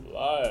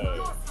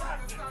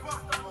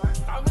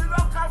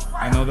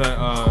know that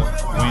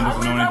Wayne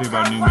doesn't know anything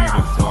about new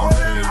music, so I'm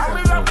sure he's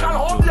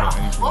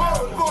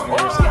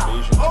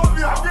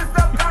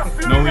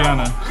no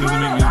Rihanna. She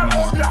doesn't make music no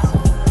more.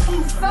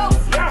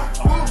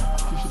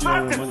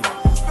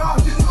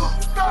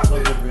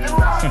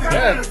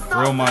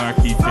 Real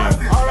monarchy team.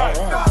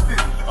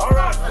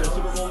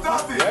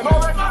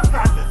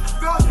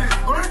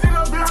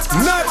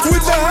 Not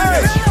with the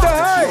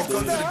hype.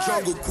 Gone to the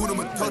jungle, Kuna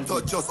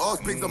Matata. Just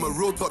ask pigs, I'm a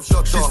real top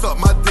shot. She sucked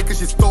my dick and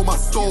she stole my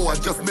soul. I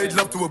just made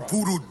love to a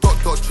voodoo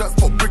doctor.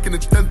 Transport brick in a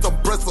 10-ton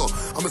presser.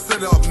 I'ma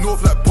send it up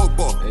north like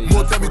Pogba.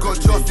 More time we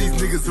got trust these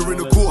niggas. They're in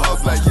the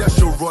courthouse like yes,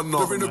 you'll run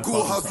off. They're in the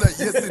courthouse like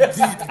yes,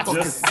 indeed.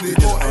 Fucking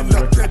snitch. Or end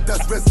up dead,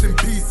 that's rest in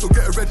peace. So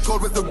get a red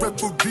card with the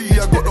refugee.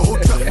 I got the whole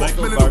transport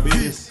smelling the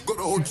weed. Got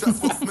the whole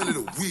transport smelling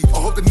the weed. I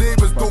hope the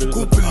neighbors don't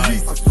call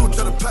police. I'm still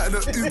trying to pattern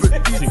an Uber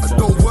Eats. I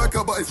don't work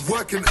out, but it's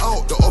working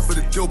out. They offer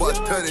the deal, but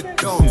I turn it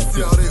down.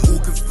 See how they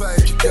all conspire.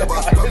 Yeah, but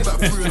I stuck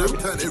back through and I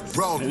turn it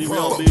round.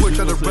 But boy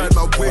trying to ride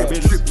my wave.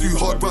 Trip too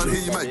hard round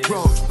here, you might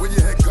drown. When you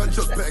head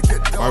gunshots, better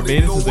get down.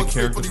 Barbados is a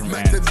character from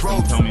Ants.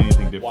 Don't tell me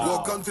anything different.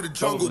 Welcome to the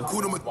jungle,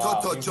 Kuna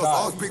Matata. Just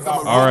ask pigs,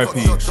 I'm a R.I.P.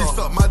 real top shot. She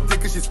sucked my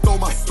dick and she stole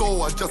my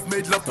soul. I just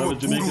made love to a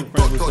voodoo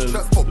doctor.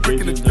 Transport brick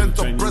in a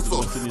 10-ton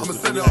presser. I'ma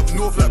send it up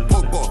north like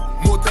Pogba.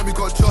 More time we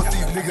got trust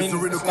these niggas.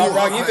 They're in the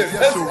courthouse like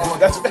yes, you'll run.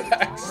 That's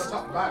facts.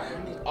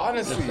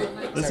 Honestly.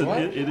 Listen,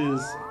 it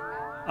is.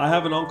 I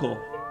have an uncle.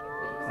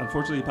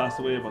 Unfortunately, he passed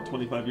away about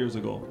 25 years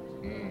ago.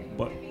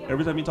 But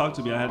every time he talked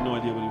to me, I had no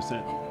idea what he was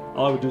saying.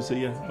 All I would do is say,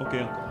 yeah, okay,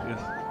 uncle, yes.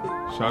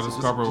 Shout out to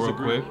Scarborough real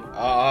quick.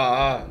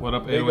 What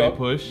up, Big 808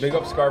 Push? Big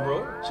up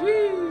Scarborough.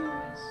 Jeez.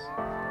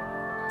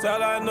 That's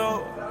all I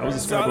know. I was a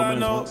Scarborough man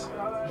once.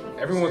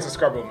 Everyone's a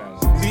Scarborough man.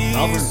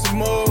 This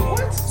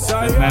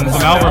man is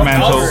an Malvern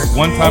man, so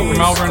one time from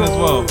Malvern as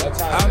well.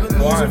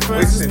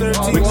 Wixon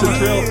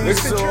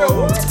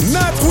Trail.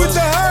 Not with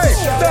the hype.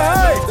 The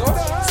hype.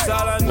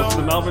 What's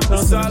the Malvern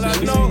town?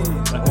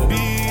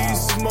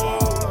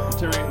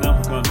 Now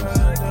for condoms.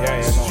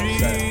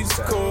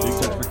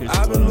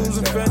 I've been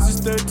losing friends since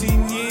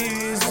 13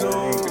 years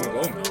old.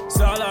 That's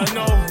all I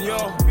know, yo.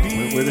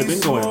 Where they been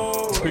going?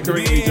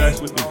 Pickering,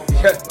 Ajax with me.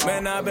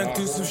 Man, I've been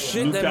through some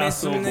shit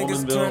Newcastle, that made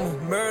some niggas turn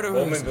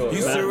murderers.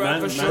 Used to rap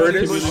for sure,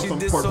 Curtis but she from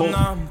did Port so Hope.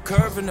 now I'm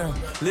curving her.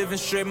 Living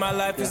straight, my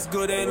life is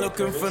good, ain't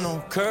looking for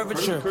no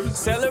curvature.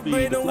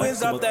 Celebrating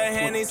wins off that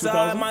handy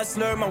side, might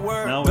slur my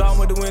word. Gone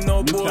with the wind,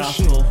 no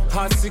bullshit.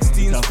 Hot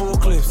 16s, full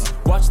clips.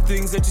 Watch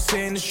things that you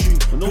say in the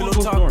street. Pillow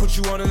talk, put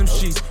you under them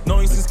sheets.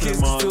 Knowing since kids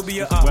can still be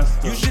your op.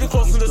 Usually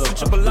close to the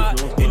switch up a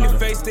lot. In your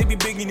face, they be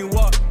bigging you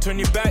up. Turn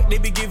your back, they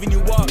be giving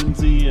you up.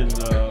 Lindsay and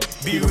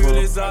Be real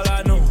is all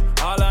I know,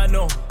 all I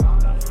know.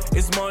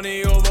 It's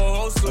money over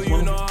hoes, so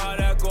you know how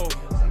that go.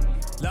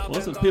 well,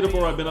 listen,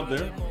 Peterborough, I've been up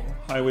there.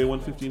 Highway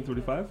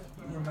 11535.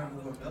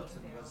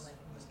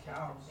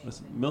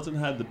 Listen, Milton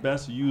had the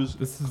best used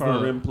car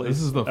rim place.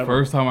 This is the ever.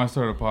 first time I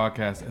start a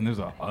podcast, and there's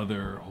a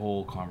other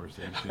whole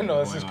conversation.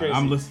 No, this is crazy.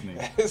 I'm listening.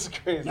 It's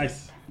crazy.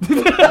 Nice.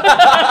 This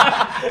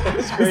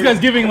guy's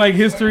giving like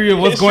history of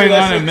what's going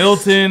on in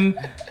Milton.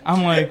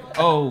 I'm like,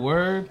 oh,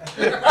 word.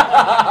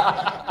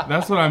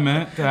 That's what I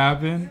meant to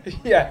happen.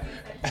 Yeah.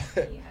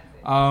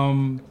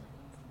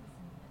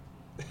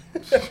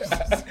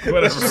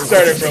 Whatever. We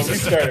started, bro.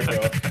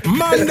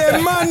 Man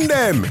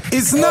them.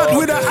 It's not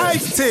with a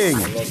hype thing.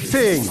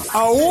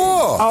 A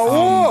war.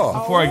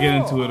 Before I get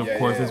into it, of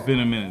course, it's been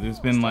a minute. It's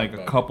been like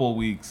a couple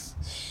weeks.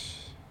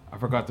 I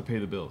forgot to pay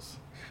the bills.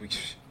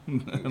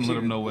 And let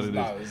them know what it is.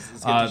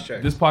 Let's get this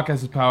checked. This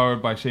podcast is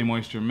powered by Shea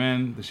Moisture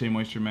Men. The Shea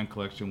Moisture Men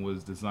collection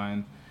was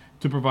designed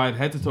to provide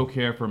head-to-toe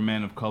care for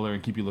men of color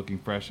and keep you looking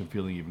fresh and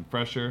feeling even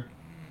fresher.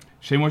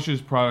 Shea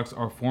Moisture's products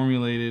are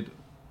formulated,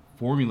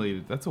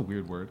 that's a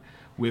weird word,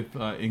 with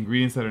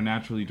ingredients that are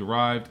naturally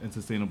derived and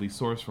sustainably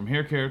sourced from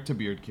hair care to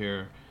beard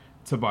care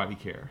to body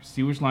care.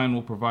 See which line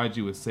will provide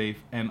you with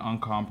safe and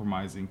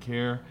uncompromising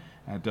care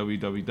at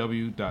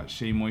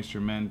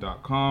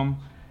www.sheamoisturemen.com.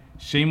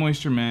 Shea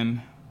Moisture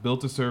Men,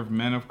 built to serve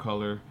men of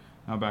color.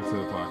 Now back to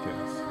the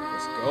podcast.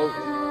 Let's go.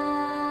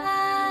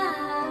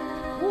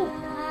 Woo.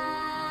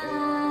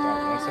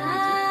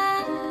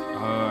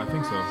 172. I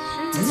think so.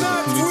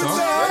 Not with the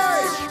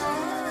hype.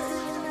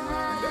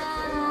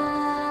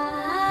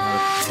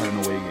 Had an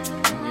away game.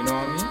 You know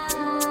what I mean?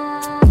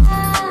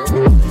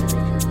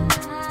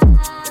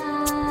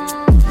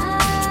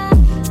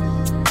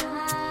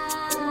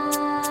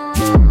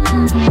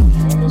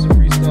 Almost a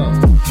freestyle.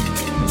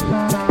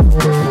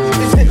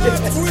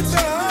 With the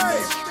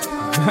hype.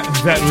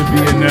 That would be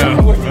a no.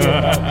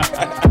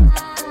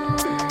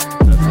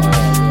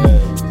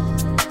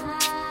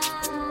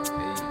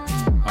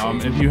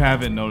 If you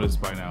haven't noticed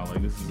by now,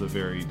 like this is a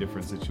very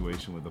different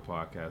situation with the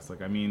podcast.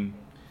 Like, I mean,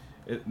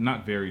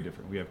 not very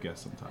different. We have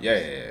guests sometimes.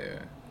 Yeah.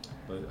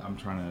 But I'm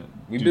trying to.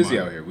 We busy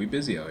out here.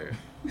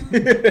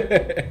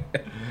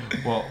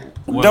 Well,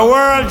 The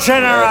world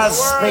generous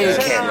speaking.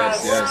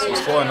 Yes.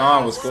 What's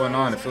going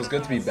on? It feels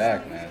good to be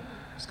back, man.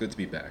 It's good to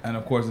be back. And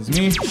of course, it's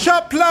me.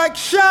 Shop like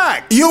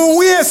Shaq. You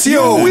waste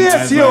you.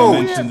 As I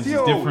mentioned, this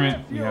is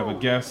different. We have a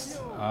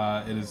guest.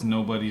 It is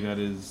nobody that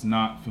is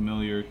not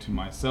familiar to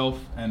myself,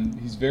 and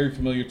he's very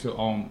familiar to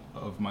all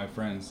of my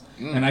friends.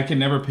 And I can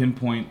never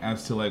pinpoint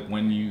as to like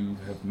when you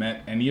have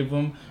met any of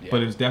them,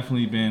 but it's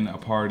definitely been a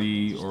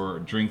party or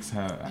drinks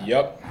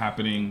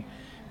happening,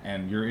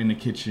 and you're in the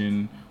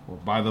kitchen or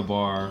by the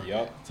bar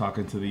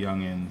talking to the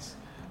youngins.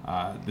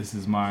 This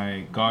is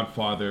my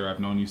godfather. I've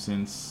known you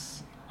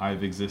since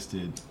I've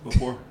existed.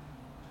 Before.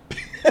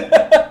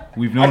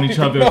 We've known each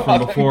other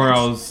from before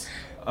I was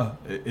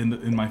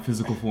in my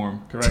physical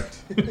form.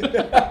 Correct.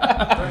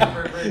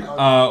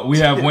 We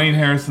have Wayne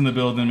Harris in the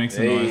building. Make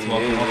some noise.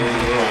 Welcome.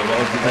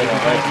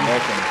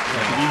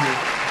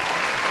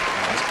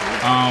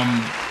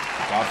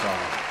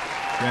 Godfather.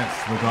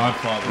 Yes, the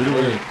Godfather.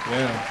 Literally.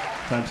 Yeah.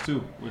 Times 2.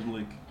 Where's the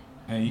link?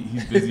 And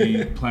he's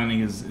busy planning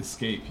his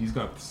escape. He's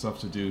got stuff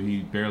to do.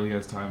 He barely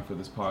has time for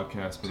this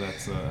podcast, but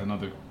that's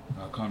another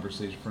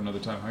conversation for another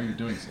time. How are you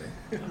doing, sir?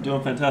 I'm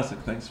doing fantastic.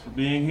 Thanks for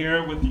being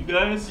here with you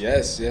guys.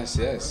 Yes.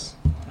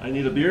 I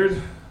need a beard,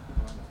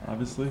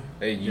 obviously.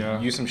 Hey,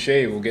 use some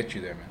shade. We'll get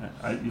you there, man.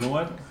 You know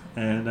what?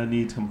 And I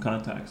need some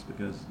contacts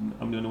because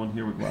I'm the only one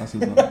here with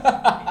glasses on.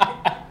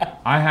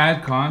 I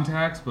had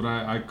contacts, but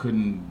I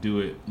couldn't do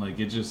it. Like,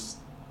 it just...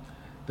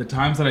 The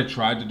times that I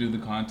tried to do the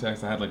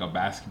contacts, I had like a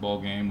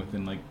basketball game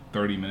within like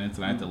 30 minutes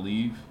and I had to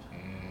leave.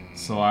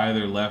 So I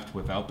either left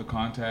without the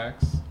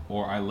contacts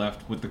or I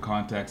left with the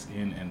contacts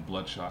in and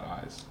bloodshot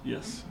eyes.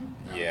 Yes.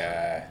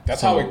 Yeah.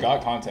 That's how I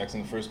got contacts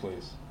in the first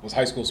place. Was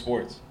high school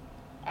sports.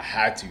 I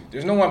had to.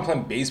 There's no way I'm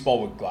playing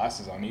baseball with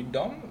glasses on. You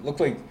dumb?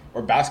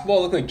 Or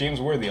basketball look like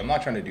James Worthy. I'm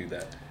not trying to do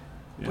that.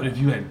 Yeah. But if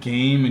you had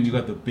game and you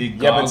got the big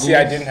goggles.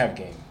 Yeah, but see, I didn't have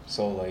game.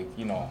 So like,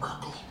 you know...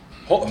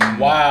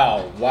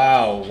 Wow.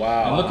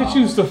 And look at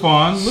you,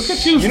 Stefan. Look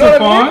at you, Stefan.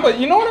 Stefan. I mean? But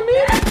you know what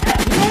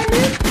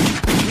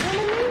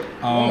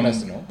I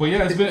mean? But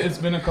yeah, it's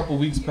been a couple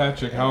weeks,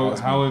 Patrick. How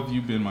have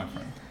you been, my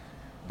friend?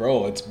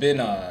 Bro, it's been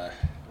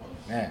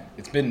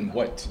it's been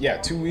what? Yeah,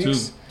 2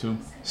 weeks. Two.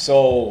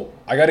 So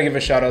I got to give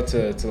a shout out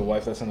to the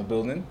wife that's in the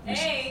building.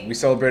 Hey. We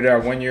celebrated our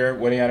 1 year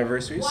wedding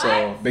anniversary. What?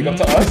 So big up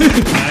to us. you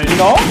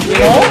know.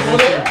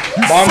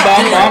 Bomb.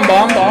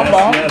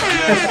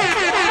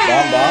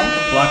 Yes. Bomb.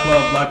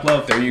 Black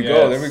love. There you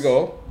go. There we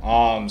go.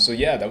 So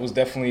yeah, that was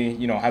definitely,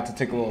 had to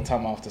take a little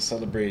time off to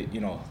celebrate,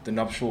 the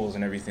nuptials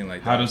and everything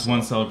like that. How does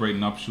one celebrate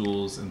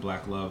nuptials and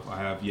black love? I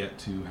have yet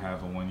to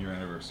have a 1 year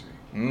anniversary.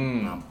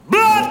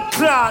 Blood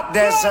clot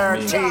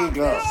desert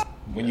eagle.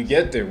 When you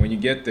get there,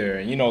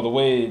 the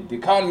way the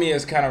economy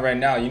is kind of right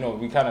now,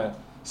 we kind of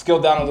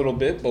scaled down a little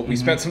bit, but we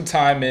spent some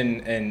time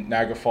in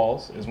Niagara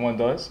Falls, as one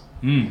does,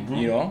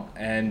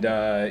 and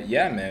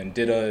yeah, man,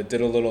 did a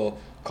little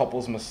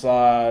couples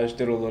massage,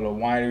 did a little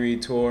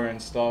winery tour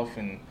and stuff,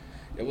 and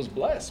it was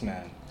blessed,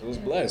 man. It was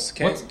blessed.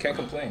 Can't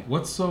complain.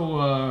 What's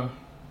so?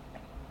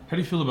 How do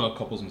you feel about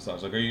couples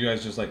massage? Like, are you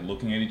guys just like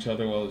looking at each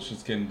other while it's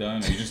just getting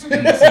done? Are you just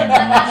in the same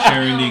room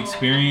sharing the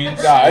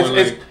experience? Nah,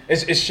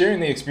 it's sharing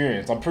the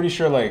experience. I'm pretty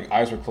sure like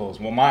eyes were closed.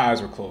 Well, my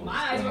eyes were closed. My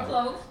eyes were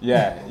closed.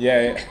 Yeah.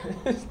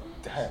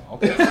 Damn.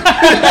 Okay.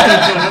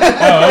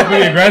 That's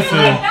pretty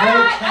aggressive.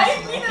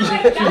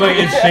 She's like,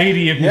 it's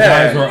shady if his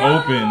eyes were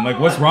open. Like,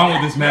 what's wrong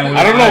with this man?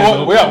 I don't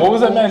know what was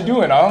that man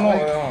doing. I don't know.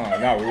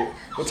 No,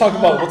 we'll talk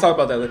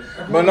about that later.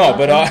 But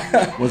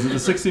was it the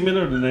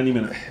 60-minute or the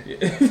 90-minute?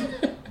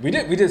 We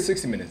did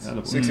 60 minutes.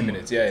 60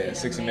 minutes. Yeah,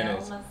 60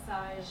 minutes.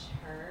 Massage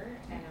her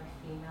and a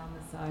female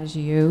massage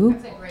you.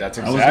 That's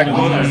exactly.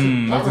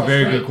 That's a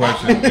very good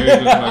question.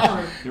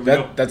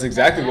 That's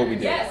exactly what we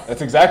did. Yes.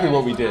 That's exactly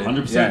what we did.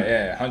 100%.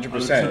 Yeah,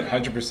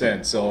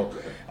 100%. So,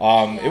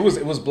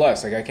 it was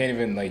blessed. Like I can't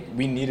even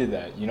we needed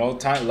that.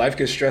 Life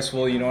gets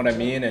stressful. You know what I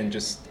mean? And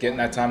just getting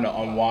that time to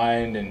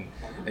unwind and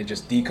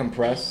just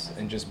decompress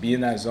and just be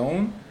in that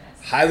zone.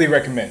 Highly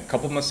recommend.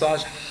 Couple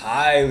massage,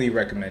 highly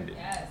recommended.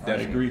 Yes. I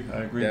agree.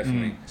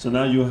 Definitely. So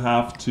now you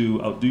have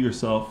to outdo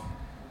yourself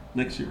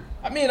next year.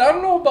 I mean, I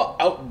don't know about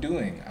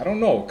outdoing. I don't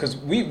know, because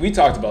we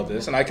talked about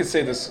this, and I could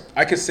say this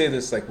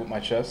like with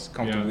my chest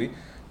comfortably. Yeah.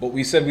 But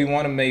we said we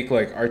want to make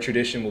our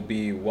tradition will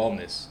be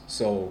wellness.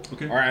 So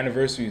our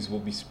anniversaries will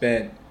be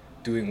spent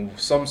doing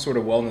some sort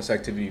of wellness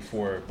activity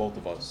for both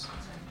of us.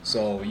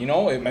 So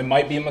it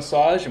might be a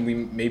massage, and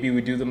maybe we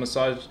do the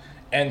massage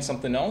and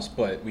something else,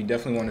 but we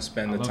definitely want to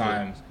spend the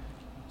time.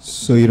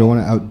 So you don't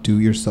want to outdo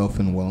yourself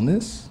in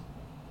wellness?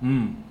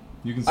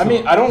 You can. I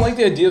mean, I don't like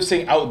the idea of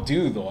saying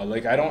outdo though.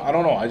 I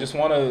don't know. I just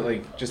want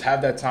to just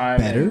have that time.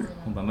 Better.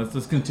 Hold on.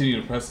 Let's continue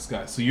to press this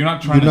guy. So you're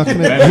not trying to be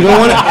better. You don't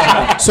want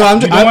to. So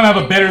you don't want to have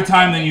a better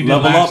time than you did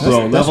last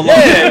year. Level up.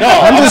 Yeah, no.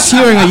 I'm just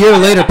hearing a year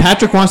later,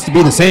 Patrick wants to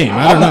be the same.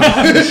 I don't know.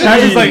 Patrick's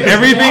like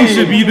everything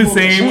should be the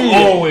same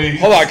always.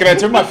 Hold on. Can I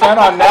turn my fan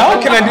on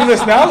now? Can I do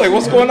this now?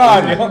 What's going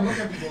on?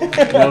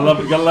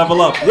 Gotta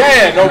level up.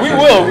 Yeah. No, we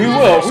will.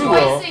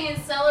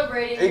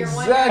 Celebrating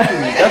exactly.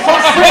 That's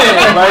what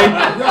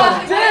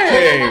I'm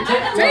saying.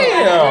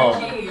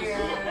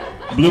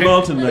 Damn. Blue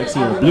Mountain next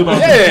year. Blue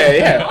Mountain.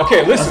 Yeah.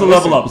 Okay, listen. That's a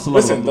level up. It's a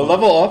level the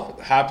level up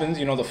happens.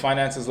 You know, the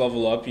finances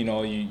level up. You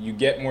know, you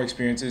get more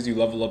experiences. You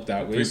level up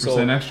that way.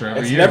 3% extra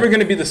every year. It's never going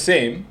to be the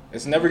same.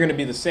 It's never going to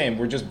be the same.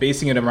 We're just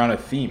basing it around a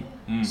theme.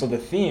 So the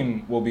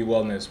theme will be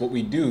wellness. What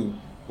we do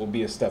will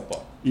be a step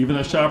up. Even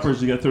at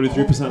Shoppers, you get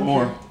 33%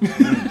 more.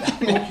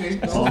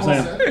 That's all I'm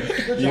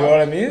saying. You know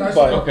what I mean?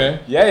 But okay.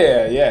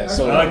 Yeah.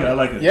 So I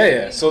like it.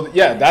 Yeah. So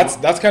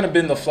that's kind of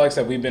been the flex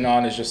that we've been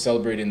on, is just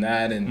celebrating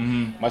that.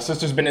 And my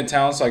sister's been in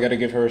town, so I got to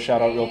give her a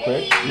shout out real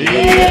quick. Come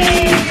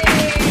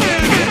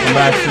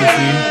back,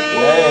 Sissy.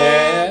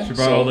 Yeah. She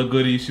brought all the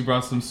goodies. She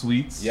brought some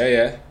sweets.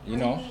 Yeah. You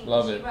know,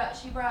 love it.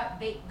 She brought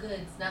baked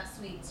goods, not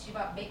sweets. She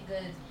brought baked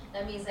goods.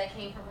 That means that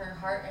came from her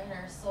heart and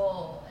her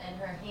soul and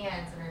her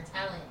hands and her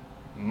talent.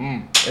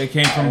 It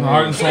came from her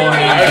heart and soul.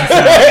 Yeah,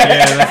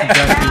 that's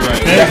exactly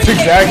right. That's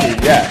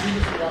exactly,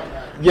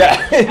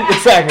 yeah,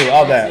 exactly,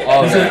 all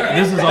that.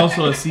 This is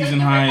also a season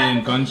high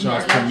in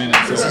gunshots per minute.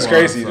 This is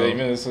crazy. So.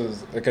 Even this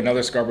is like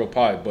another Scarborough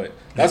pod, but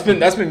that's been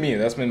me.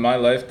 That's been my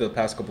life the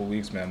past couple of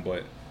weeks, man.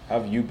 But how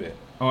have you been?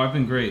 Oh, I've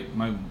been great.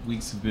 My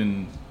weeks have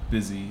been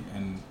busy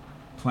and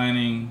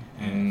planning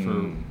and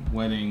for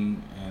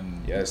wedding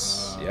and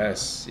yes.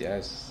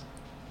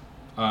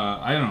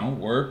 I don't know,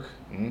 work.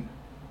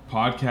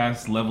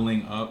 Podcast,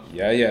 leveling up,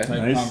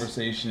 type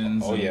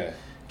conversations. Oh yeah,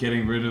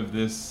 getting rid of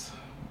this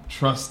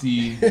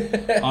trusty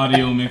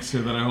audio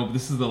mixer that I hope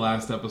this is the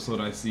last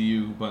episode I see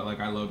you. But like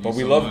I love you. But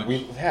we so love much.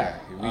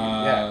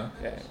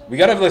 We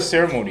gotta have a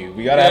ceremony.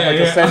 We gotta have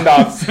a send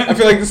off. I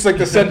feel like this is like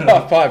the send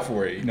off pod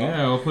for it. You know?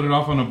 Yeah, we'll put it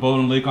off on a boat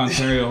in Lake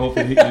Ontario.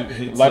 Hopefully,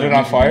 light it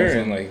on fire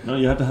and like. No,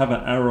 you have to have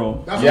an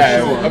arrow.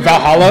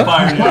 Valhalla.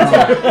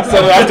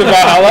 So after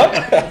Valhalla.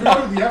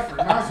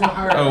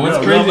 Oh, what's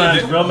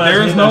crazy?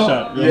 There is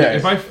no.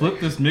 If I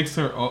flip this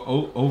mixer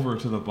over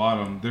to the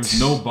bottom, there's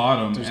no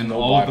bottom, and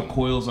all of the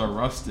coils are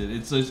rusted.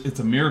 It's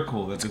a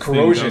miracle that this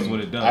thing does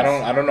what it does.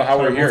 I don't know how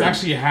we're here. It's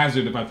actually a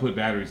hazard if I put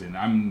batteries in.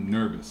 I'm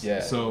nervous.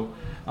 Yeah. So,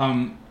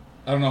 I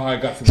don't know how I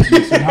got to this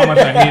mixer, how much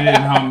I hate it,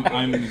 and how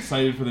I'm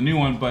excited for the new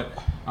one. But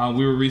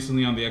we were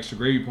recently on the Extra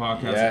Gravy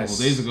podcast a couple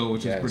days ago,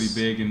 which is pretty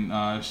big. And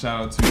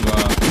shout out to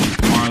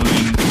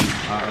Marlon,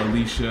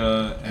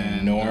 Alicia,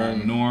 and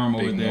Norm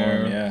over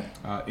there.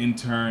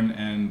 Intern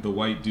and the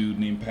white dude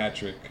named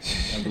Patrick.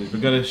 I believe we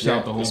gotta shout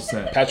out the whole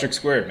set. Patrick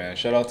Squared, man.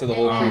 Shout out to the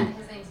whole crew.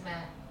 His name's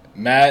Matt.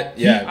 Matt,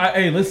 yeah.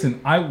 Hey,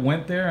 listen. I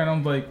went there and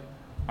I'm like,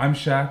 I'm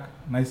Shaq.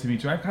 Nice to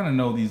meet you. I kind of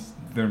know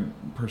their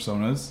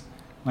personas.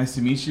 Nice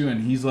to meet you.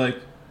 And he's like,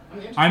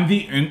 I'm the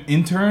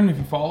intern. If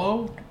you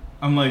follow,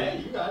 I'm like, all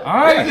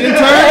right, intern.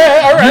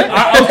 All right.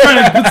 I was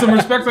trying to put some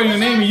respect on your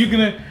name. And you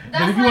gonna,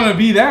 but if you want to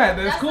be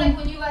that's cool. That's like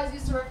when you guys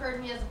used to refer to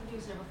me as a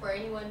producer before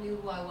anyone knew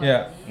who I was.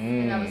 Yeah.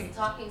 And I was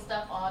talking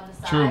stuff on the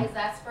sides. True.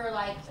 That's for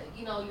like,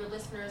 your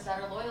listeners that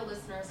are loyal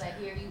listeners that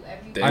hear you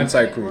every the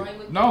inside crew.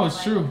 No,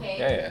 it's true.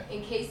 Okay,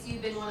 in case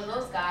you've been one of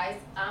those guys,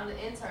 I'm the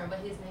intern, but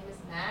his name is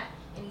Matt,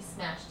 and he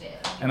smashed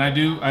it. And I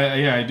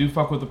do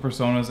fuck with the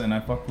personas, and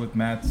I fuck with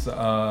Matt's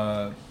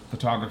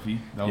photography.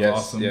 That was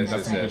awesome. Yes,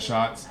 got some good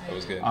shots. That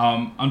was good.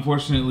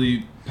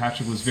 Unfortunately,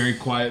 Patrick was very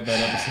quiet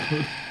that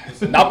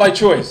episode. Not by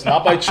choice.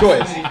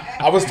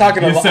 I was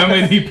talking a lot.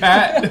 Yosemite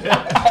Pat.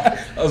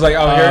 I was like,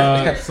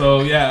 here.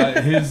 So yeah,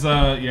 his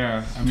I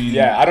mean.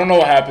 Yeah, I don't know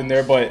what happened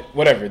there, but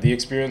whatever. The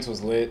experience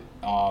was lit.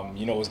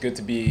 It was good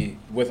to be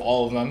with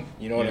all of them.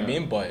 You know what I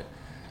mean? But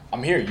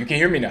I'm here. You can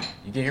hear me now.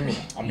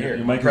 I'm here.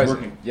 Your mic is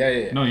working.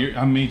 Yeah. No,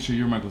 I made sure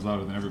your mic was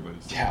louder than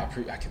everybody's. Yeah,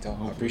 I can tell.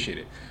 I appreciate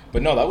it.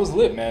 But no, that was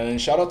lit, man.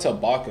 And shout out to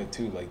Baca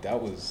too. Like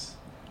that was.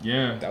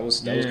 Yeah. That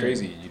was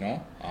crazy.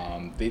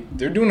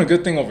 They're doing a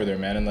good thing over there,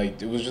 man. And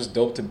like it was just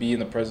dope to be in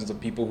the presence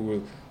of people who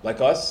were like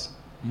us.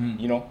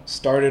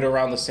 Started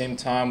around the same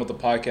time with the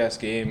podcast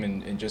game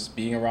and just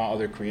being around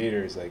other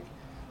creators. Like,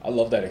 I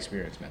love that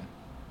experience, man.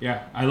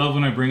 Yeah, I love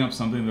when I bring up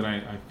something that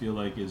I feel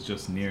like is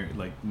just near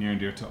and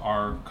dear to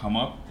our come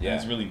up. Yeah. And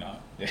it's really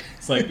not. Yeah.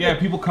 It's like,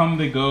 people come,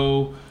 they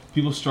go,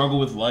 people struggle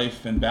with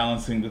life and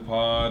balancing the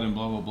pod and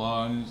blah, blah,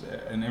 blah.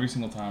 And every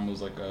single time it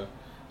was like a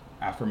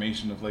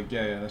affirmation of like,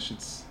 that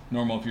shit's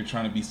normal if you're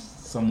trying to be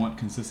somewhat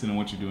consistent in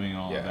what you're doing and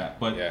all of that.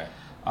 But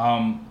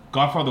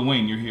Godfather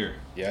Wayne, you're here.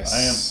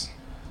 Yes.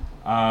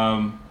 I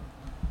am.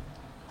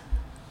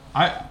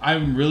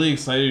 I'm really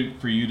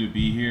excited for you to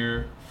be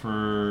here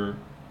for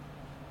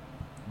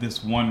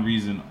this one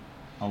reason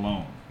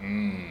alone.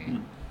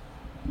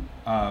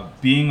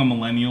 Being a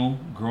millennial,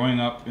 growing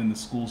up in the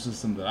school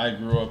system that I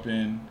grew up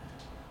in,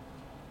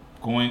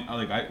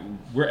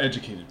 we're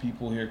educated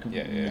people here.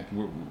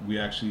 We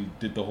actually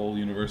did the whole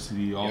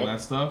university, all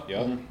that stuff.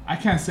 Yep. I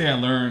can't say I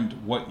learned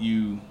what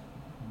you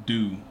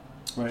do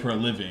for a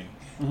living.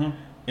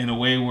 In a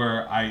way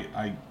where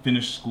I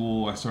finished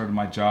school, I started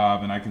my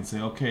job, and I can say,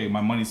 okay,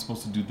 my money's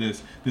supposed to do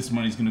this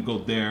money's going to go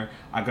there,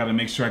 I got to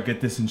make sure I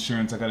get this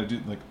insurance, I got to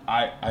do,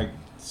 I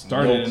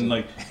started,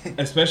 and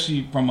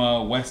especially from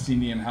a West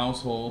Indian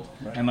household,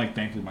 and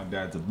thankfully my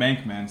dad's a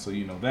bank man, so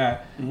you know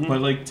that,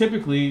 but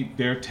typically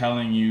they're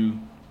telling you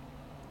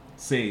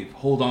save.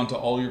 Hold on to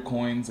all your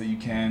coins that you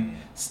can.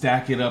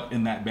 Stack it up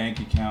in that bank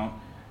account.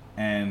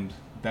 And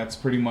that's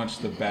pretty much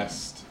the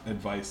best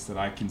advice that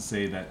I can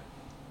say that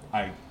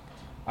I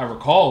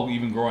recall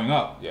even growing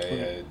up.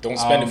 Yeah. Don't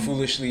spend it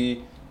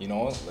foolishly. You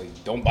know,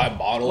 like don't buy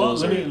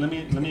bottles. Well, let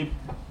me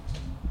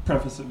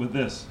preface it with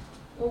this.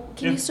 Well,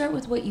 can you start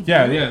with what you do?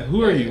 Yeah.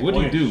 Who are you? What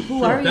do you do?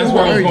 Who are you? That's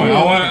where I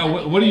was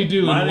going. What do you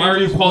do? And why are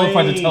you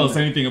qualified to tell us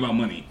anything about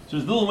money? So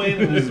there's Lil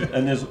Wayne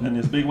and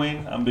there's Big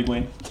Wayne. I'm Big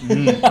Wayne.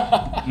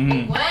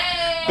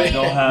 I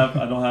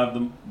don't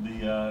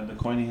have the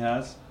coin he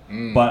has.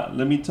 But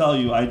let me tell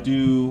you, I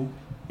do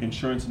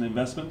insurance and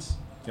investments.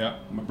 Yeah.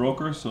 I'm a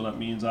broker, so that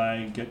means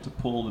I get to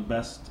pull the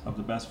best of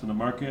the best from the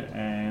market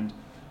and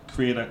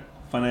create a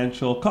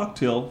financial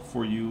cocktail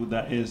for you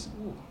that is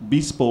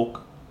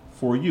bespoke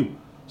for you.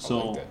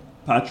 So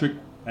Patrick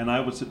and I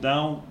would sit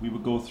down, we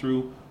would go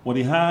through what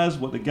he has,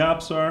 what the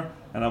gaps are,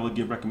 and I would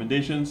give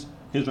recommendations.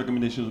 His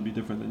recommendations would be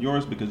different than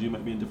yours because you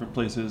might be in different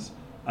places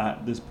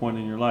at this point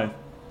in your life.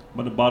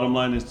 But the bottom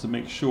line is to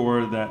make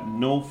sure that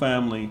no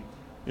family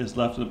is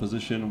left in a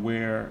position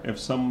where if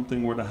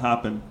something were to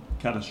happen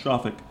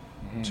catastrophic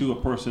to a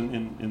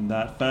person in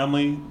that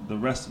family, the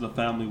rest of the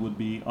family would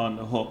be on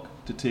the hook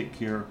to take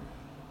care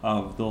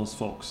of those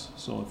folks.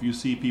 So if you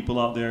see people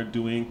out there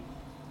doing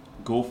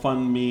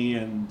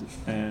GoFundMe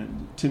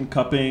and tin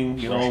cupping,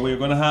 you know, we're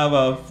going to have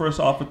a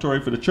first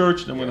offertory for the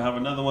church, then we're going to have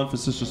another one for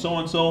Sister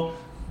So-and-so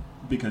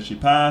because she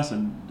passed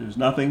and there's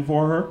nothing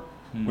for her.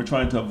 We're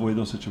trying to avoid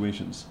those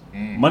situations.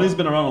 Money's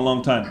been around a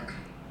long time,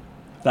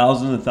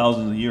 thousands and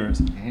thousands of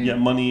years, yet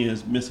money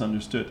is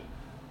misunderstood.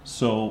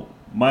 So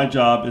my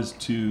job is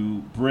to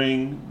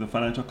bring the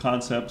financial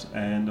concepts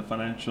and the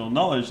financial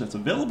knowledge that's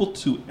available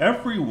to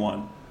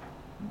everyone,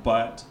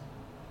 but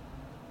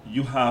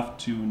you have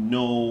to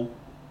know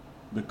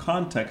the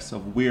context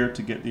of where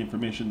to get the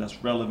information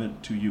that's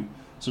relevant to you.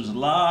 So there's a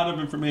lot of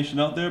information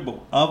out there, but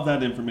of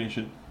that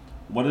information,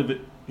 what of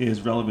it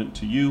is relevant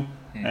to you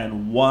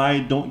and why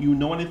don't you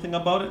know anything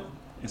about it?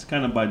 It's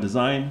kind of by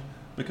design,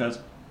 because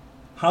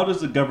how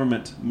does the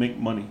government make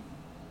money?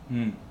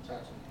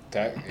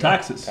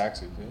 Taxes.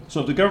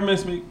 So if the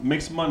government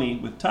makes money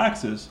with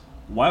taxes,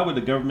 why would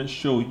the government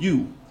show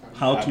you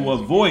how to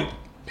avoid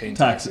paying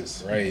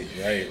taxes? Right.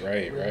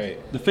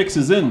 The fix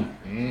is in.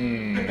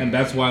 And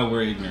that's why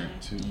we're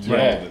ignorant to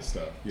all this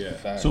stuff. Yeah.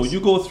 Facts. So you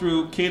go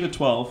through K to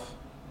 12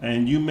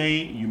 and you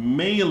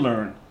may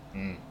learn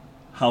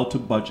how to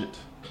budget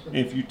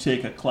if you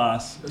take a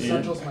class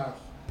in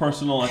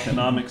personal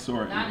economics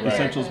or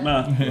essentials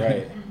math.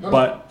 Right.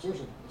 But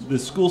the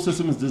school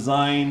system is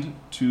designed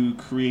to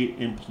create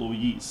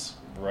employees.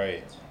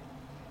 Right.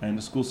 And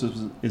the school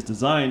system is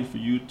designed for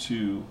you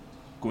to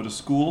go to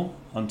school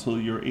until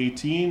you're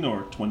 18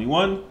 or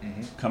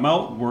 21, come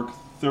out, work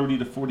 30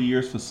 to 40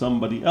 years for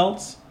somebody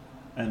else,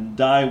 and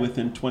die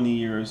within 20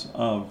 years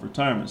of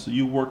retirement. So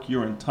you work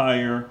your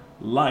entire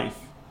life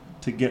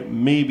to get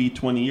maybe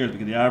 20 years,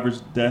 because the average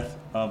death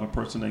of a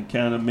person in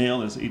Canada,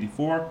 male, is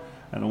 84,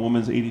 and a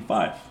woman's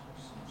 85.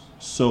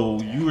 So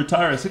you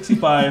retire at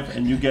 65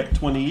 and you get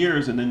 20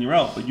 years and then you're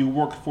out, but you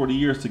work 40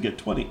 years to get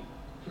 20.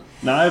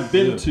 Now, I've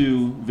been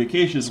to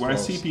vacations where I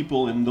see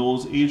people in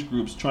those age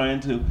groups trying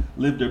to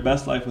live their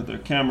best life with their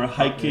camera,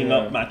 hiking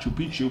up Machu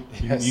Picchu.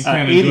 You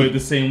can't enjoy it the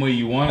same way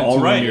you want it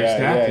to when you're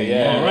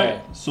stacking. All right.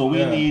 So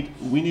we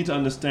need to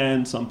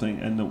understand something,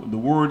 and the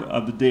word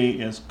of the day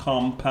is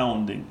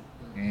compounding.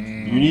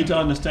 You need to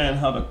understand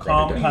how to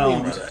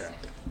compound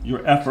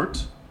your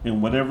effort in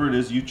whatever it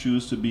is you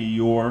choose to be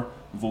your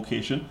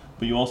vocation,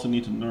 but you also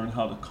need to learn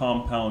how to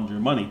compound your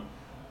money.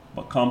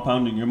 But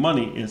compounding your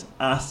money is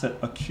asset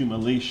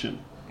accumulation,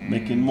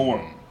 making more.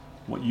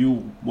 What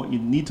you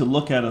need to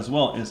look at as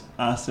well is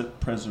asset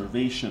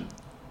preservation.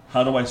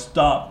 How do I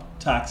stop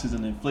taxes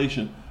and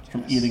inflation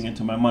from eating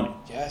into my money?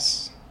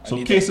 Yes.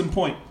 So case in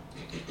point.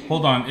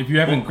 Hold on. If you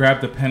haven't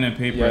grabbed a pen and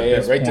paper at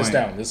this write point, this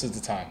down. This is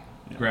the time.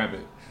 Grab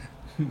it.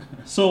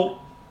 So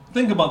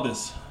think about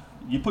this.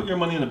 You put your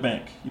money in a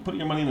bank. You put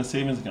your money in a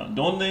savings account.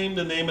 Don't name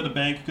the name of the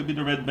bank. It could be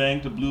the red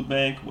bank, the blue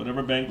bank,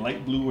 whatever bank,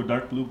 light blue or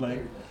dark blue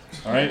bank.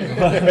 All right?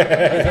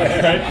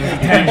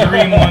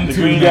 Tangerine one, the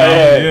too. Green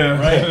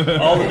right?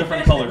 All the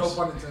different colors. No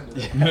pun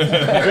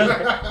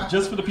intended.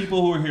 Just for the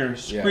people who are here,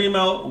 scream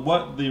out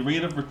what the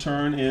rate of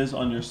return is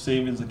on your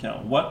savings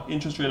account. What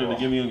interest rate are they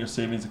giving you on your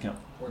savings account?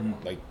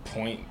 Like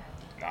point.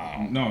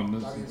 No,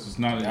 this is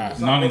not. It's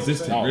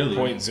non-existent, really.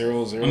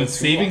 0.00. On a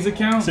savings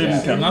account?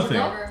 Savings account. Nothing.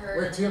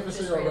 Wait,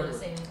 TFSA or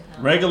regular?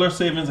 Regular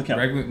savings account.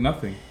 Regular,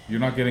 nothing. You're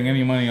not getting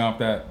any money off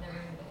that.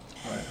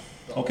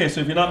 Okay, so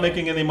if you're not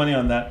making any money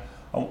on that,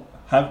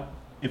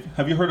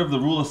 have you heard of the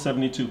rule of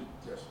 72?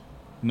 Yes.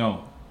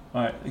 No.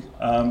 All right.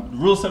 The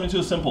rule of 72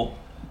 is simple.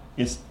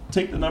 It's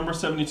take the number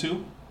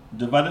 72,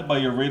 divide it by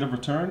your rate of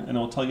return, and it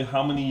will tell you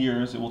how many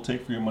years it will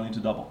take for your money to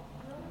double.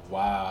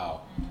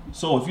 Wow.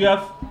 So if you have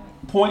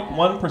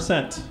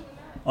 0.1%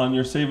 on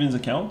your savings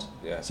account,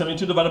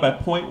 72 divided by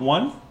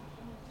 0.1,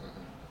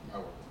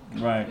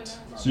 right.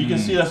 So you can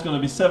see that's going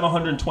to be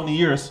 720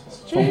 years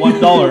for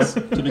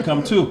 $1 to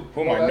become 2.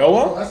 Who am I,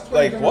 Noah?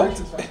 Like what?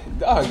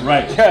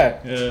 Right.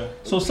 Yeah.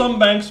 So some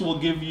banks will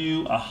give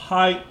you a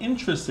high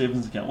interest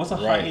savings account. What's a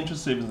high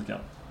interest savings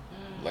account?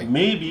 Like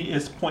maybe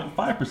it's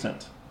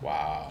 0.5%.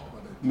 Wow.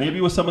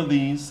 Maybe with some of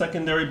the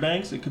secondary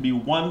banks, it could be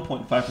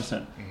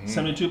 1.5%.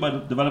 72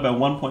 divided by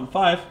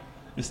 1.5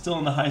 is still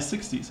in the high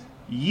 60s.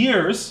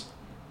 Years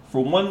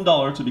for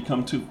 $1 to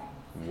become 2.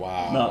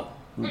 Wow.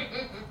 Now,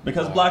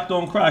 because black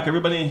don't crack,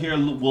 everybody in here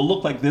will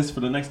look like this for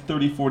the next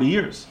 30, 40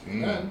 years.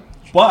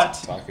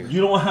 But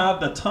you don't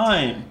have the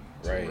time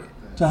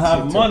to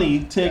have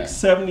money take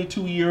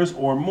 72 years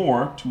or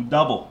more to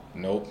double.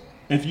 Nope.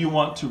 If you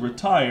want to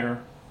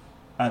retire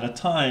at a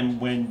time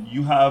when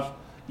you have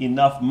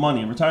enough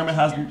money. Retirement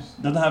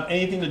doesn't have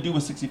anything to do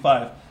with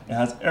 65. It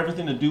has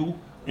everything to do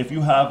if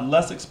you have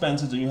less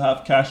expenses and you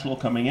have cash flow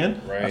coming in.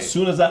 As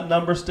soon as that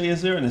number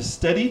stays there and is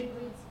steady,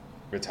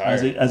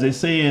 retire. As they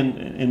say in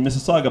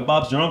Mississauga,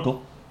 Bob's your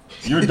uncle.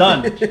 You're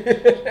done.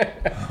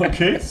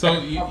 Okay.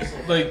 So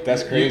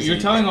that's crazy. You're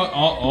telling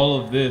all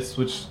of this,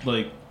 which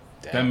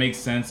that makes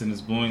sense and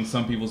is blowing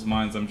some people's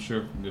minds. I'm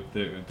sure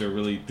if they're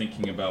really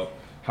thinking about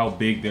how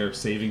big their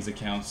savings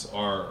accounts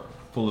are,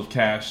 full of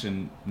cash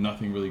and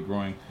nothing really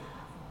growing.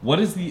 What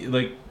is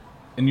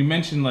and you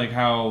mentioned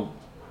how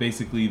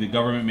basically the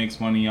government makes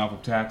money off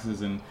of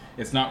taxes and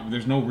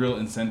there's no real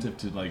incentive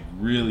to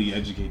really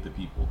educate the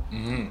people.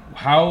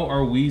 How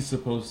are we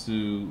supposed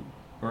to,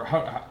 or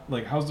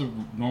how's the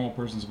normal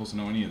person supposed to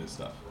know any of this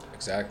stuff?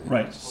 Exactly.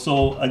 Right.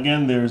 So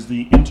again, there's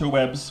the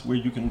interwebs where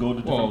you can go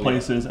to different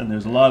places, and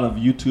there's a lot of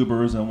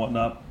YouTubers and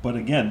whatnot. But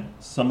again,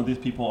 some of these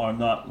people are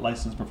not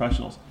licensed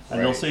professionals, and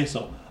they'll say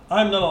so.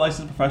 I'm not a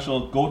licensed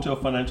professional. Go to a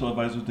financial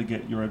advisor to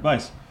get your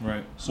advice.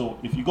 Right. So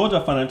if you go to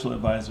a financial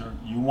advisor,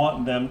 you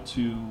want them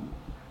to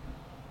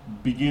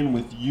begin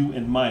with you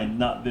in mind,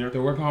 not their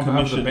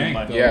commission in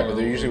mind. Yeah, but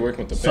they're usually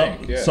working with the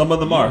bank. Yeah. Some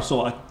of them are.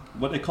 So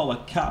what they call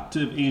a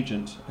captive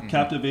agent. A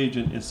captive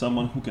agent is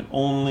someone who can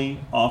only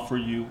offer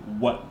you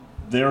what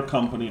their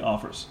company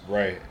offers.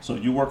 Right. So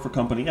you work for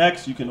company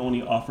X, you can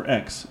only offer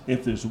X.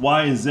 If there's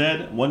Y,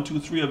 Z, 1, 2,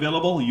 3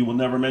 available, you will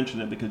never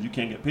mention it because you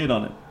can't get paid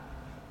on it.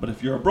 But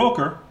if you're a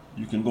broker,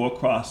 you can go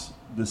across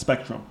the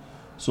spectrum.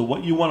 So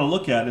what you want to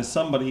look at is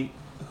somebody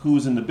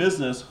who's in the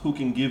business who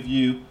can give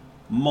you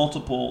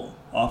multiple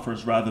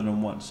offers rather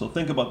than one. So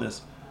think about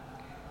this.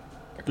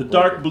 The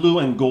dark blue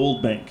and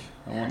gold bank.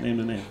 I won't name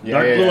the name.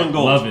 Dark blue and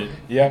gold. Love it.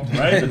 Yeah.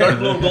 Right? The dark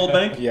blue and gold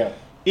bank? Yeah.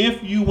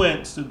 If you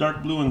went to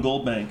dark blue and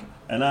gold bank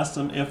and asked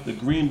them if the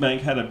green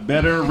bank had a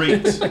better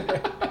rate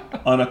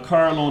on a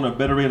car loan or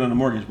better rate on a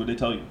mortgage, would they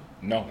tell you?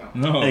 No.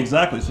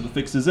 Exactly. So the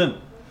fix is in.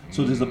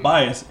 So there's a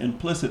bias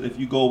implicit if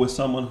you go with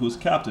someone who's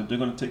captive. They're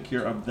going to take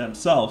care of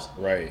themselves.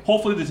 Right.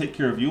 Hopefully they take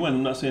care of you, and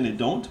I'm not saying they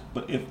don't,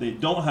 but if they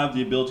don't have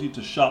the ability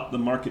to shop the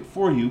market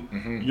for you,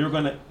 you're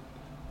going to...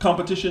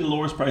 Competition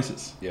lowers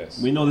prices.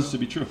 Yes. We know this to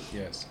be true.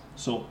 Yes.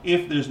 So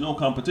if there's no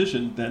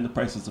competition, then the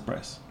price is the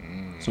price.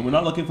 So we're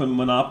not looking for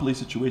monopoly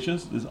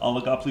situations. There's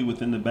oligopoly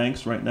within the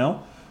banks right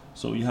now.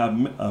 So you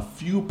have a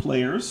few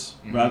players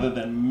rather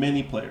than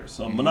many players.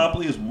 So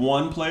monopoly is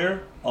one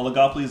player,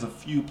 oligopoly is a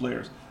few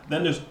players.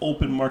 Then there's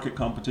open market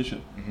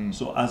competition.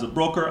 So as a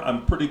broker,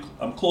 I'm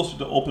closer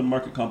to open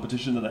market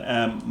competition than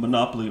I am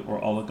monopoly or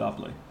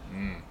oligopoly.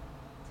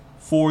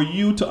 For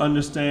you to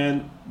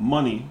understand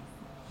money,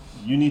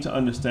 you need to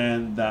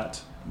understand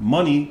that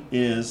money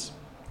is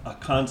a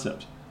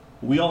concept.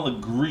 We all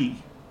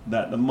agree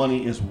that the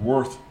money is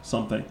worth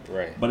something.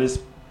 Right. But it's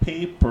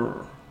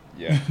paper.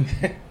 Yeah.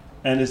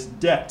 And it's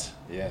debt.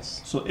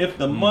 Yes. So if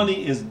the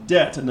money is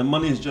debt and the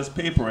money is just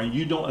paper and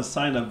you don't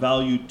assign a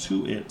value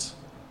to it,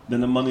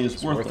 then the money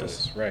is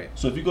worthless. Right.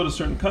 So if you go to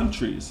certain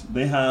countries,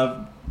 they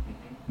have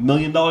 $1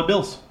 million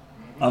bills.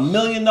 $1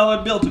 million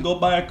bill to go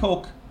buy a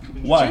Coke.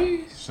 Why?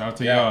 Jeez. Shout out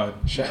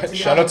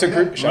to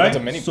God. Shout out to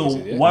many So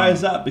places. why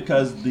is that?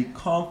 Because the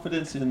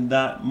confidence in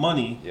that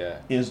money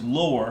is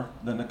lower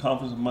than the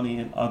confidence of money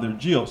in other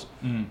geos.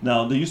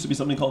 Now there used to be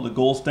something called the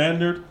gold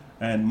standard,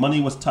 and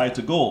money was tied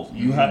to gold.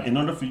 You had, in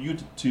order for you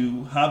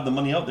to have the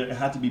money out there, it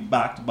had to be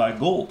backed by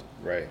gold.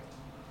 Right.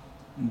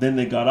 Then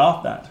they got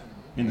off that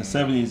in the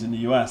 70s in the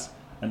U.S.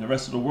 and the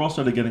rest of the world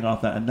started getting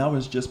off that, and now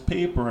it's just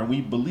paper, and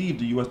we believe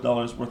the U.S.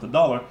 dollar is worth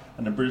 $1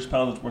 and the British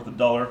pound is worth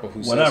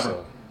 $1, whatever,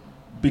 so?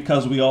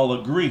 Because we all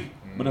agree.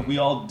 But if we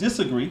all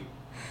disagree,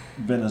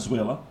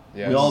 Venezuela,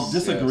 we all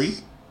disagree.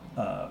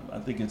 I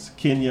think it's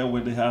Kenya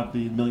where they have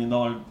the $1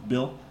 million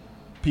bill.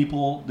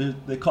 People,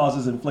 it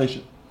causes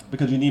inflation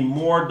because you need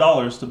more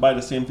dollars to buy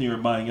the same thing you were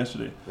buying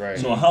yesterday. Right.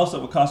 So a house that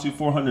would cost you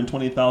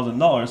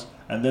 $420,000,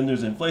 and then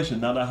there's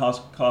inflation. Now that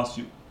house costs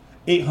you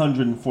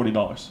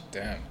 $840.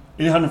 Damn.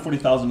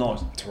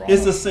 $840,000.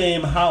 It's the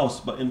same house,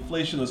 but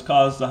inflation has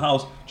caused the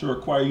house to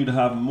require you to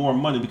have more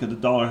money because the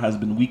dollar has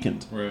been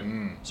weakened.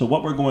 Right. So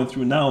what we're going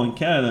through now in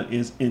Canada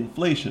is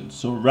inflation.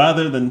 So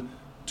rather than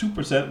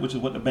 2%, which is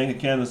what the Bank of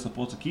Canada is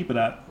supposed to keep it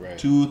at,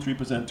 2,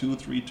 3%, 2,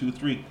 3, 2,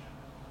 3,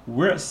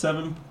 we're at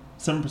 7%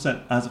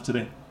 as of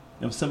today.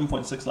 It was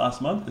 7.6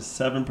 last month. It's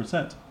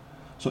 7%.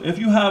 So if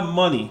you have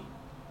money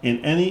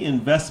in any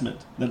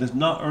investment that is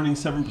not earning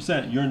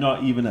 7%, you're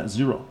not even at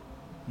zero.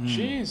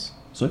 Jeez.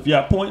 So if you're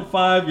at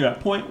 0.5, you're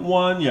at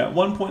 0.1, you're at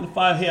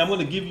 1.5, hey, I'm going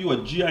to give you a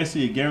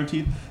GIC, a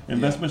guaranteed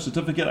investment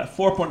certificate at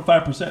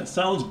 4.5%.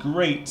 Sounds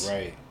great.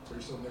 Right.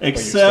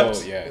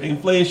 Except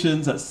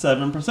inflation's at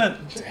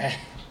 7%.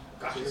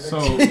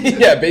 So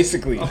yeah,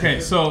 basically. Okay,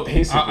 so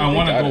I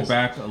want to go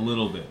back a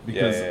little bit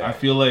because I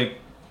feel like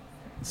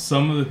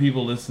some of the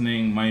people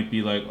listening might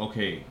be like,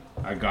 okay,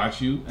 I got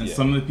you, and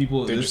some of the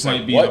people, this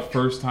might be the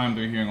first time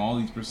they're hearing all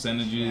these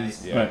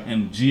percentages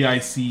and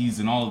GICs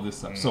and all of this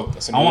stuff. So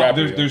I want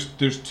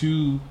there's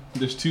two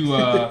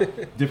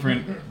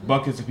different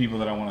buckets of people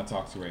that I want to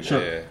talk to right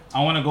now.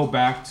 I want to go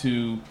back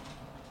to,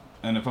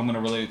 and if I'm going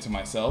to relate it to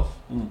myself,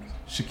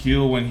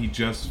 Shaquille, when he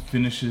just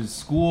finishes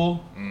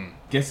school,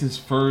 gets his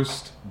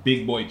first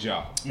big boy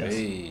job.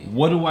 Hey.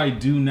 What do I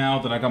do now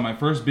that I got my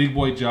first big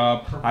boy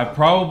job? I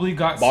probably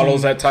got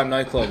bottles at Time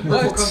Nightclub.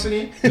 Purple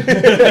Company.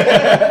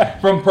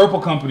 From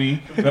Purple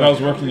Company that I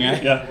was working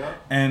at. Yeah.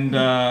 And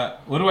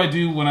what do I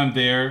do when I'm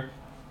there?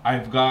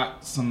 I've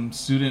got some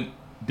student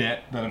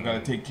debt that I've got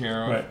to take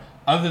care of. Right.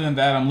 Other than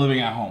that, I'm living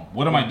at home.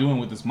 What am I doing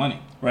with this money?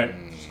 Right.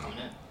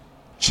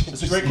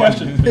 It's a great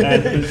question.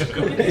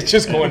 It's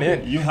just going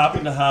in. You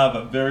happen to have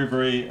a very,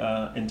 very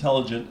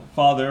intelligent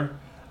father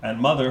and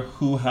mother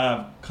who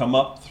have come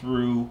up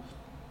through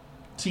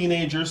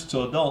teenagers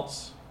to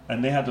adults,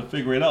 and they had to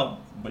figure it out.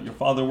 But your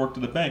father worked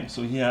at a bank,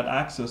 so he had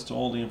access to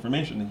all the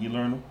information, and he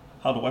learned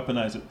how to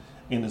weaponize it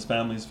in his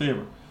family's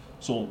favor.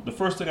 So the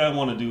first thing I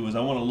want to do is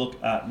I want to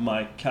look at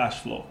my cash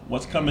flow.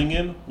 What's coming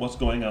in, what's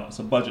going out. It's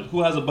a budget.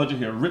 Who has a budget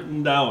here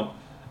written down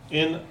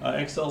in an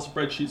Excel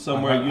spreadsheet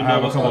somewhere? I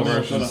have a couple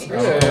versions.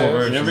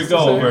 There we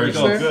go. There we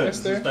go. Good.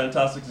 This is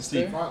fantastic to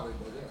see.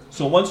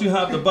 So once you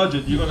have the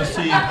budget, you're going to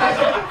see.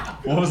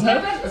 What was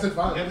that? I said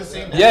finally.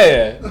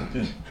 Yeah.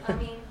 I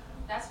mean,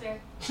 that's fair.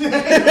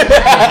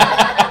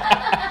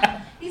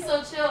 He's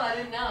so chill. I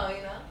didn't know,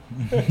 you know.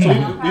 So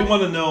we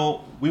want to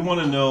know. We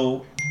want to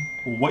know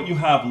what you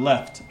have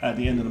left at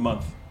the end of the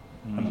month,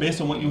 and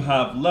based on what you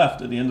have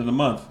left at the end of the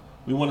month,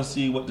 we want to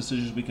see what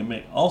decisions we can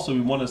make. Also,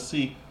 we want to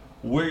see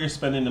where you're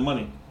spending the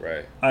money.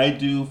 Right. I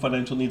do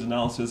financial needs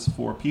analysis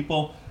for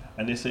people,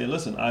 and they say,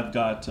 listen, I've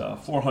got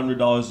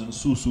 $400 in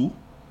Susu,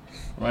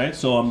 right?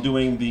 So I'm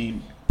doing the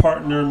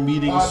partner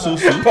meeting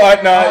Susu.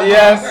 Partner,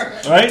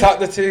 yes. Right? Talk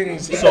the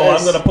things. So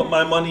I'm going to put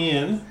my money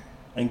in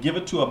and give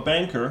it to a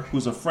banker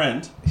who's a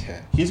friend.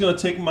 Yeah. He's going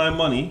to take my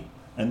money,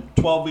 and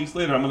 12 weeks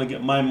later, I'm going to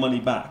get my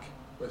money back.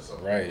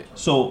 Right.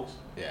 So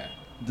yeah,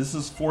 this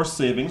is forced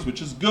savings,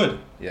 which is good.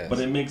 Yes. But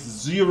it makes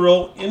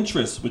zero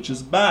interest, which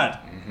is bad.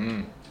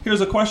 Mm-hmm.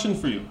 Here's a question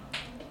for you.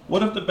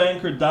 What if the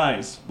banker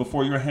dies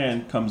before your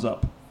hand comes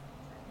up?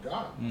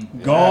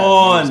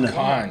 Gone.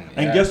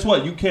 And guess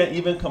what? You can't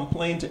even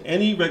complain to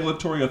any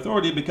regulatory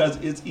authority because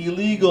it's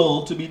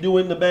illegal to be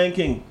doing the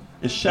banking.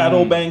 It's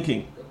shadow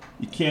banking.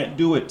 You can't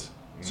do it.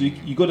 So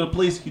you go to the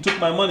police, you took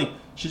my money.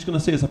 She's going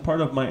to say it's a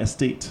part of my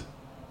estate.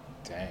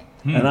 Dang.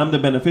 And I'm the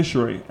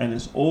beneficiary, and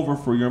it's over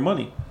for your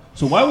money.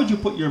 So why would you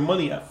put your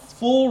money at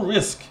full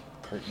risk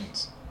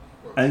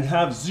and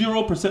have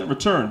 0%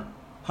 return?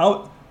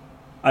 How?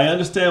 I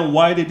understand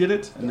why they did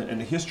it,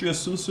 and the history of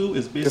Susu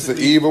is basically... It's an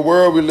evil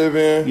world we live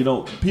in. You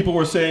know, people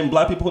were saying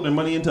black people put their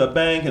money into a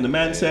bank, and the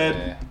man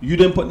said, you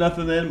didn't put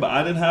nothing in, but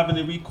I didn't have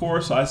any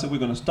recourse, so I said we're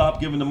going to stop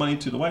giving the money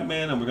to the white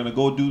man, and we're going to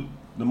go do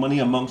the money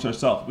amongst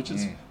ourselves, which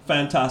is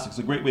fantastic. It's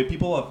a great way.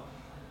 People have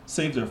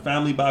saved their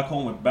family back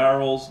home with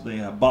barrels. They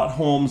have bought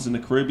homes in the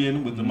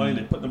Caribbean with the money.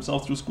 They put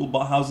themselves through school,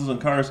 bought houses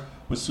and cars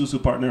with Susu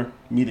Partner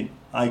Meeting.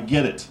 I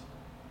get it.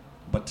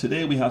 But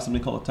today we have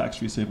something called a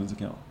tax-free savings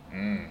account.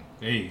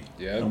 Hey.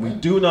 Yeah. And we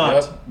do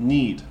not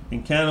need,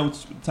 in Canada,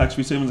 it's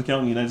tax-free savings account.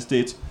 In the United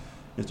States,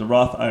 it's the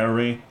Roth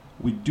IRA.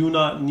 We do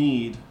not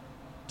need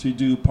to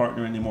do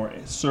partner anymore.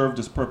 It served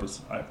its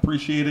purpose. I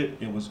appreciate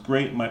it. It was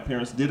great. My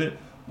parents did it.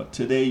 But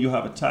today you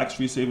have a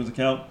tax-free savings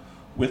account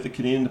with the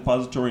Canadian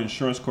Depository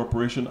Insurance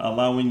Corporation,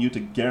 allowing you to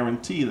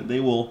guarantee that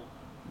they will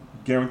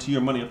guarantee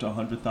your money up to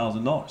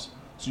 $100,000.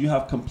 So you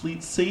have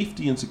complete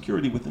safety and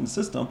security within the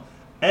system,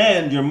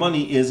 and your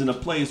money is in a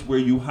place where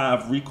you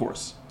have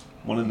recourse.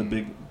 One of the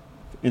big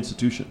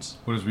institutions.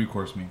 What does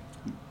recourse mean?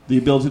 The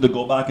ability to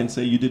go back and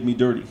say you did me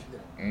dirty,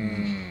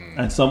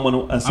 and someone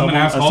will care. Someone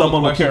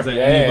will care.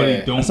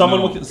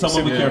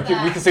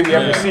 We can say we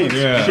have receipts. We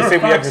can say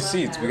we have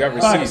receipts. We got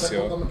receipts,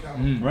 yo.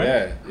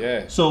 Right?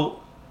 Yeah. So,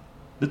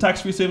 the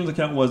tax-free savings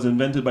account was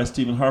invented by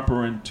Stephen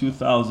Harper in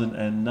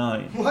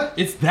 2009. What?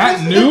 It's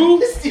that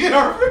new? Stephen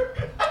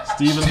Harper?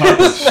 Stephen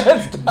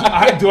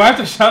Harper. Do I have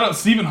to shout out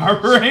Stephen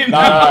Harper right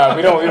now? Nah,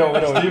 we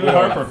don't. Stephen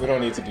Harper. We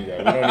don't need to do that.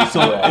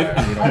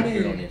 We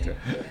don't need to.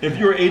 If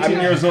you're 18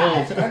 years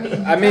old,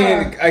 I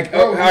mean,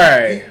 all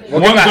right.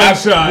 One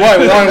gunshot.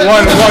 One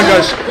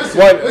gunshot.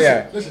 One.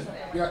 Yeah. Listen,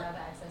 you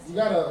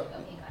gotta.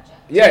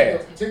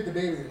 Yeah. Take the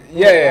baby.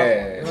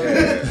 Yeah.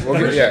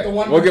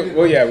 We'll give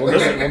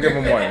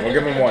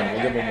him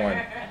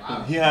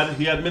one. He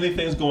had many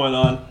things going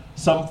on.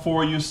 Some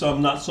for you,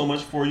 some not so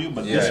much for you.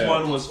 But this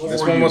one was for you.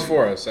 This one was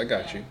for us. I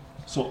got you.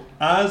 So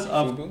as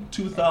of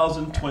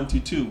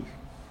 2022,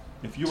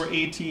 if you were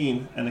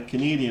 18 and a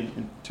Canadian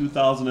in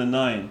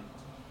 2009,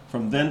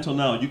 from then till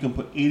now, you can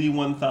put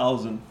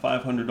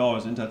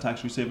 $81,500 into a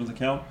tax-free savings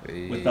account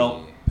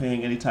without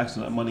paying any tax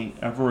on that money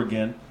ever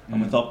again,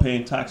 and without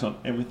paying tax on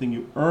everything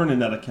you earn in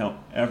that account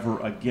ever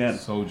again.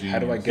 So genius. How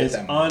do I get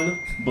that money?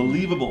 It's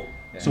unbelievable.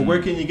 Yeah. So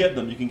where can you get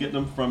them? You can get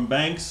them from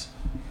banks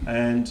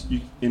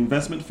and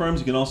investment firms.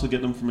 You can also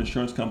get them from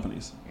insurance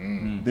companies.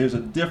 There's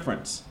a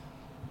difference.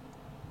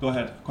 Go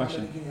ahead.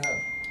 Question. How many can you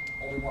have?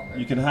 Only one, right?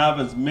 You can have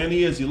as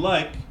many as you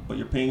like, but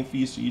you're paying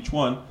fees to each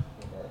one.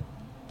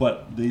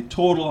 But the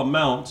total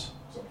amount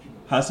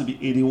has to be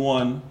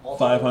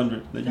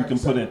 $81,500 that you can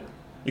put in.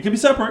 It can be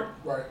separate.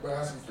 Right, but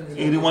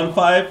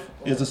 $81,500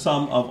 is the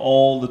sum of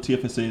all the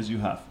TFSAs you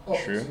have.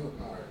 True.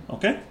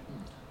 Okay,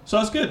 so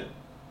that's good.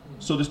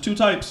 So there's two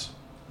types,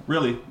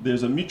 really.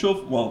 There's a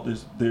mutual. Well,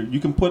 you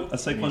can put a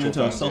seg fund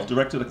into a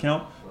self-directed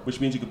account, which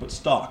means you can put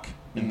stock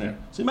in there.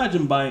 So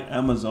imagine buying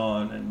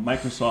Amazon and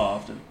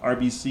Microsoft and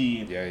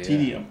RBC and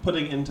TD and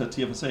putting into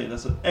TFSA.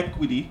 That's an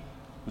equity,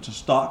 which are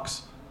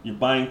stocks. You're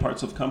buying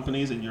parts of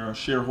companies and you're a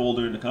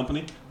shareholder in the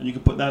company, and you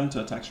can put that into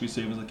a tax-free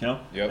savings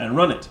account and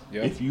run it.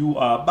 If you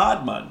are a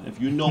bad man,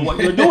 if you know what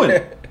you're doing,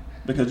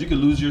 because you could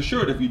lose your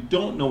shirt if you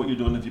don't know what you're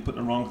doing if you put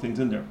the wrong things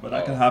in there. But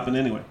that can happen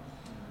anyway.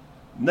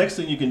 Next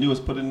thing you can do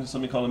is put in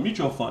something called a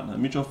mutual fund. A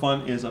mutual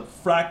fund is a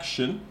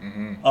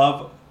fraction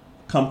of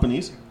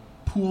companies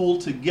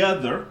pooled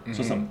together.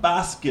 So it's a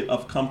basket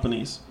of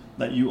companies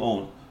that you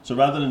own. So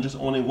rather than just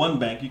owning one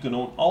bank, you can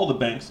own all the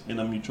banks in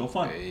a mutual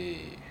fund.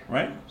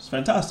 Right? It's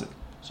fantastic.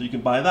 So you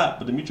can buy that.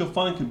 But the mutual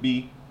fund can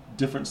be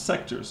different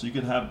sectors. So you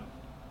can have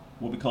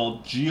what we call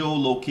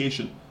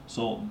geolocation.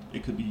 So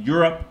it could be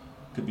Europe,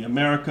 it could be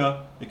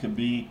America, it could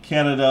be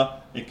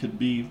Canada, it could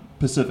be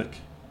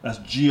Pacific. That's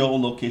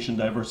geolocation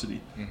diversity.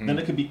 Then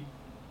it could be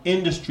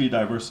industry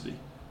diversity.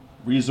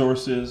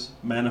 Resources,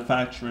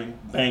 manufacturing,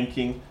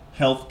 banking,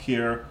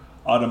 healthcare,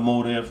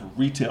 automotive,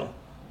 retail.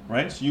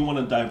 Right? So you want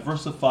to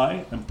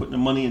diversify and put the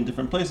money in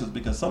different places,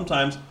 because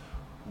sometimes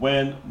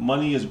when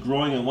money is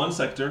growing in one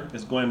sector,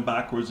 it's going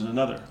backwards in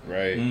another.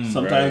 Right.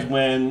 Sometimes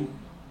when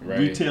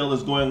retail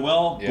is going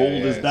well,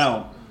 gold is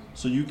down.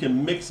 So you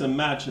can mix and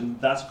match, and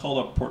that's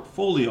called a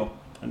portfolio.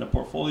 And the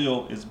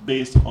portfolio is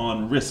based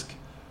on risk.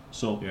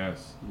 So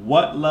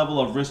what level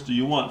of risk do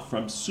you want?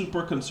 From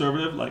super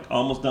conservative, like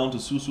almost down to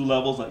Susu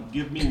levels, like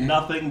give me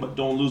nothing but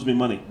don't lose me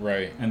money.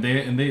 Right. And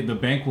the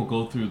bank will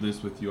go through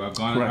this with you. I've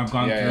gone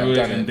through it,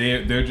 and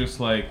they're just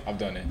like, I've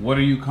done it. What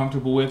are you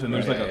comfortable with? And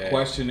there's like a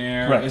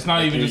questionnaire. Right. It's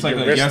not even just like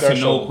a yes or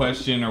no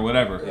question or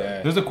whatever.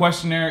 There's a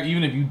questionnaire,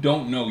 even if you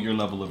don't know your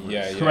level of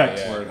risk. Correct.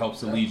 Where it helps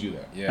to lead you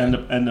there.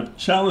 And the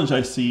challenge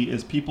I see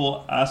is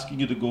people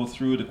asking you to go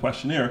through the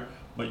questionnaire,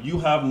 but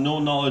you have no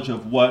knowledge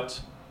of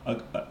what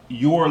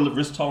your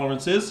risk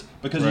tolerance is,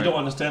 because you don't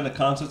understand the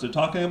concepts they're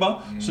talking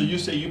about. So you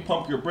say you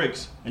pump your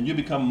brakes and you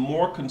become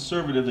more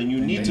conservative than you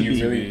need to be.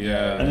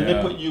 And then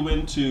they put you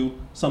into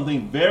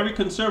something very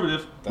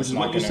conservative, which is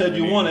what you said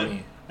you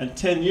wanted. And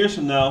 10 years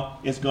from now,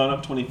 it's gone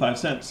up 25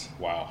 cents.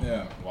 Wow.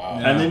 Wow.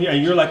 And then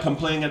you're like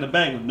complaining at the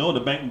bank. No, the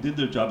bank did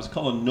their job. It's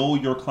called a Know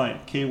Your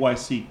Client,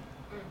 KYC.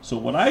 So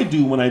what I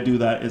do when I do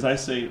that is I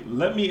say,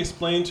 let me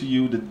explain to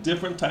you the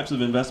different types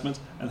of investments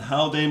and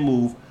how they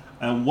move,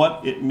 and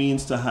what it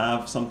means to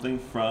have something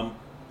from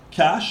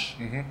cash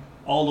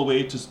all the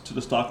way to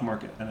the stock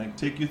market. And I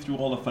take you through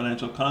all the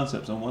financial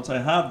concepts. And once I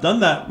have done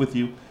that with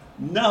you,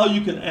 now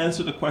you can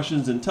answer the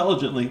questions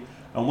intelligently.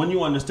 And when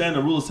you understand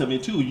the rule of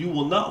 72, you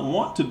will not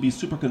want to be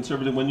super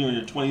conservative when you're in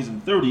your 20s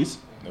and 30s.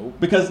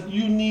 Because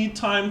you need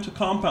time to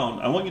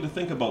compound. I want you to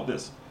think about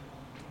this.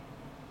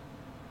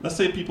 Let's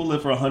say people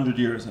live for 100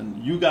 years,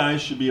 and you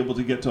guys should be able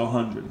to get to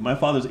 100. My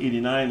father's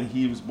 89, and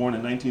he was born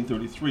in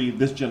 1933.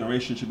 This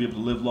generation should be able to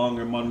live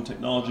longer, modern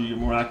technology, you're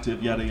more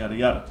active, yada, yada,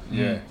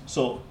 yada.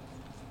 So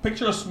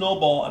picture a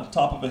snowball at the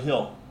top of a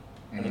hill.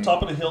 And the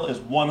top of the hill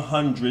is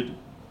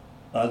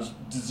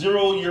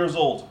 0 years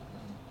old.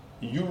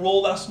 You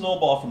roll that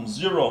snowball from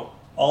 0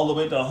 all the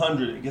way to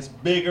 100. It gets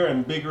bigger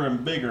and bigger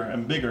and bigger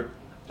and bigger,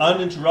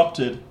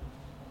 uninterrupted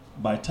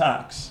by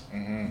tax.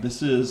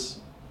 This is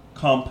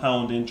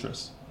compound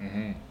interest.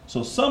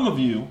 So some of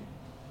you,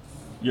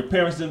 your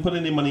parents didn't put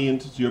any money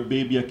into your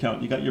baby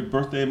account. You got your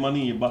birthday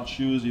money, you bought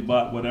shoes, you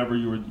bought whatever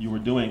you were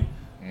doing.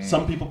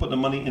 Some people put the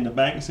money in the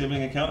bank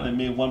saving account and it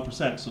made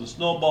 1%. So the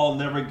snowball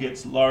never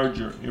gets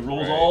larger. It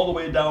rolls all the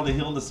way down the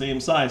hill the same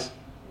size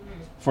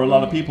for a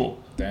lot of people.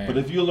 But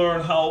if you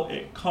learn how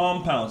it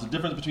compounds, the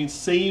difference between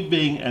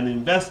saving and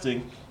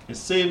investing is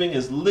saving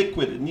is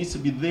liquid. It needs to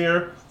be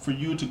there for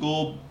you to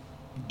go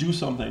do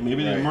something.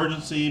 Maybe an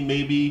emergency,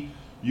 maybe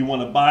you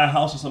want to buy a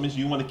house or something, so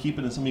you want to keep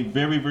it in something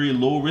very, very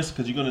low risk,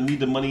 because you're going to need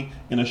the money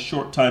in a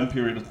short time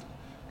period of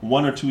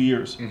 1 or 2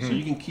 years. So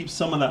you can keep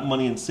some of that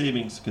money in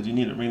savings because you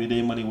need it, rainy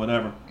day money,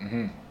 whatever.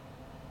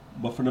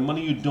 But for the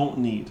money you don't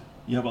need,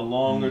 you have a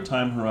longer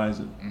time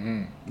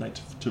horizon, like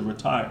to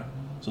retire.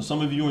 So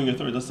some of you in your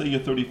 30s, let's say you're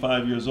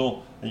 35 years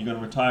old and you're going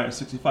to retire at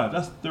 65.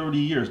 That's 30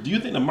 years. Do you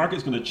think the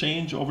market's going to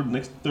change over the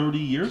next 30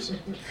 years?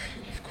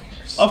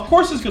 Of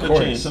course it's going to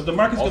change. So if the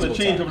market's going to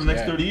change over the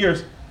next 30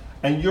 years,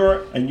 and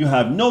you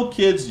have no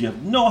kids, you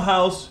have no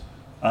house,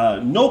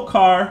 no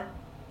car,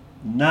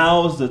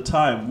 now's the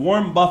time.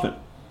 Warren Buffett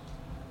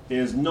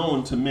is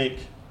known to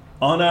make,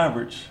 on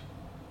average,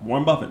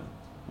 Warren Buffett,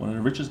 one of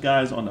the richest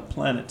guys on the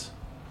planet,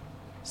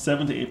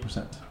 7 to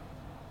 8%.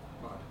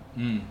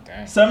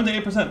 7 to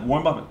 8%,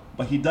 Warren Buffett.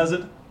 But he does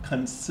it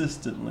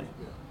consistently.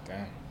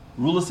 Damn.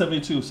 Rule of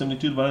 72.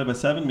 72 divided by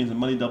 7 means the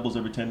money doubles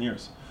every 10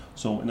 years.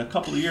 So in a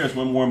couple of years,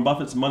 when Warren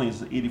Buffett's money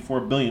is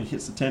 84 billion,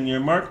 hits the 10-year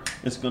mark,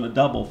 it's going to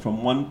double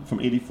from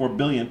 84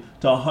 billion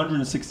to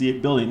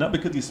 168 billion. Not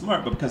because he's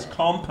smart, but because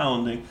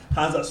compounding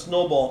has that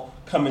snowball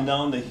coming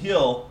down the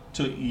hill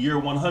to year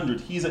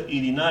 100. He's at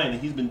 89, and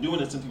he's been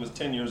doing it since he was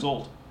 10 years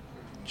old.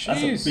 Jeez.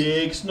 That's a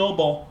big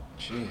snowball.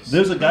 Jeez.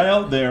 There's a guy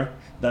out there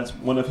that's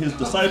one of his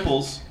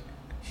disciples.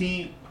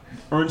 He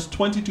earns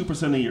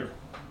 22% a year.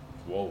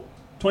 Whoa.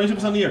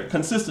 22% a year,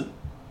 consistent.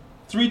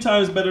 3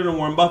 times better than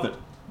Warren Buffett.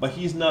 But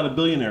he's not a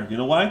billionaire. You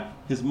know why?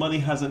 His money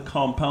hasn't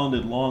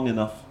compounded long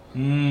enough.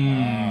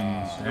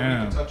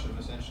 Damn. Touch him,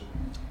 essentially.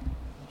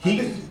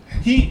 He's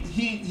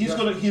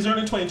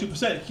earning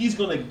 22%. He's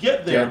gonna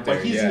get there,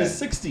 but he's in his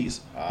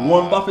 60s.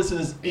 Warren Buffett's in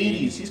his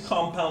 80s. He's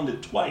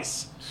compounded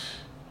twice.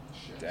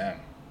 Damn.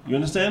 You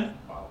understand?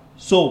 Wow.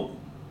 So,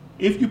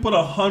 if you put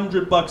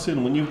 $100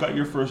 in when you've got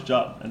your first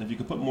job, and if you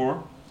could put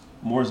more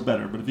is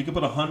better. But if you could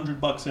put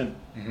 $100 in,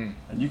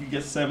 and you could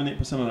get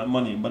 7-8% of that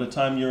money, by the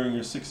time you're in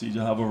your 60s,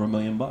 you'll have over $1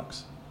 million.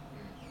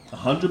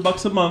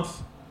 $100 a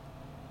month,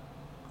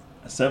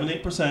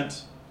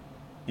 7-8%,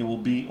 it will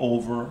be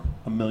over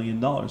 $1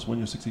 million when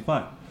you're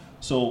 65.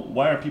 So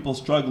why are people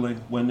struggling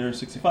when they're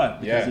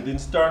 65? Because they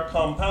didn't start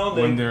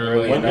compounding when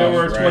they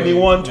were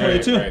 21,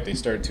 22. Right. They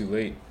started too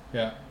late.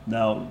 Yeah.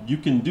 Now, you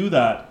can do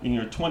that in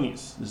your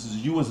 20s. This is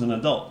you as an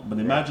adult. But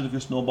imagine if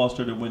your snowball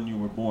started when you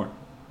were born.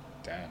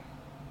 Damn.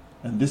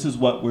 And this is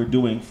what we're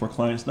doing for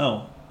clients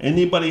now.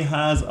 Anybody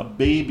has a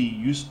baby,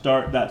 you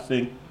start that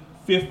thing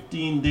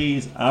 15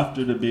 days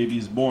after the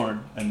baby's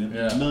born, and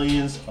it's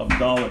millions of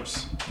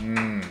dollars.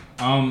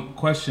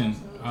 Question,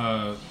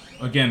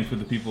 again, for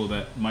the people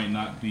that might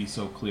not be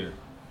so clear.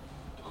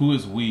 Who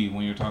is we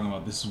when you're talking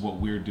about this is what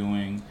we're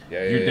doing?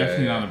 You're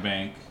definitely not a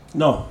bank.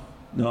 No,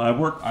 I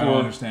work for... I don't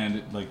understand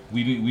it. Like,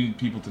 we need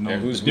people to know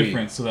the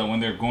difference so that when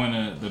they're going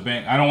to the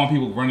bank... I don't want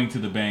people running to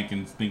the bank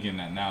and thinking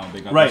that now they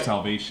got their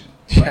salvation.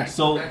 Right.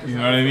 So, you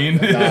know what I mean?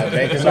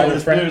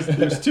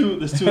 There's two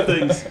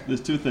things.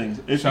 There's two things.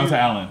 Shout out to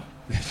Alan.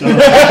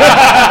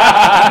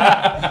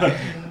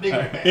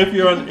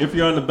 If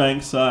you're on the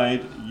bank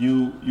side,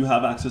 you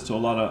have access to a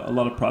lot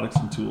of products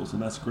and tools,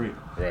 and that's great.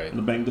 Right. And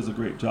the bank does a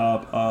great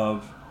job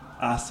of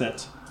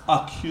asset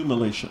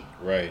accumulation.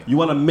 Right. You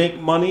want to make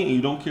money and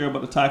you don't care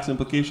about the tax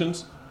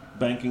implications,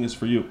 banking is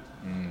for you.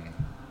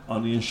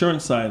 On the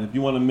insurance side, if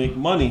you want to make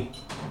money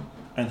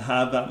and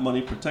have that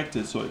money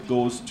protected so it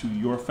goes to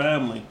your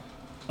family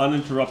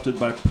uninterrupted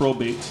by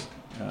probate.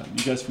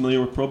 You guys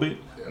familiar with probate?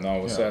 No,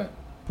 what's that?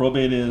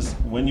 Probate is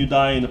when you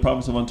die in the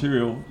province of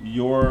Ontario,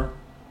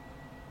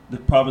 the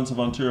province of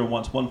Ontario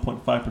wants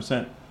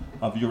 1.5%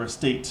 of your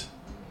estate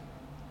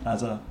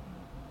as a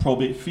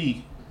probate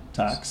fee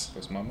tax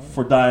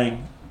for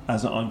dying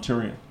as an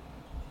Ontarian.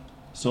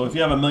 So if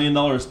you have $1 million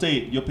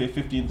estate, you'll pay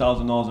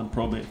 $15,000 in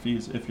probate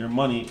fees if your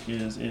money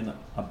is in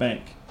a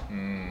bank.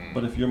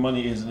 But if your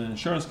money is in an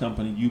insurance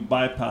company, you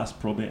bypass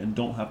probate and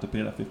don't have to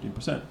pay that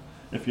 15%.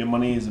 If your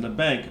money is in a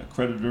bank, a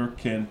creditor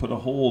can put a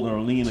hold or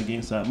a lien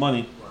against that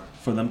money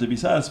for them to be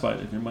satisfied.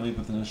 If your money is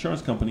with an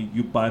insurance company,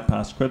 you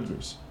bypass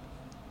creditors.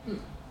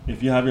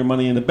 If you have your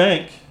money in a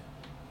bank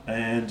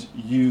and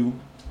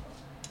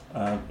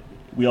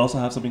we also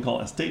have something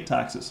called estate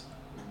taxes.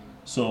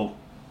 So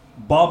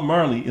Bob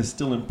Marley is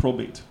still in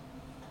probate.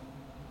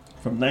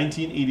 From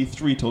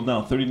 1983 till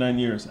now, 39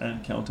 years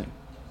and counting.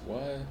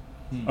 What?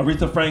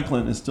 Aretha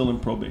Franklin is still in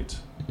probate.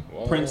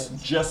 What? Prince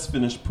just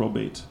finished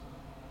probate.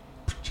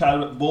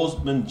 Chadwick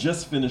Boseman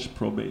just finished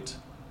probate.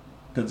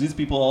 Because these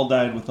people all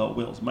died without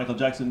wills. Michael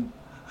Jackson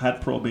had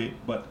probate,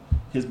 but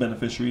his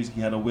beneficiaries, he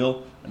had a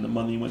will, and the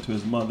money went to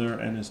his mother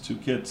and his 2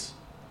 kids.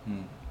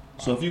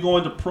 So if you go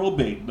into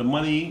probate, the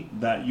money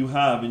that you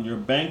have in your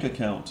bank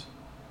account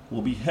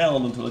will be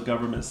held until the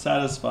government is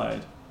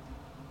satisfied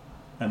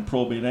and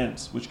probate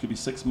ends, which could be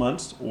 6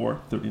 months or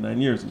 39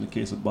 years in the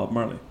case of Bob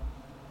Marley.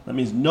 That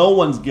means no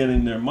one's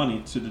getting their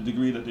money to the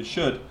degree that they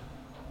should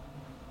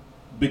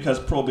because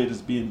probate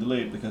is being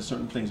delayed because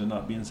certain things are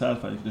not being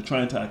satisfied. They're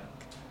trying to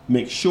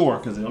make sure,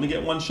 because they only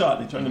get one shot,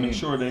 they're trying to make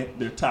sure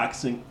they're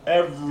taxing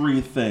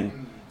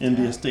everything in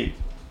the estate.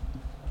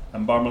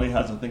 And Bob Marley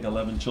has, I think,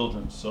 11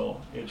 children,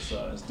 so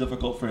it's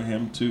difficult for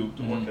him to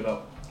work it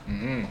out.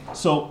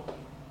 So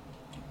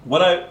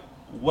what I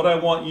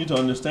want you to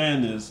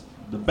understand is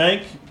the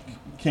bank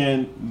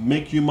can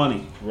make you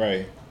money.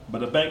 Right.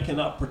 But a bank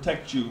cannot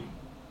protect you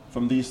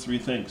from these 3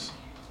 things.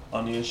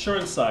 On the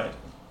insurance side,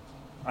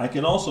 I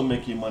can also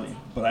make you money,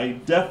 but I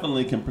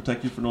definitely can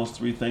protect you from those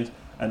 3 things,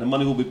 and the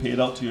money will be paid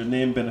out to your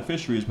named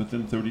beneficiaries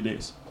within 30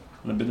 days.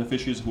 And the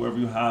beneficiaries, whoever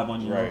you have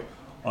on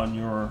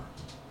your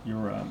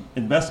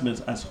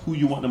investments, as who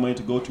you want the money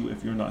to go to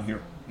if you're not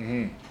here.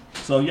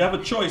 So you have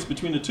a choice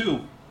between the two.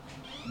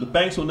 The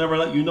banks will never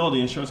let you know the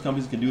insurance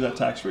companies can do that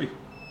tax-free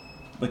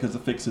because the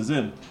fix is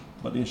in.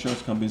 But the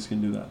insurance companies can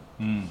do that.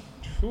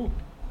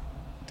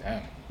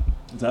 Damn.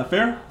 Is that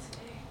fair?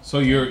 So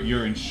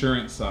your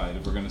insurance side,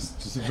 if we're gonna,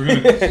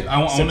 I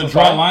want to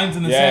draw lines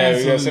in the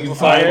sand. So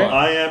simplify it.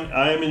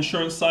 I am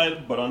insurance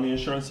side, but on the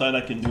insurance side,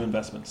 I can do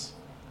investments,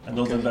 and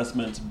those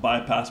investments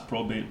bypass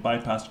probate,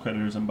 bypass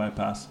creditors, and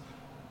bypass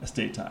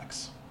estate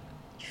tax.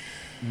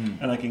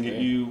 And I can get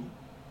you,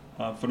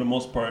 for the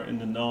most part, in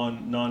the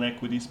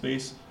non-equity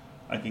space,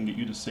 I can get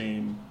you the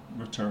same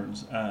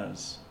returns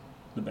as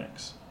the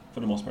banks for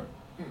the most part.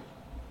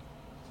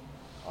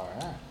 All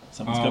right.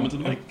 Someone's coming to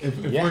the mic. If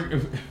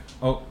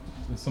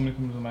somebody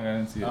comes to the mic, I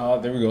didn't see it. Oh,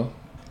 there we go.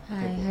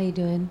 Hi, how you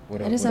doing?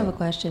 What I up, just what have up? a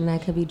question. I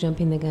could be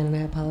jumping the gun, and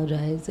I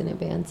apologize in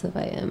advance if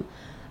I am.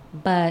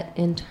 But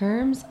in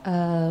terms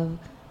of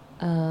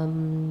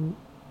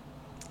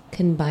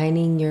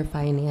combining your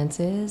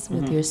finances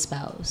with your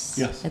spouse,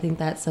 Yes. I think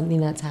that's something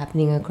that's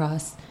happening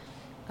across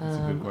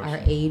our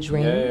age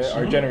range.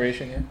 Our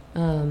generation,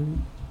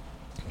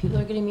 People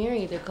are getting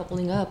married, they're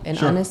coupling up, and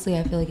Sure. honestly,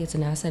 I feel like it's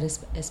an asset,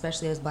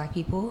 especially as Black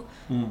people.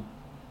 You know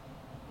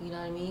what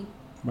I mean?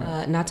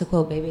 Right. Not to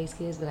quote Bebe's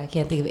Kids, but I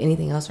can't think of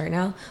anything else right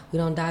now. We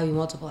don't die, we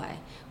multiply.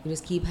 We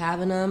just keep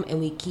having them,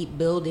 and we keep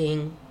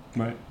building.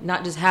 Right.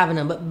 Not just having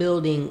them, but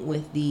building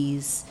with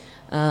these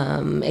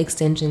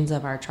extensions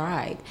of our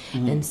tribe.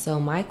 And so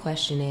my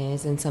question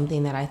is, and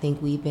something that I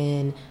think we've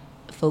been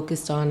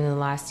focused on in the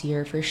last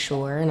year for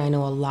sure, and I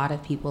know a lot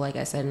of people, like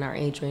I said, in our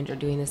age range are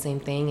doing the same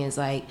thing, is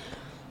like,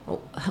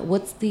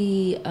 what's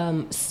the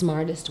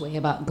smartest way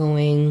about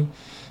going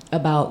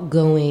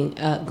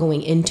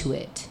into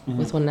it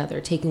with one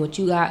another, taking what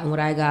you got and what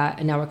I got,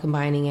 and now we're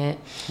combining it.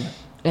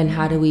 And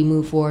how do we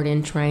move forward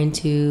in trying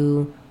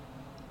to,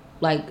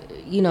 like,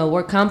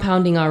 we're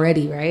compounding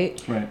already,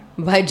 right? Right.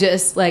 By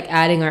just like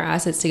adding our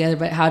assets together,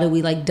 but how do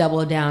we like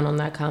double down on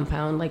that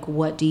compound? Like,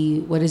 what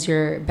is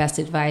your best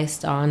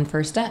advice on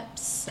first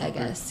steps, I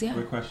guess? Yeah.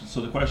 Great question.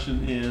 So the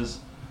question is,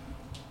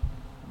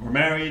 we're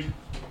married.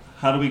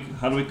 How do we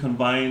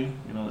combine,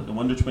 the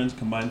Wonder Twins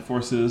combine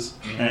forces,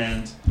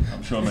 and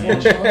I'm sure my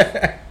age.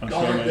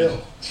 Listen.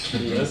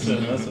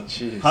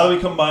 Jeez. How do we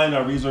combine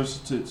our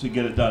resources to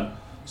get it done?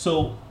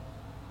 So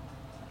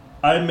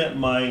I met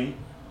my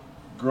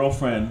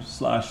girlfriend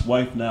 /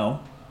 wife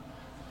now.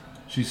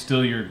 She's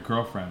still your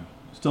girlfriend.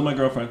 Still my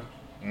girlfriend,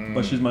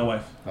 but she's my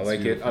wife. I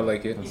like it. I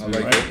like it. That's I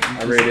like beautiful. it.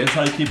 I rate it. That's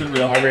how you keep it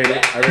real. I rate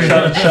it. I rate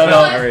it. Shout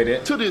out. I rate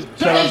it. To this.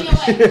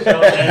 Shout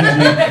out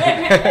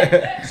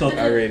Angie. So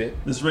I rate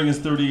it. This ring is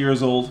 30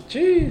 years old.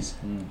 Jeez.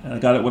 And I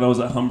got it when I was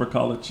at Humber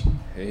College.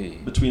 Hey.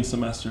 Between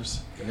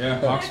semesters.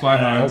 Yeah, Fox Fly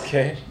Hines.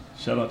 Okay.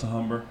 Shout out to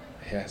Humber.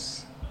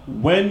 Yes.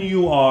 When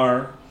you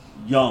are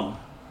young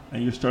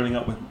and you're starting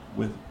out with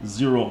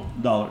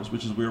 $0,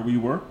 which is where we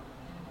were,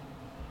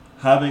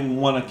 having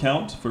one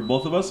account for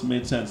both of us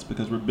made sense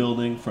because we're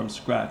building from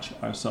scratch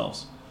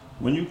ourselves.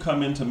 When you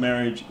come into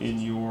marriage in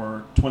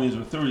your 20s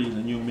or 30s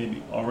and you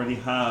maybe already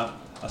have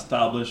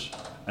established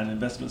an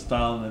investment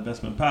style and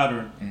investment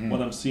pattern,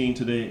 what I'm seeing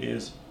today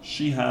is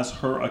she has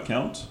her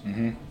account,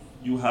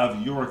 you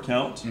have your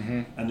account,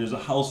 and there's a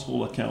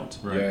household account.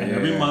 Right. And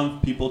every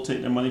month people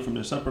take their money from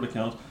their separate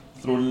accounts,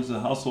 throw it into the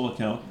household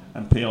account,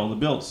 and pay all the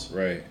bills.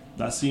 Right.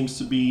 That seems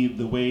to be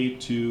the way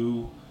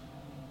to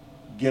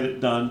get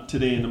it done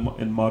today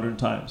in modern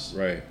times.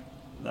 Right.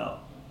 Now,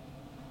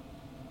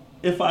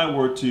 if I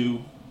were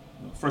to,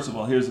 first of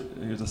all, here's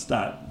a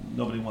stat.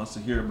 Nobody wants to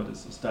hear, but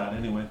it's a stat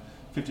anyway.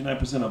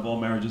 59% of all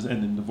marriages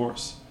end in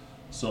divorce.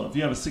 So if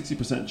you have a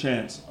 60%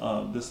 chance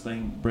of this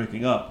thing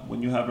breaking up,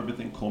 when you have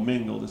everything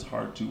commingled, it's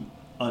hard to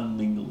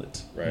unmingle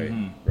it. Right.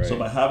 Right. So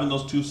by having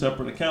those two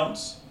separate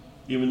accounts,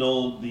 even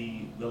though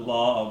the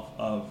law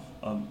of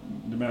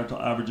the marital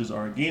averages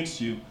are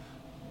against you,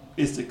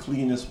 it's the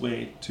cleanest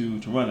way to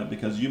run it,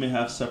 because you may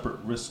have separate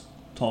risk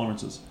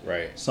tolerances.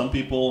 Right. Some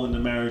people in the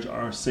marriage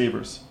are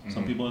savers.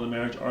 Some people in the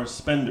marriage are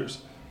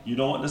spenders. You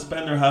don't want the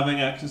spender having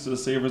access to the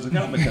saver's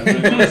account because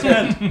they're going to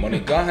spend. Money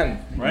gone.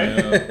 Right?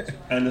 Yeah.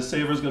 And the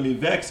saver's going to be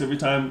vexed every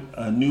time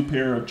a new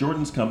pair of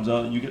Jordans comes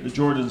out and you get the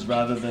Jordans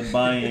rather than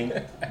buying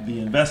the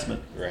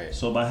investment. Right.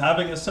 So by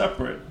having it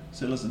separate,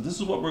 say, listen, this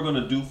is what we're going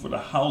to do for the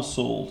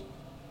household.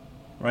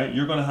 Right?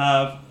 You're going to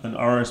have an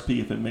RSP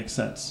if it makes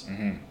sense.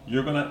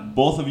 You're going to,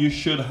 both of you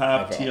should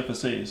have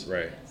TFSAs.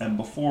 Right. And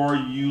before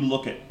you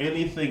look at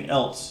anything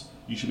else,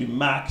 you should be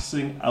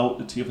maxing out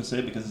the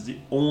TFSA because it's the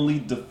only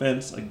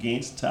defense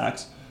against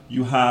tax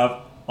you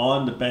have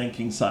on the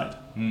banking side.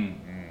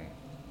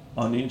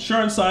 On the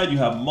insurance side, you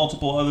have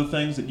multiple other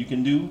things that you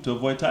can do to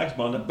avoid tax,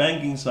 but on the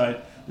banking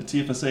side, the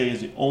TFSA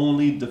is the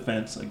only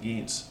defense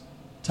against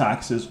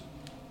taxes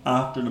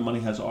after the money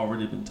has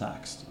already been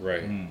taxed.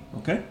 Right.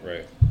 Okay?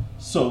 Right.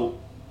 So,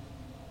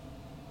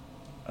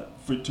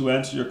 to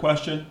answer your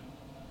question,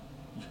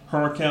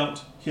 her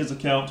account, his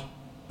account,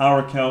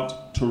 our account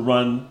to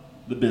run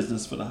the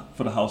business for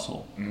the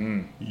household.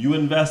 You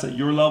invest at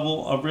your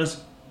level of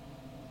risk,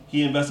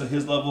 he invests at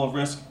his level of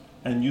risk,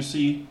 and you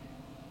see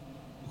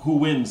who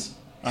wins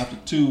After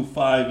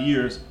 2-5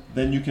 years,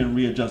 then you can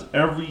readjust.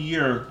 Every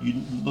year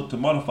you look to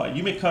modify.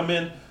 You may come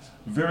in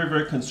very,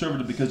 very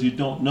conservative because you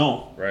don't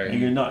know and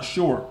you're not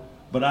sure.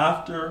 But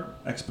after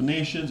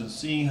explanations and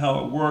seeing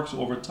how it works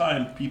over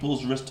time,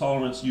 people's risk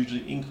tolerance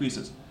usually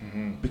increases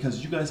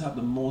because you guys have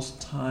the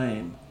most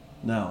time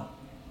now.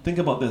 Think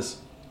about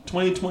this.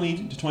 2020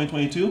 to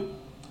 2022,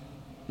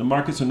 the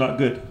markets are not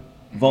good.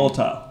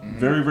 Volatile.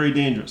 Very, very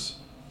dangerous.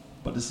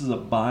 But this is a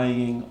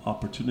buying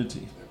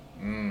opportunity.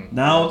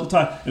 Now is the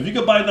time. If you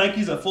could buy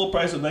Nikes at full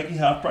price or Nike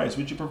half price,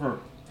 which you prefer?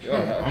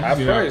 Half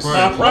price.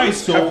 Half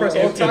price. So Half price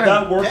all if the time.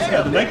 that works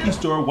at the Nike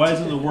store, why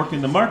isn't it working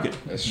in the market?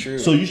 That's true.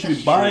 So you should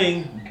be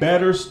buying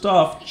better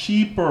stuff,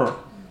 cheaper,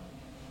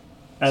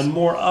 and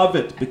more of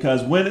it,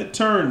 because when it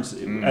turns,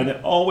 and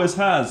it always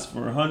has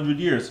for 100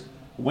 years,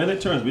 when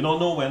it turns, we don't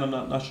know when, I'm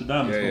not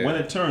Nostradamus, but when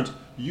it turns,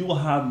 you will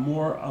have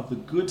more of the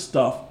good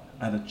stuff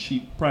at a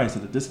cheap price,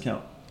 at a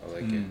discount. I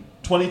like it.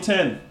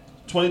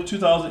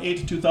 2008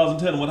 to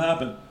 2010, what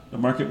happened? The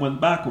market went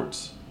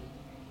backwards,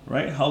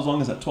 right? How long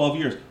is that? 12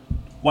 years.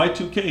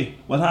 Y2K,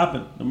 what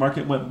happened? The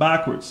market went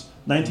backwards.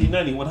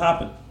 1990, what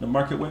happened? The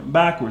market went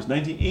backwards.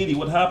 1980,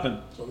 what happened?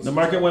 The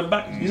market went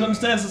back. You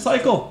understand? It's a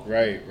cycle.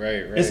 Right.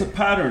 It's a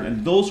pattern,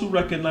 and those who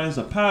recognize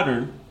the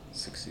pattern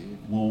succeed.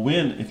 Will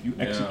win if you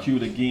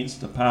execute against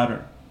the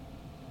pattern.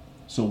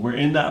 So we're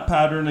in that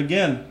pattern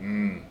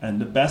again, and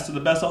the best of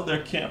the best out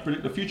there can't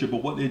predict the future,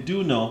 but what they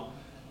do know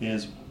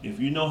is if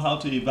you know how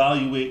to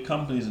evaluate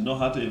companies and know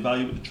how to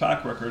evaluate the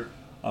track record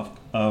of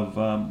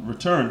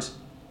returns,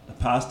 the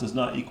past does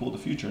not equal the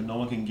future. No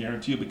one can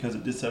guarantee you because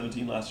it did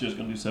 17 last year, it's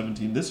going to do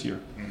 17 this year.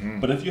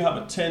 But if you have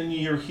a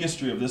 10-year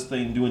history of this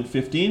thing doing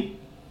 15,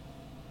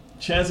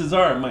 chances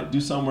are it might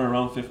do somewhere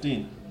around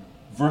 15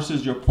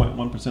 versus your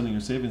 0.1% of your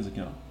savings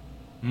account.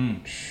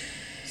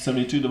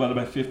 72 divided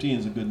by 15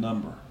 is a good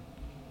number.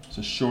 It's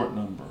a short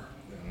number,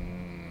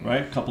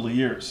 right? A couple of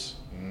years.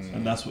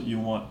 And that's what you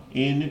want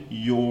in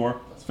your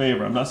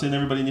favor. I'm not saying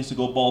everybody needs to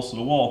go balls to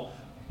the wall,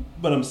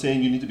 but I'm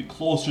saying you need to be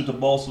closer to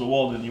balls to the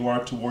wall than you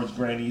are towards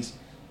Granny's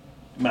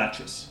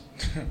mattress.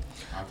 Okay.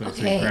 I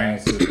appreciate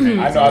that.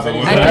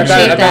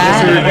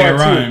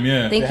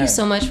 Thank you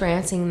so much for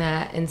answering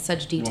that in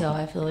such detail.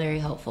 I feel very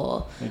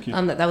helpful. Thank you.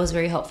 That was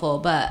very helpful.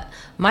 But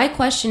my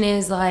question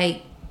is,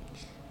 like,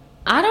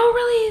 I don't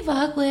really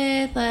fuck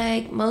with,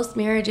 like, most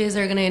marriages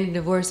are going to end in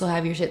divorce, so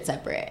have your shit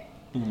separate.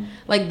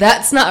 Like,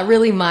 that's not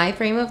really my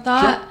frame of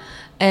thought. Sure.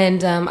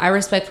 And I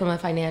respect from a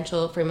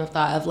financial frame of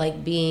thought of,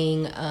 like,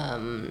 being,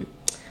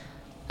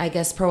 I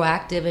guess,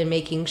 proactive and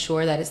making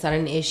sure that it's not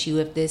an issue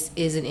if this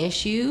is an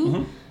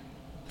issue.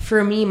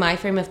 For me, my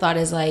frame of thought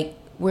is, like,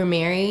 we're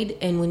married,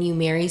 and when you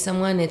marry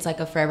someone, it's like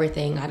a forever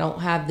thing. I don't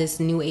have this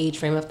new age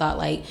frame of thought,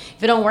 like,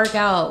 if it don't work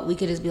out, we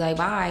could just be like,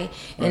 bye,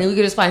 and then we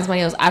could just find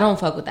somebody else. I don't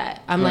fuck with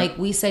that. I'm like,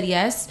 we said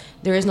yes,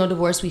 there is no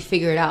divorce, we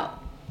figure it out.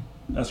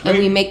 That's great. And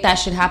we make that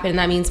shit happen, and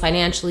that means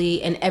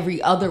financially and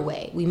every other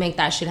way. We make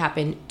that shit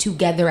happen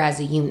together as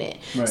a unit.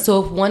 Right.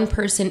 So if one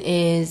person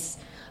is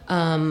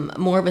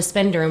more of a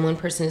spender and one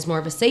person is more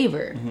of a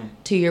saver,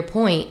 to your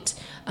point,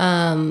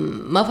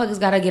 motherfuckers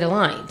gotta get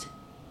aligned.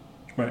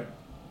 Right.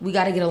 We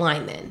gotta get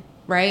aligned then,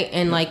 right?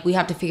 And like we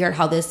have to figure out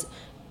how this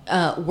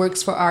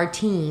works for our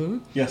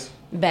team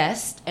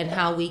best, and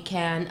how we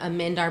can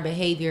amend our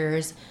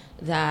behaviors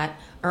that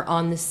are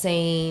on the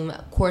same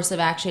course of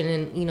action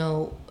and, you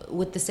know,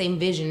 with the same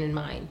vision in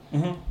mind.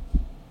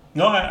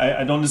 No,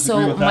 I don't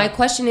disagree with that. So my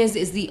question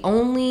is the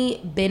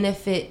only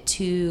benefit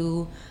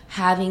to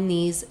having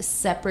these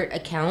separate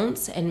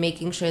accounts and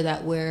making sure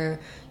that we're,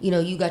 you know,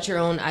 you got your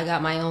own, I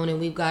got my own, and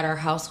we've got our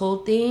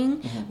household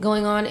thing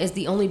going on, is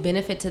the only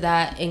benefit to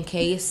that in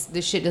case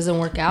this shit doesn't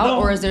work out?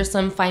 Or is there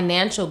some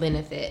financial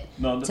benefit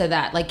to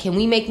that? Like, can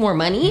we make more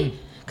money?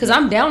 Because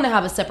I'm down to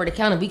have a separate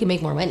account if we can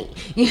make more money.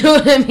 You know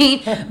what I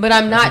mean? But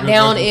I'm not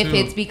down if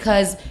it's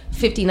because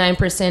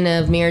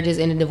 59% of marriages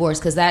end in divorce,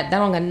 because that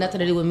don't got nothing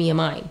to do with me and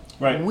mine.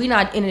 Right. We're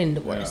not ending in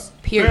divorce.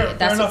 Period.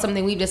 That's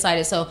something we've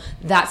decided. So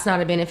that's not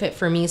a benefit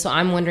for me. So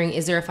I'm wondering,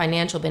 is there a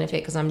financial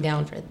benefit? Because I'm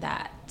down for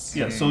that.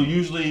 Yeah. So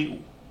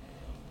usually,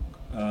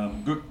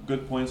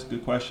 good points,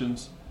 good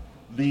questions.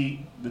 The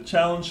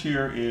challenge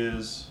here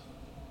is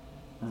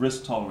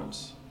risk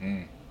tolerance.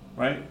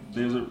 Right?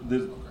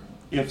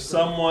 If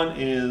someone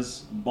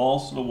is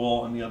balls to the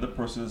wall and the other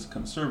person is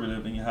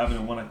conservative and you have it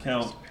in one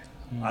account,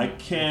 I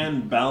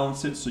can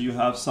balance it so you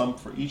have some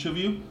for each of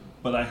you,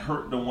 but I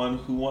hurt the one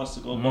who wants to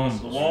go balls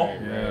to the wall,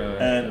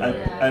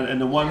 and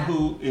the one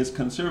who is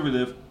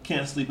conservative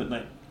can't sleep at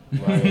night. I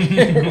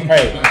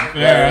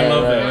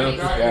love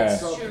that.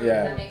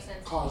 That makes sense.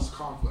 Cause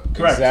conflict.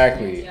 Correct.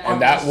 Exactly.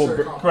 And that will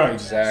correct.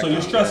 Exactly. So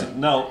you're stressing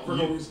now.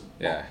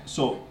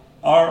 So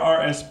our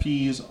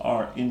RSPs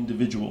are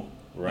individual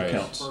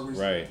accounts.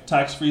 Right.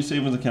 Tax-free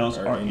savings accounts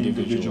are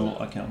individual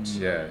accounts.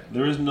 Yeah.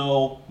 There is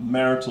no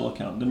marital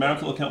account. The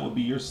marital account would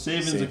be your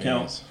savings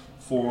account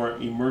for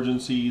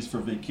emergencies, for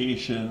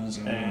vacations,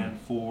 and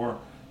for,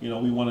 you know,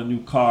 we want a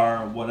new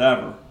car,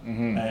 whatever.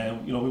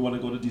 And, you know, we want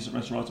to go to decent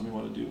restaurants and we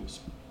want to do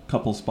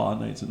couple spa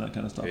nights and that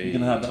kind of stuff. You're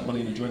gonna have that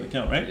money in a joint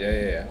account, right?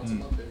 Yeah.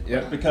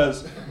 Right?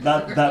 Because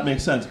that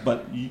makes sense.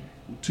 But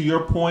to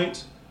your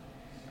point,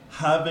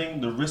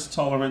 having the risk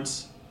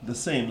tolerance the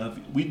same. Now, if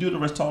we do the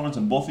risk tolerance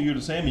and both of you are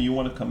the same, and you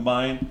want to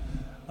combine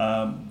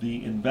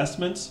the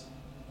investments,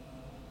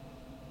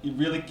 you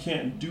really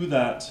can't do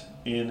that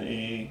in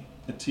a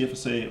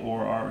TFSA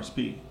or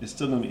RSP. It's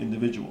still going to be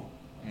individual,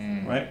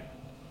 right?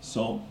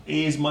 So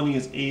A's money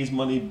is A's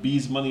money,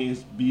 B's money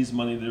is B's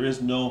money. There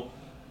is no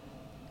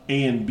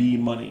A and B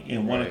money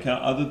in one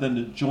account other than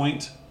the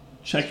joint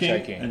checking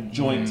and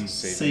joint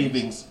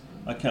savings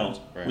account,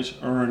 which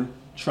earn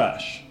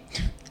trash.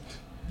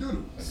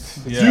 Doo-doo.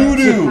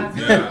 Doo-doo.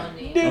 Yeah.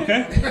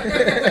 Okay?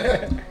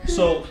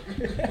 So,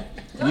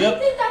 don't you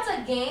think that's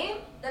a game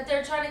that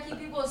they're trying to keep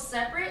people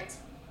separate?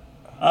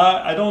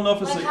 I don't know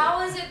if it's like,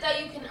 how is it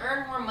that you can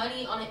earn more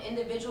money on an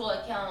individual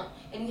account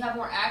and you have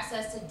more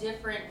access to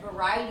different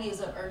varieties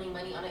of earning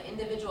money on an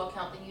individual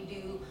account than you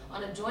do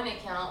on a joint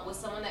account with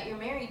someone that you're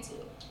married to?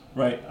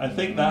 Right. I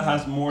think that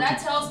has more that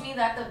tells me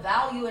that the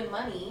value in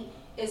money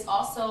is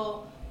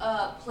also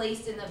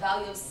placed in the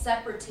value of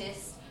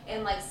separatists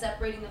and like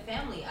separating the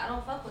family. I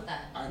don't fuck with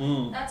that.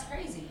 That's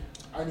crazy.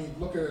 I mean,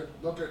 look at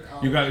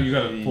how you got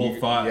to pull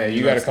thought. Yeah,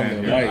 you got to come to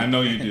the mic. I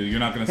know you do. You're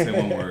not going to say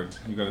one word.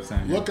 You got to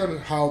say. Look at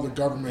how the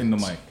government in the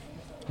mic.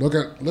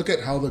 Look at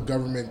how the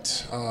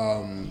government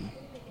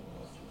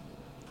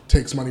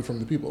takes money from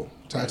the people.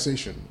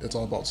 Taxation. It's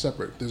all about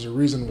separate. There's a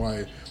reason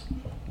why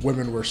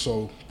women were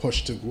so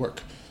pushed to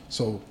work.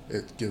 So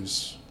it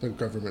gives the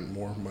government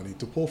more money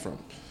to pull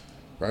from,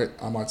 right?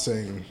 I'm not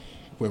saying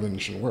women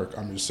shouldn't work.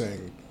 I'm just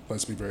saying,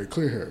 let's be very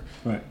clear here.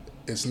 Right.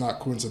 It's not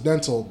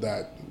coincidental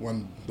that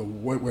when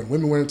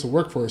women went into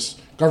workforce,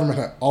 government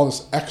had all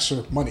this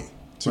extra money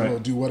to go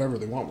do whatever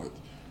they want with,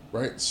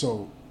 right?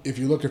 So if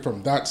you look at it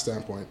from that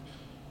standpoint,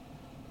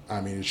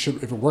 I mean, it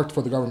should, if it worked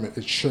for the government,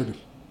 it should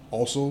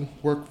also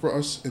work for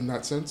us in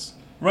that sense.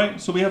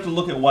 Right. So we have to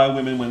look at why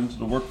women went into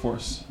the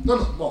workforce.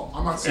 No,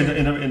 I'm not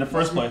saying in the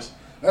first place.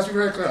 Let's be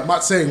very clear. I'm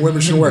not saying women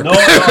should work. No,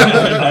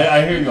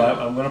 I hear you.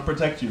 I'm going to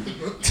protect you.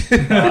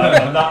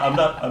 I'm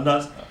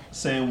not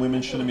saying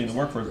women shouldn't be in the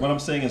workforce. What I'm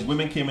saying is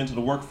women came into the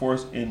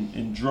workforce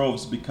in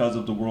droves because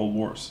of the world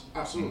wars.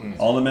 Absolutely.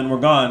 All the men were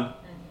gone.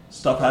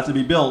 Stuff had to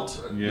be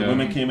built. Yeah. The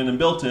women came in and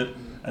built it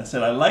and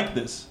said, I like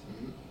this.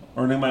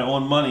 Earning my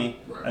own money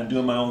and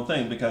doing my own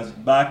thing. Because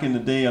back in the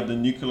day of the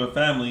nuclear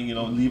family,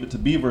 Leave It to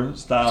Beaver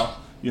style,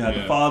 you had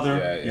the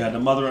father, you had the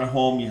mother at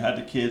home, you had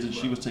the kids, and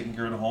she was taking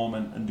care of the home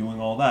and doing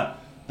all that.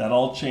 That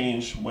all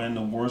changed when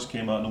the wars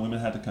came out and the women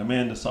had to come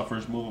in, the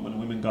suffrage movement, when the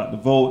women got the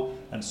vote,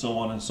 and so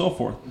on and so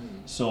forth.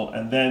 So,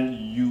 and then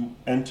you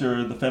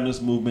enter the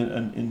feminist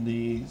movement in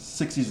the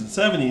 60s and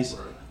 70s,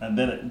 and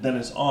then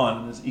it's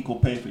on, and it's equal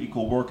pay for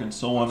equal work and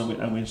so on,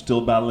 and we're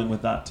still battling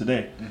with that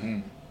today.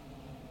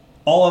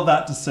 All of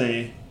that to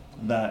say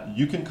that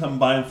you can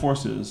combine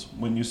forces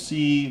when you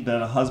see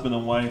that a husband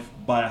and wife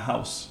buy a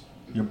house,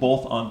 you're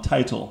both on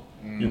title.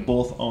 You're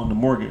both on the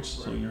mortgage,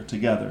 so you're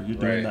together. You're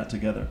doing that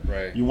together.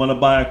 You want to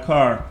buy a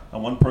car,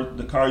 and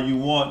the car you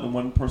want, and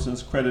one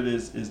person's credit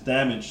is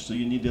damaged, so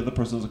you need the other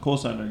person as a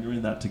co-signer. You're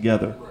in that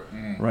together,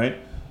 right?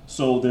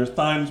 So there's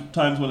times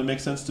when it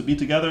makes sense to be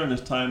together, and there's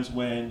times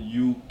when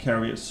you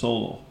carry it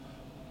solo.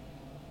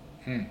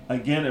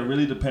 Again, it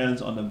really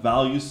depends on the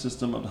value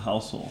system of the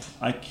household.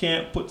 I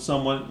can't put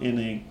someone in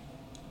a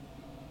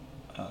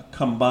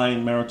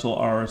combined marital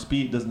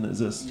RRSP. It doesn't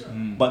exist.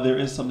 But there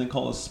is something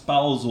called a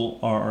spousal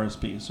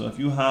RRSP. So if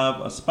you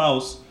have a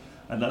spouse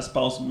and that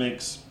spouse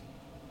makes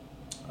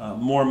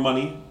more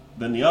money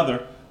than the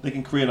other, they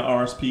can create an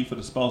RRSP for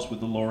the spouse with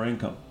the lower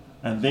income.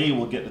 And they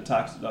will get the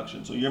tax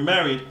deduction. So you're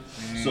married,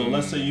 so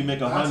let's say you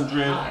make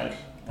 100.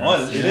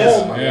 Oh, it is.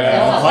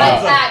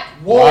 Yeah.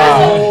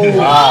 Whoa.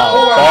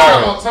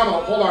 Wow. Time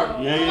out. Hold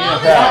on.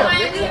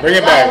 Yeah. Bring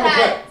it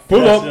back.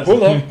 Pull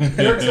up.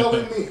 You're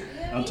telling me.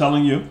 I'm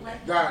telling you.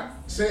 That,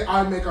 say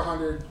I make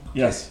 100.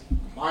 Yes.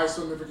 My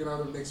significant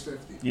other makes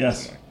 50.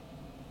 Yes.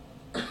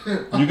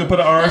 You can put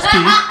an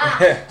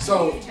RSP.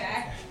 So.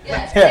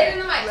 Yeah, say it in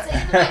the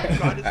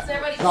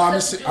mic. No, I'm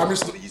just.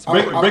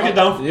 Break it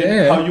down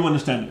how you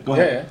understand it. Go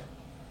ahead.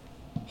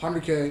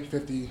 100K,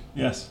 50.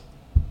 Yes.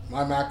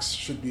 My max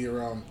should be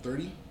around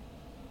 30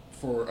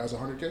 as a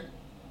 100K.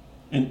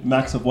 In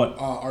max of what?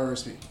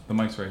 RSP. The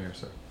mic's right here,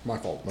 sir. My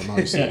fault. My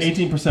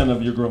 18%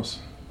 of your gross.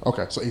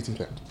 Okay, so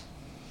 18K.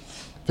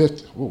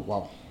 50. Oh,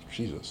 wow.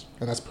 Jesus.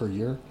 And that's per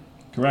year?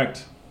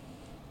 Correct.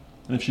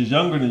 And if she's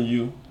younger than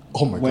you,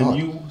 when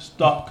you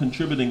stop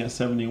contributing at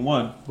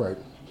 71, right,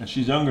 and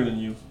she's younger than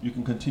you, you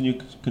can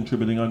continue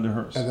contributing under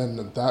hers. And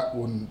then that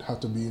wouldn't have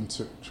to be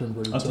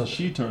converted until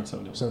she turns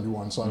 71.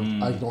 71. So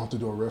I don't have to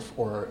do a riff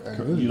or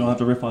anything. You don't have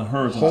to riff on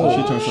hers until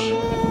she turns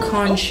 71.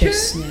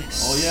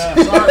 Consciousness. Oh yeah.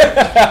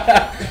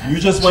 Sorry. You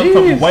just went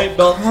from white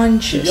belt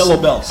to yellow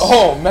belt.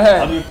 Oh man.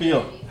 How do you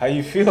feel? How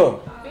you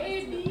feel?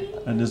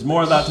 And And there's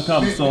more of that to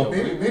come. So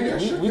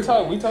we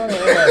talk.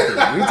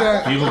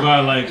 People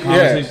got like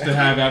conversations to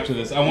have after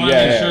this. I want to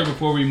make sure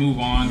before we move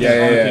on.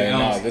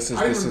 No, this is.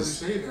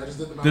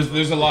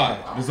 There's a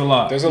lot. There's a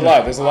lot. There's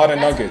a lot of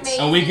nuggets.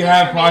 And we can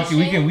have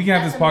we can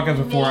have this podcast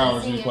for 4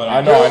 hours.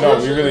 I know.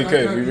 We really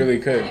could. And we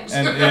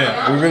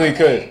really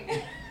could.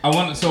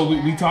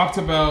 We talked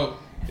about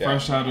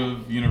fresh out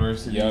of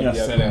university,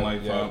 setting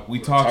life up. We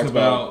talked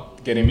about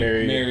getting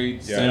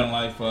married, setting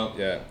life up.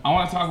 Yeah. I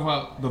want to talk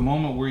about the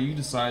moment where you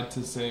decide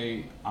to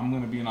say, "I'm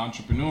going to be an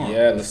entrepreneur."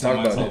 Yeah, let's talk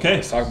about it. Okay.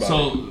 Let's talk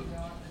about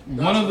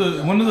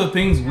it. One of the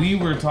things we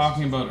were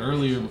talking about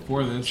earlier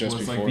before this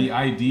was like the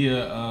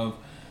idea of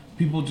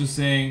people just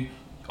saying,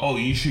 "Oh,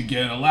 you should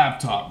get a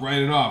laptop,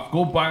 write it off.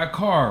 Go buy a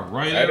car,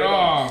 write it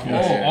off.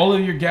 Yes. All of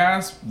your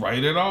gas,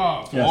 write it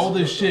off. Yes. All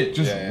this shit,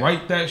 just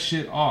write that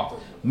shit off."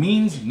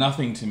 Means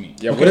nothing to me.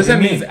 Yeah, what does that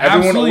mean? Everyone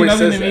absolutely always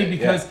nothing says to me that.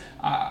 because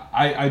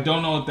I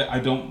don't know I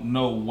don't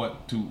know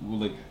what to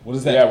like. What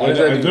is that? Yeah, what does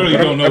that I do? literally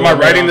don't know. Am I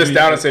writing this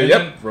down and say,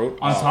 then "Yep"? Wrote.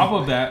 On top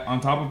of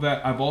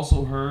that, I've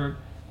also heard,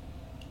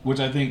 which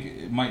I think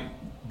it might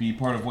be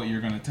part of what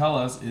you're going to tell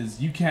us,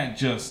 is you can't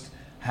just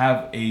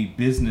have a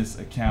business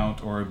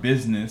account or a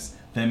business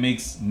that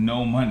makes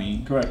no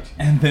money, correct,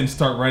 and then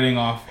start writing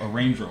off a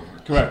Range Rover.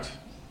 Correct.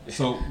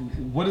 So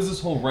what is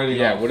this whole writing off?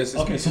 Yeah, what is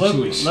this? Okay, so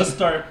let's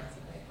start.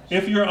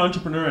 If you're an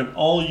entrepreneur and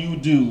all you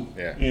do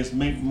Yeah. is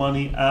make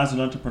money as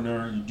an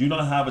entrepreneur, you do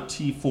not have a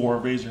T4,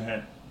 raise your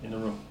hand in the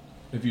room.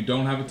 If you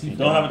don't have a T4, You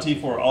don't have a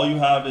T4. All you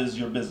have is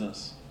your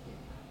business.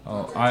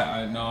 Oh, I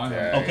have.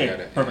 Yeah,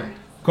 Okay, perfect.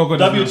 Coco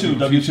W2,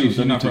 W2, She's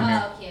not from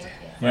here. Oh, okay.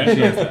 Right?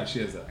 She has that.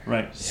 She has that.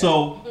 Right.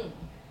 So,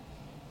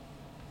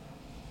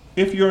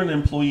 if you're an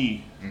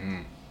employee,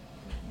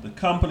 the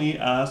company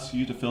asks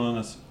you to fill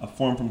in a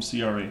form from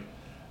CRA,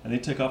 and they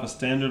take off a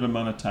standard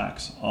amount of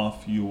tax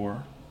off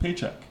your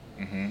paycheck.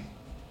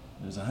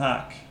 There's a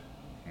hack.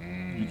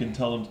 You can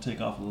tell them to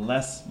take off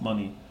less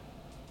money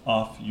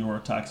off your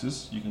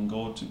taxes. You can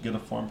go to get a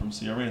form from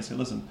CRA and say,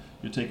 listen,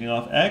 you're taking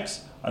off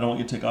X. I don't want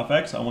you to take off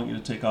X. I want you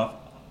to take off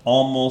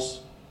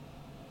almost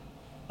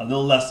a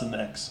little less than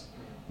X.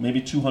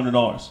 Maybe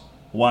 $200.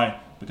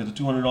 Why? Because the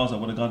 $200 that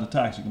would have gone to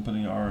tax, you can put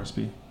in your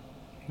RSP.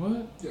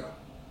 What?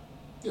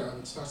 Yeah,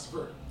 it's tax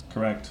deferred.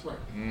 Correct.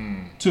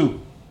 Right. 2,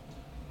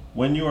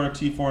 when you are a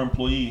T4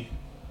 employee,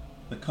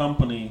 the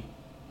company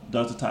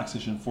does the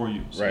taxation for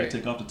you. So Right. they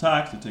take off the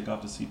tax, they take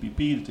off the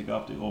CPP, they take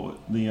off the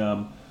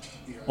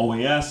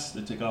OAS,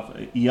 they take off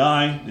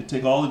EI, they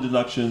take all the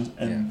deductions,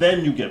 and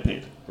then you get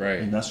paid. Right.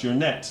 And that's your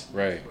net.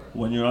 Right.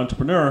 When you're an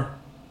entrepreneur,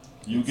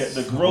 you get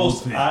the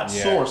gross at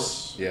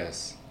source.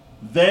 Yes.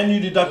 Then you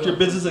deduct your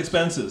business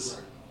expenses.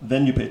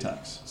 Then you pay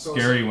tax. So,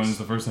 Scary when it's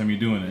the first time you're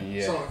doing it.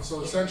 Yeah.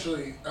 So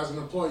essentially, as an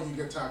employee, you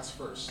get taxed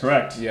first.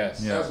 Correct.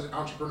 Yes. Yeah. As an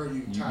entrepreneur,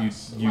 you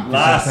tax You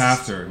last. tax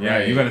after. Yeah,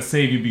 Right. you got to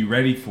save. You be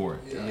ready for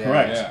it. Yeah.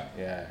 Correct.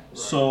 Yeah.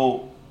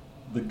 So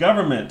the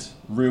government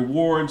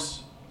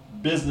rewards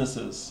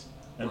businesses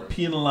and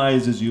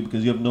penalizes you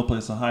because you have no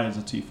place to hide as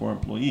a T4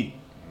 employee.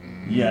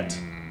 Yet,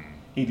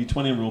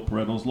 80-20 rule,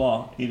 Pareto's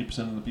law,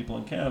 80% of the people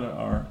in Canada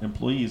are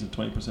employees and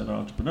 20% are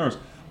entrepreneurs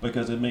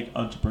because they make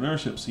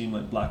entrepreneurship seem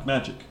like black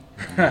magic.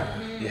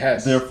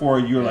 Yes. Therefore,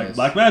 you're like,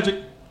 black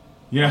magic?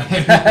 Yeah.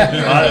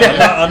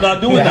 I'm not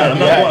doing that.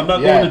 I'm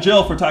not going to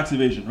jail for tax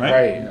evasion,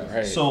 right?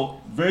 Right. So,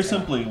 very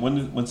simply,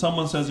 when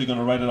someone says you're going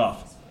to write it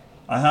off,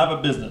 I have a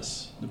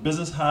business. The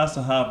business has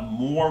to have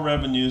more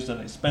revenues than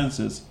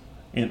expenses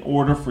in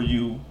order for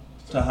you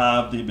to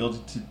have the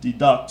ability to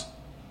deduct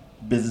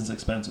business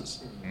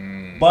expenses.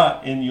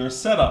 But in your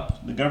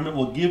setup, the government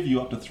will give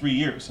you up to 3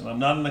 years, and I'm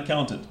not an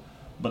accountant,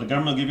 but the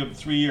government will give you up to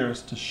 3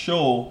 years to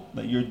show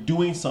that you're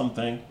doing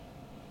something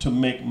to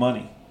make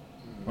money.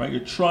 Right?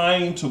 You're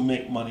trying to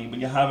make money, but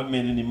you haven't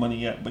made any money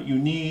yet. But you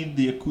need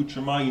the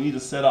accoutrement, you need to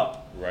set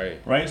up.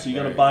 Right? So you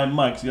got to buy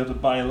mics, you have to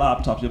buy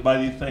laptops, you buy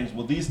these things.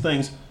 Well, these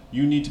things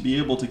you need to be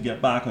able to get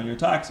back on your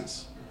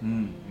taxes.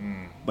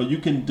 But you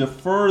can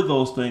defer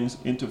those things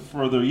into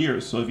further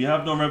years. So if you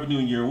have no revenue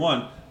in year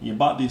one, and you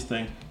bought these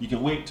things, you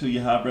can wait till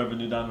you have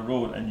revenue down the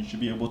road, and you should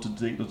be able to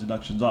take those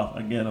deductions off.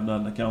 Again, I'm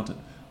not an accountant,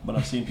 but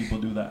I've seen people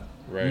do that.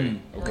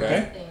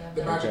 Okay.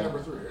 The magic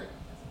number 3, right?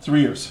 3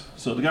 years.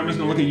 So the government's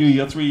going to look at you. You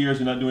got 3 years.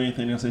 You're not doing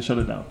anything. They're going to say, shut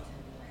it down.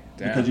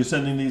 Because you're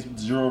sending these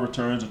zero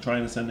returns or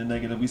trying to send a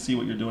negative. We see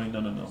what you're doing.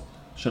 No.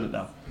 Shut it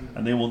down.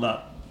 And they will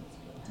not.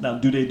 Now,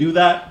 do they do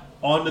that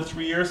on the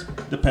 3 years?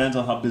 Depends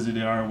on how busy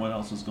they are and what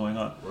else is going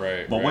on.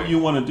 But what you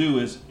want to do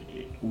is,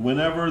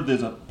 whenever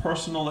there's a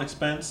personal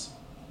expense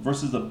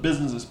versus a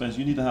business expense,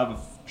 you need to have a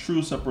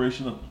true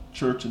separation of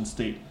church and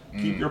state.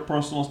 Keep your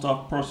personal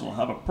stuff personal.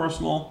 Have a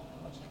personal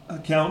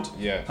account.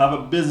 Have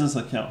a business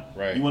account.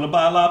 You want to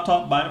buy a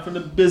laptop, buy it from the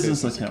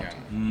business account.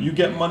 You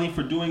get money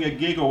for doing a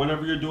gig or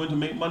whatever you're doing to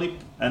make money,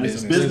 and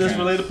it's business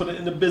related, put it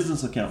in the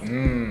business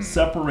account.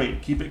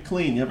 Separate, keep it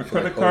clean. You have a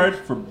credit card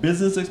for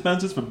business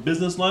expenses, for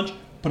business lunch,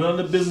 put it on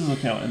the business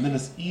account, and then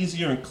it's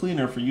easier and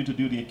cleaner for you to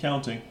do the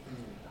accounting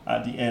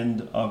at the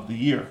end of the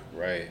year.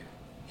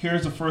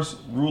 Here's the first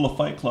rule of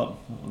Fight Club.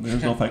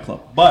 There's no Fight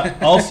Club.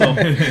 But also,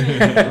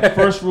 the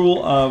first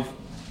rule of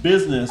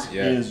business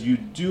is you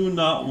do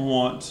not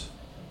want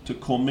to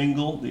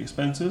commingle the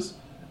expenses,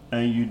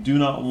 and you do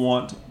not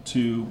want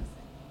to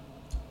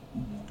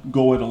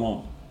go it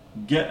alone.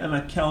 Get an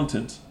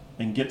accountant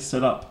and get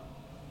set up.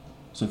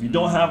 So if you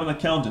don't have an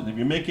accountant, if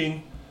you're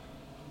making,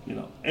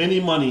 any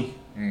money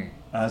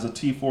as a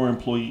T4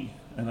 employee,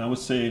 and I would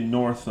say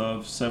north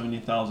of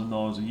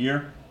 $70,000 a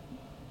year,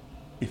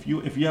 if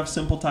you have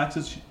simple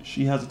taxes,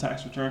 she has a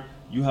tax return,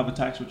 you have a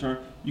tax return,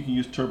 you can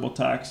use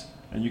TurboTax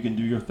and you can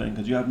do your thing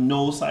because you have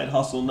no side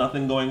hustle,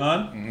 nothing going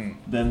on,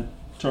 then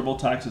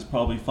TurboTax is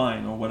probably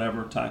fine, or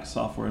whatever tax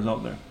software is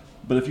out there.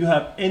 But if you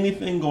have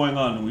anything going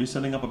on and you're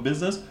setting up a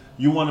business,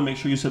 you want to make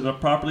sure you set it up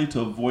properly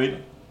to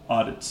avoid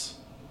audits.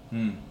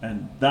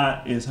 And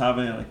that is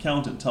having an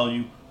accountant tell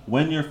you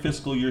when your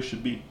fiscal year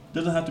should be. It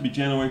doesn't have to be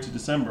January to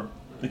December.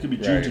 It could be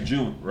June to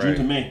June, June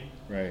to May.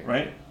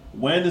 Right?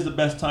 When is the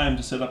best time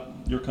to set up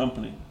your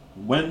company?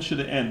 When should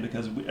it end?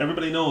 Because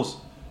everybody knows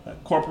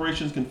that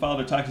corporations can file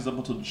their taxes up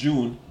until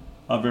June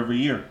of every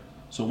year.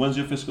 So when's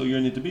your fiscal year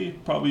need to be?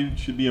 Probably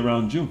should be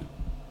around June,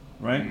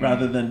 right?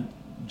 Rather than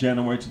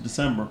January to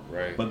December.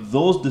 But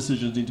those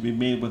decisions need to be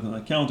made with an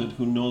accountant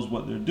who knows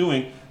what they're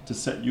doing to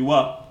set you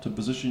up, to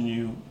position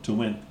you to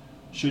win.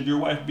 Should your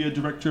wife be a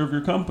director of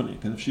your company?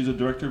 Because if she's a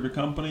director of your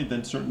company,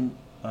 then certain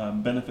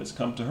benefits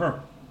come to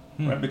her,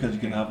 right? Because you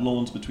can have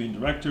loans between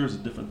directors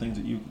and different things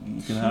that you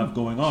can have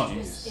going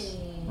on,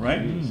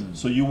 right?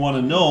 So you want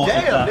to know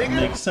if that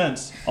makes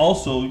sense.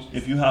 Also,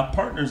 if you have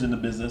partners in the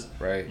business,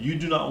 you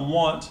do not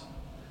want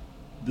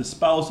the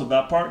spouse of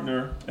that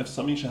partner, if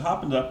something should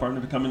happen to that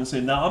partner, to come in and say,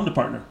 now I'm the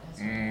partner.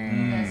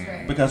 That's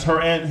right. Because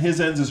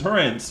his ends is her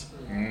ends.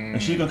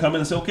 And she's going to come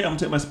in and say, okay, I'm going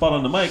to take my spot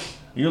on the mic.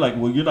 And you're like,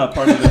 well, you're not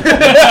part of this.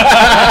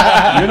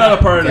 You're not a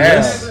part of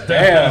this.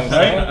 Damn.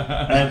 Right?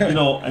 And,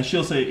 and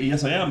she'll say,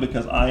 yes, I am,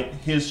 because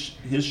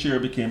his share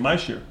became my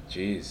share.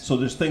 Jeez. So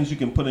there's things you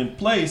can put in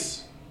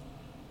place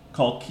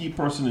called key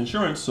person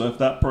insurance. So if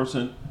that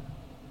person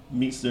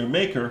meets their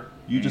maker,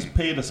 you just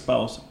pay the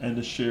spouse and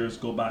the shares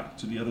go back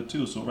to the other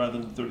two. So rather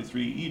than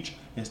 33 each,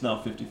 it's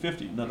now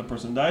 50-50. Another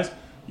person dies,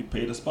 you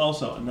pay the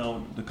spouse out, and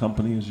now the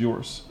company is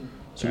yours.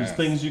 So there's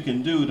things you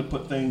can do to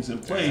put things in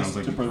place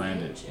to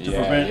prevent.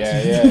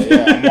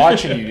 Yeah. I'm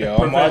watching you, yo.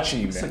 I'm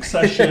watching you, man.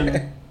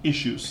 Succession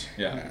issues.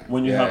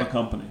 When you have a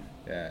company.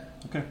 Yeah.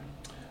 Okay.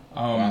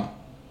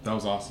 That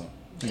was awesome.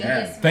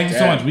 Yes, Thank you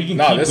so much. We can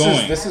keep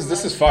going. This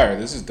is fire.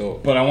 This is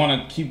dope. But I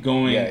want to keep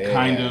going,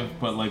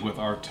 but like with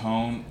our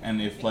tone. And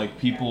if like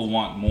people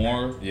want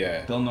more,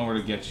 they'll know where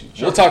to get you.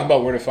 Sure. We'll talk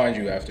about where to find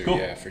you after. Cool.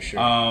 Yeah, for sure.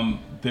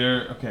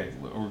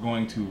 We're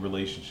going to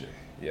relationship.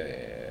 Yeah.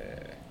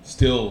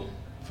 Still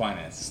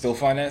finances. Still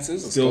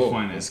finances.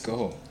 Let's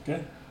go.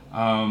 Okay.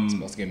 It's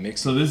about to get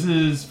mixed. So this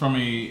is from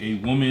a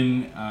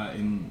woman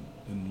in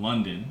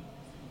London.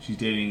 She's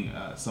dating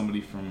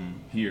somebody from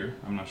here.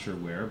 I'm not sure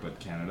where, but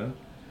Canada.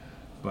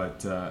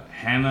 But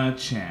Hannah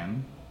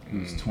Chan,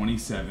 who's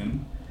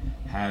 27,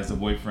 has a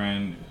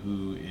boyfriend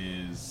who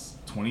is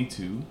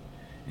 22,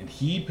 and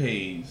he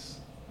pays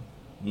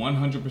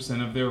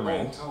 100% of their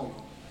rent.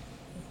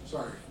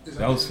 Sorry.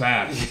 That was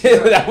fast.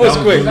 That was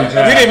quick.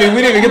 Really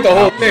we didn't even get the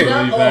whole thing.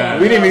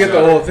 We didn't even get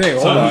the whole thing.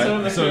 Hold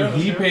on. So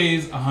he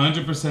pays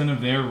 100%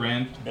 of their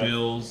rent,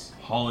 bills,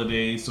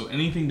 holidays. So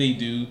anything they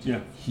do,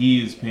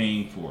 he is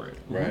paying for it.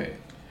 Right.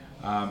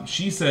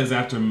 She says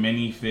after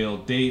many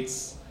failed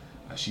dates,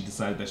 she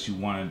decided that she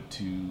wanted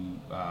to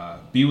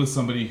be with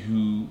somebody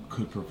who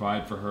could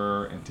provide for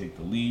her and take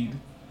the lead.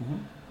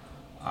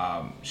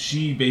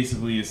 She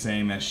basically is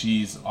saying that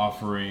she's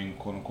offering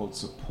quote-unquote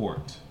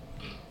support.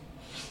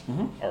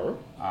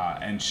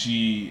 And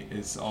she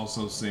is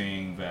also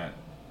saying that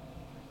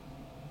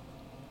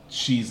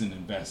she's an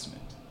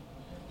investment.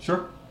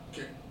 Sure.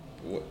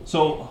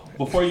 So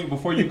before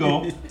you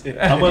go,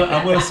 I'm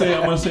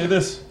gonna say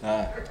this.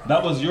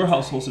 That was your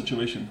household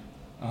situation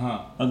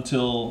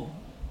until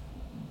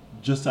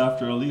just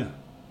after Aaliyah.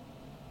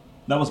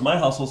 That was my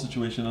household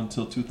situation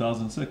until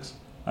 2006.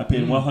 I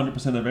paid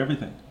 100% of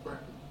everything.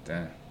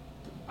 Damn.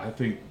 I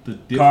think the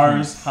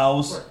difference... Cars,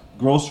 house,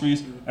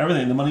 groceries,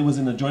 everything. The money was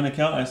in a joint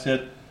account. I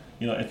said,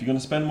 if you're going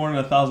to spend more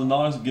than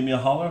 $1,000, give me a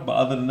holler. But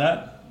other than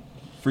that,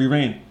 free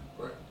reign.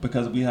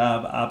 Because we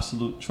have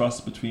absolute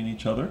trust between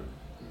each other.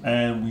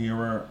 And we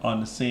were on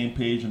the same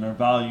page in our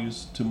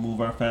values to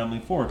move our family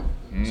forward.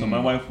 So my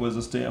wife was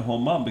a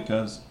stay-at-home mom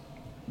because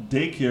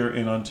daycare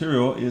in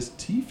Ontario is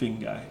teething,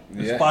 guy.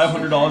 It's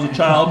 $500 a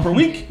child per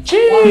week.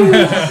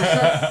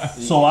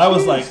 So I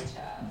was like,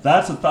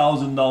 that's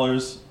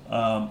 $1,000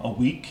 a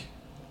week.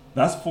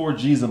 That's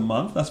 $4,000 a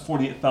month. That's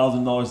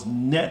 $48,000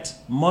 net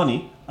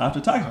money after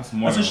tax.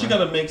 I said she got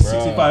to make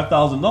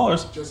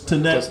 $65,000 to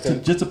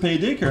net just to pay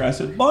daycare. I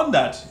said, bond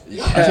that.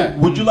 I said,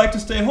 would you like to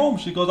stay home?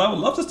 She goes, I would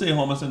love to stay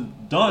home. I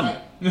said, done.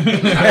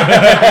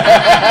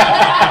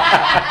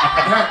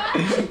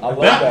 I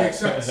love that. Makes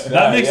sense.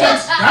 That makes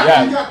sense.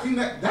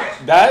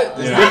 That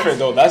is different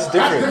though. That's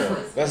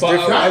different. That's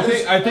different.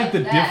 I think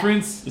the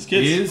difference is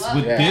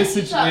with this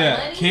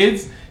situation.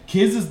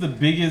 Kids is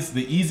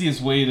the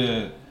easiest way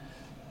to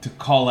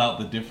call out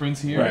the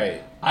difference here.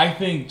 Right. I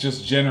think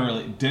just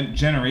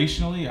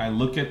generationally, I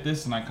look at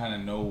this and I kind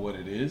of know what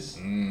it is.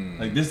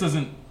 Like this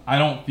doesn't. I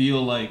don't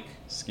feel like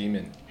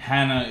scheming.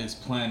 Hannah is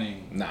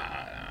planning. Nah.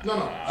 No.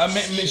 I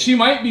mean, she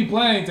might be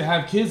planning to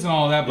have kids and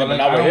all that, but,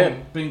 like, I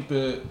don't think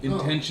the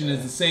intention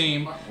is the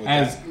same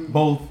as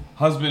both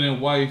husband and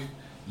wife.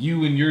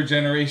 You and your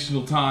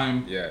generational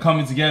time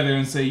coming together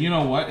and say, you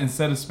know what?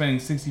 Instead of spending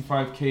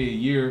 $65K a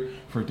year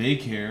for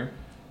daycare,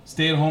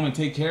 stay at home and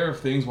take care of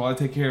things while I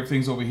take care of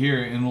things over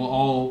here, and we'll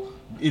all.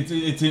 It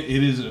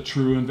is a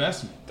true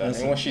investment.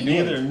 That's what she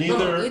neither.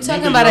 We're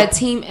talking about a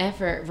team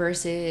effort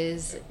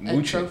versus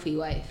a trophy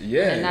wife.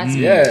 Yeah, and that's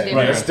different.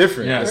 Right. That's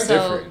different. Yeah. That's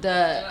so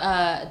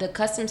different. The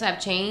customs have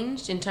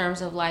changed in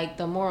terms of like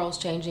the morals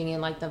changing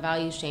and like the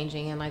values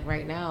changing, and like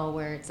right now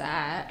where it's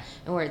at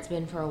and where it's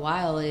been for a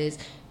while is,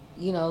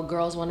 you know,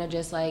 girls want to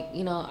just like,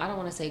 you know, I don't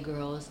want to say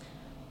girls,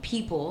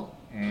 people,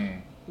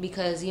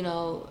 because you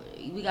know.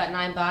 We got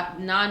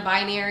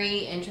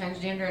non-binary and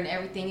transgender and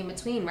everything in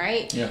between,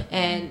 right? Yeah.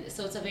 And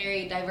so it's a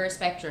very diverse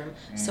spectrum.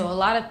 So a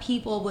lot of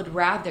people would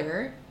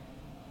rather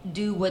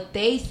do what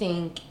they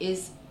think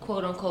is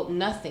quote unquote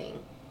nothing,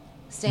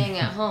 staying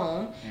at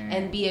home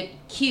and be a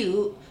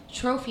cute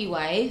trophy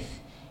wife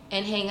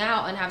and hang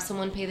out and have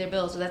someone pay their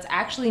bills. So that's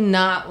actually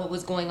not what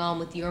was going on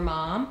with your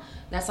mom.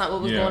 That's not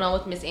what was going on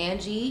with Miss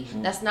Angie.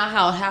 That's not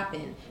how it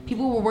happened.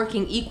 People were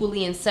working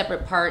equally in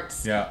separate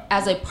parts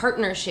as a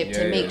partnership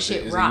to make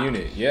shit rock.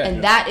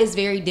 And that is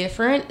very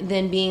different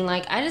than being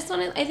like, I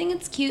think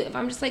it's cute if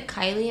I'm just like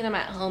Kylie and I'm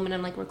at home and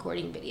I'm like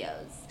recording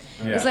videos.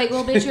 Yeah. It's like,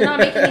 well, bitch, you're not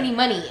making any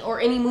money or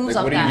any moves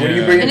off that.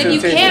 And if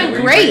you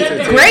can, great.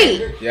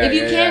 If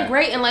you can,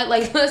 great. And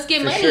like let's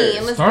get money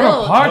and let's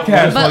build. Start a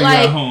podcast while you're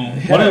at home.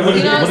 So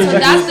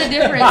that's the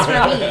difference for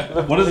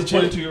me. What does a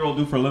 22-year-old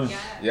do for a living?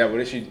 Yeah, what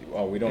does she?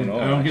 Oh, we don't know.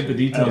 I don't get the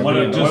details.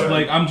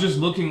 I'm just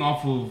looking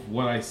off of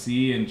what I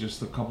see and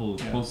just a couple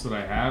of posts that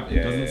I have.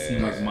 It doesn't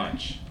seem like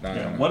much.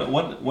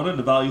 What are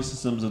the value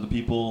systems of the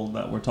people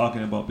that we're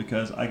talking about?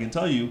 Because I can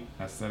tell you,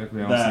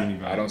 aesthetically, I don't see any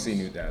value. I don't see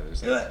new data.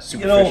 There's like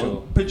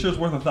superficial. Pictures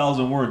worth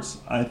 1,000 words.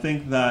 I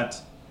think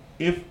that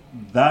if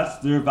that's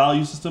their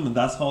value system and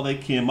that's how they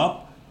came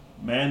up,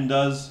 man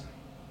does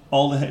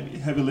all the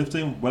heavy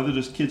lifting, whether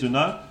there's kids or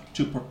not,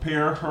 to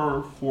prepare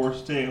her for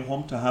staying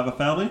home to have a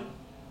family.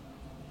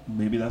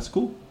 Maybe that's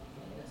cool.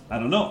 I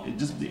don't know. It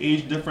just the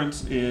age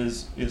difference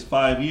is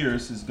 5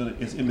 years is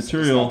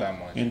immaterial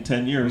in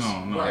 10 years.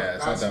 No. Yeah,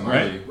 it's not that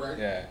much. Right?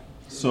 Yeah.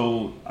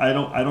 So I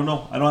don't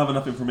know. I don't have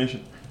enough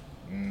information.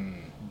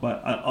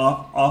 But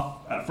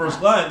off at first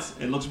glance,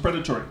 it looks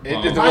predatory.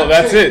 Well,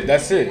 that's it.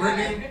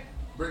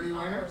 Brittany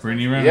Renner?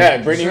 Brittany Renner.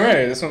 Yeah, Brittany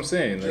Renner. That's what I'm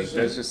saying. Like,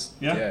 that's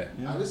just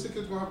At least the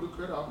kids gonna have blue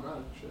credit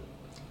automatic shit.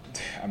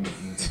 I mean,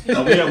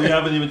 we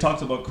haven't even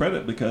talked about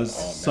credit because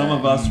some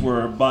of us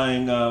were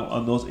buying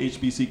on those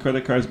HBC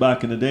credit cards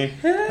back in the day,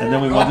 and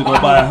then we wanted to go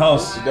buy a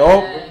house.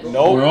 Nope.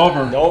 We're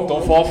over. Nope,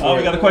 don't fall for it.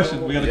 We got a question.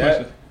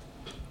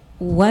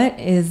 What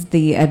is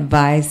the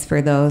advice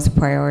for those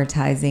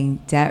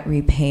prioritizing debt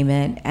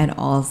repayment and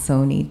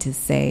also need to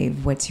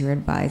save? What's your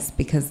advice?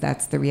 Because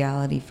that's the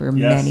reality for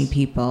many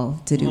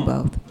people to do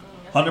both.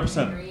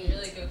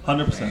 100%.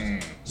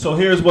 100%. So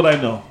here's what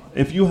I know.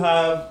 If you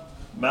have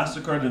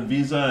MasterCard and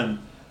Visa and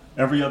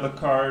every other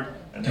card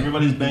and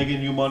everybody's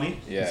begging you money,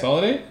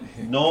 consolidate?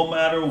 No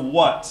matter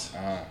what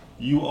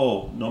you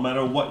owe,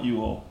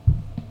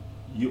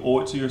 you owe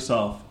it to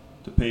yourself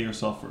to pay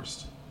yourself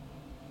first.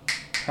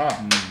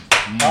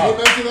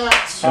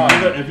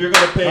 If you're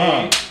going to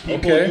pay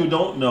people you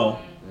don't know,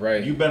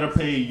 you better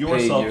pay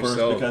yourself first,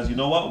 because you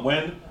know what?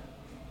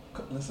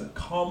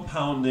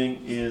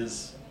 Compounding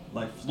is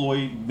like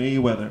Floyd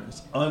Mayweather.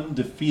 It's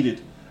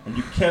undefeated. And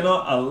you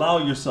cannot allow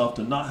yourself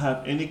to not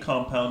have any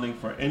compounding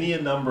for any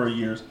number of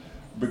years,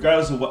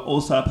 regardless of what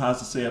OSAP has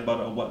to say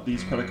about it or what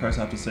these credit cards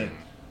have to say.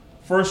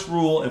 First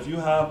rule, if you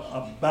have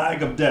a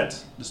bag of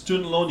debt, the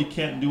student loan you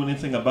can't do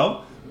anything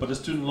about, but the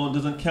student loan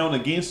doesn't count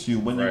against you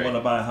when you want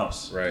to buy a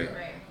house. Right.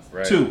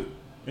 2,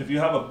 if you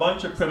have a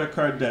bunch of credit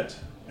card debt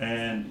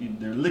and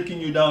they're licking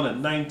you down at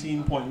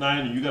 19.9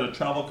 and you got a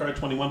travel card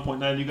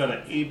 21.9, you got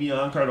an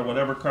Avion card or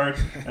whatever card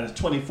and it's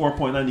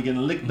 24.9, you're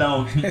getting licked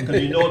down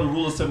because you know the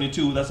rule of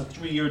 72, that's a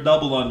 3-year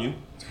double on you,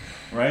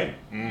 right?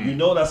 You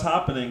know that's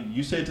happening.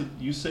 You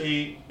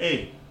say,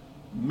 hey,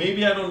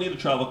 maybe I don't need a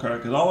travel card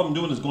because all I'm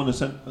doing is going to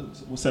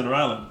Center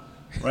Island.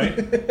 Right?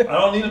 I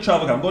don't need a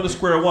travel card. I'm going to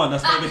Square One.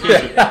 That's my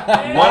vacation.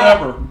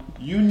 Whatever.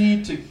 You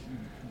need to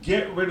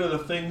get rid of the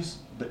things,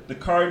 the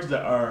cards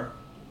that are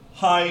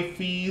high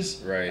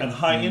fees and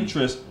high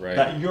interest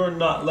that you're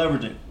not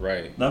leveraging.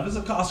 Right. Now, if it's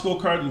a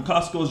Costco card and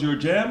Costco's your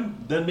jam,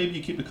 then maybe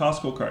you keep the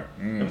Costco card.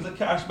 If it's a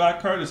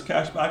cashback card, it's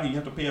cashback and you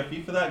have to pay a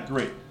fee for that,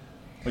 great.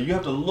 But you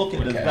have to look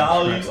at the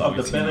value of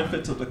the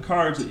benefits of the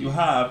cards that you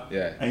have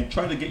and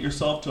try to get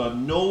yourself to a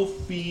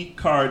no-fee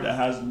card that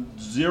has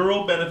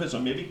 0 benefits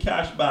or maybe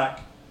cash back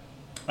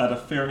at a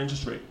fair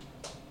interest rate.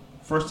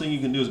 First thing you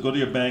can do is go to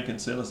your bank and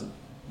say, listen,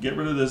 get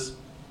rid of this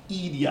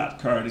idiot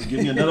card and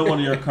give me another one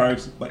of your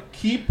cards, but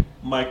keep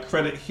my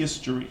credit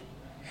history.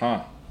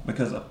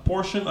 because a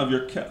portion of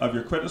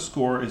your credit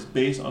score is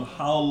based on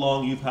how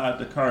long you've had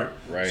the card.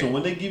 Right. So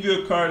when they give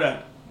you a card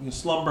at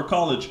Slumber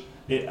College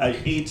at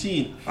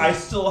 18, I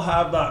still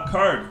have that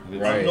card.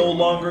 Right. I'm no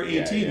longer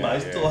 18, but I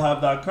still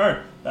have that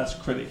card. That's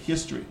credit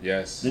history.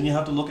 Yes. Then you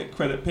have to look at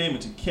credit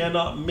payments. You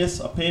cannot miss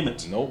a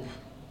payment. Nope.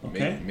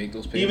 Okay. Make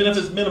those payments. Even if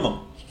it's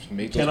minimum.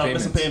 Make You those cannot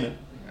payments. miss a payment.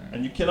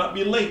 And you cannot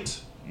be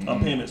late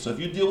on payments. So if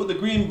you deal with the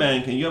Green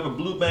Bank and you have a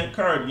Blue Bank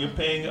card and you're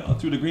paying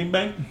through the Green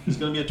Bank, there's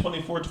going to be a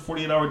 24 to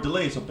 48 hour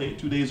delay. So pay it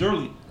 2 days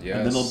early. Yes.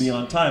 And then they'll be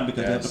on time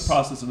because they have to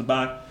process in the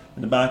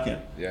back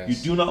end. Yes. You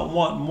do not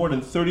want more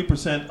than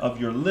 30% of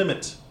your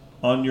limit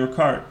on your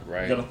card.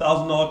 Right. You got a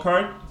 $1,000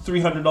 card,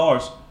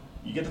 $300.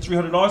 You get the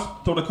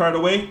 $300, throw the card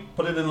away,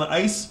 put it in the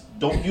ice.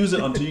 Don't use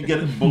it until you get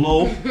it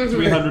below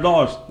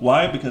 $300.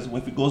 Why? Because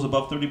if it goes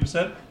above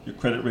 30%, your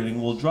credit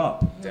rating will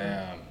drop.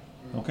 Damn.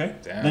 Okay?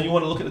 Damn. Then you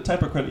want to look at the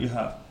type of credit you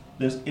have.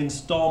 There's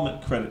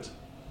installment credit,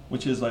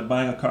 which is like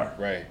buying a car.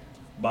 Right.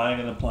 Buying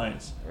an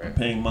appliance. Right. And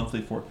paying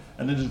monthly for it.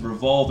 And then there's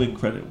revolving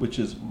credit, which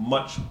is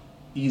much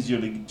easier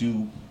to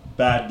do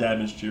bad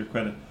damage to your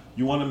credit.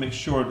 You want to make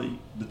sure that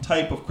the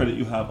type of credit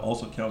you have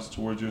also counts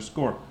towards your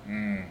score.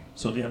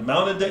 So the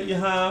amount of debt you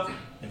have,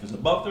 if it's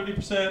above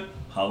 30%,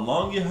 how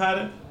long you had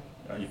it,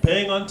 are you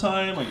paying on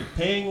time, are you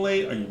paying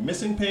late, are you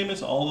missing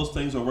payments, all those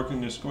things are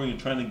working your score and you're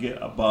trying to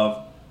get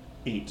above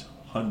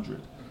 800.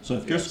 So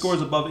if your score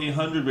is above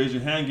 800, raise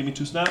your hand, give me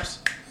 2 snaps.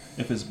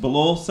 If it's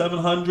below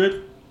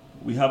 700,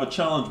 we have a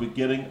challenge with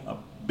getting a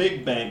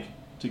big bank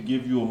to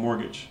give you a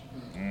mortgage.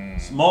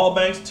 Small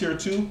banks, tier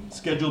 2,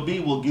 schedule B,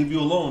 will give you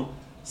a loan.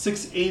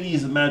 680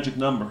 is a magic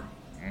number.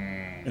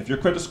 If your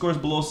credit score is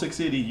below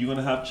 680, you're going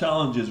to have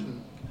challenges.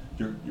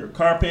 Your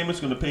car payment's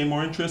going to pay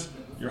more interest.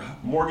 Your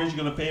mortgage is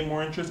going to pay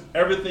more interest.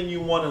 Everything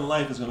you want in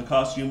life is going to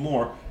cost you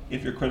more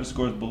if your credit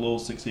score is below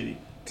 680.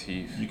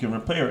 You can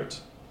repair it.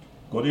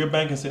 Go to your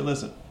bank and say,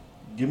 listen,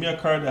 give me a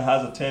card that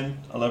has a 10,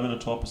 11, or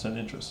 12%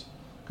 interest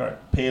card.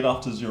 Pay it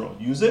off to 0.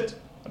 Use it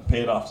and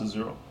pay it off to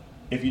 0.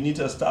 If you need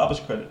to establish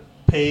credit,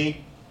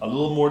 pay a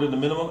little more than the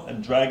minimum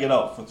and drag it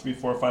out for 3,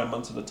 4, 5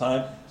 months at a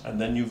time, and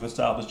then you've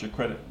established your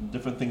credit.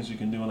 Different things you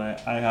can do, and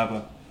I have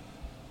a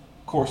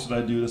course that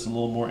I do that's a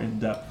little more in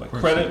depth. But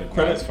credit.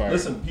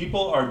 Listen,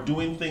 people are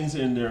doing things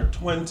in their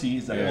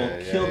 20s that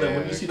will kill them.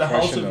 When you see the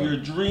house of your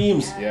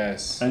dreams,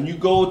 and you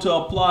go to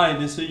apply,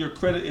 and they say your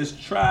credit is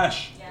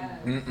trash.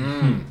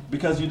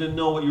 Because you didn't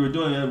know what you were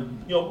doing.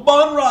 And,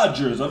 Bun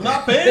Rogers. I'm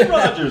not paying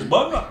Rogers.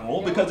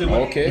 Because it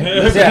went.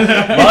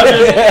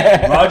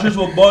 Rogers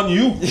will bun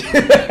you.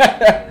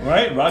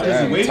 Right?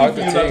 Rogers is waiting for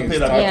you not to pay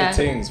that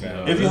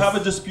bill. If you have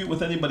a dispute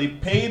with anybody,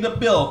 pay the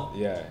bill.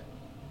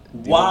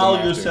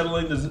 While you're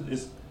settling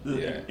this.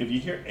 If you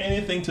hear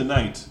anything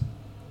tonight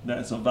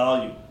that's of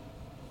value,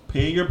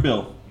 pay your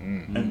bill.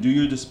 And do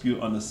your dispute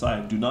on the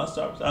side. Do not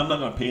stop. I'm not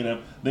going to pay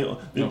them. They'll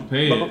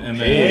pay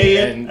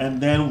it and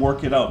then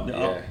work it out.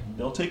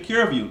 They'll take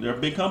care of you. They're a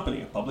big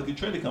company, a publicly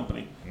traded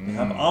company. They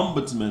have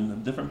ombudsmen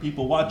and different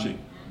people watching.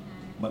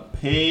 But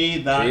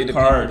pay that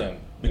card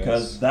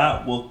because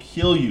that will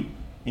kill you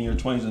in your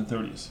 20s and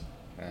 30s.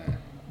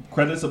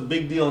 Credit's a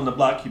big deal in the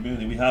black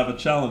community. We have a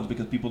challenge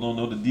because people don't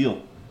know the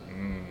deal.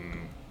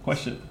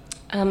 Question.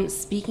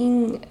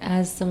 Speaking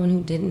as someone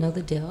who didn't know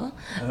the deal,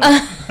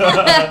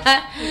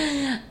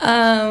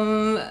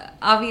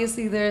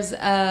 obviously there's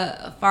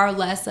far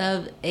less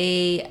of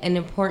an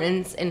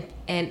importance and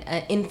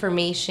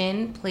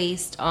information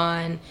placed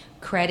on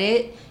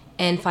credit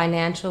and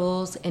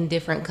financials in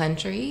different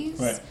countries,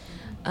 right?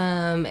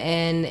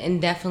 And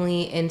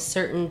definitely in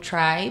certain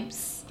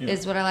tribes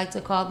is what I like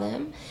to call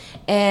them.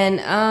 And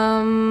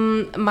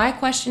my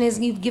question is,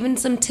 you've given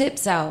some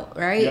tips out,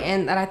 right?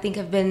 And that I think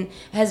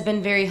has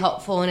been very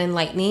helpful and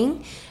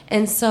enlightening.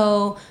 And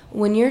so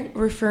when you're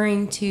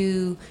referring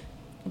to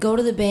go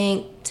to the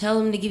bank, tell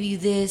them to give you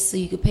this so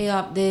you could pay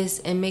off this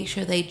and make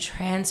sure they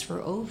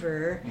transfer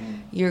over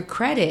your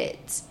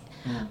credit.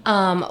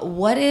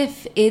 What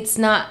if it's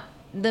not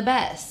the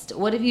best?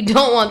 What if you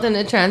don't want them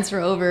to transfer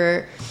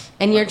over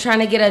and you're trying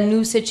to get a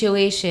new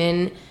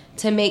situation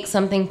to make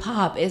something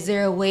pop? Is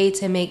there a way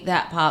to make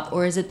that pop,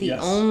 or is it the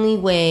only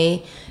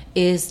way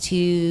is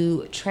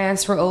to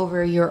transfer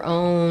over your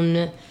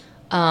own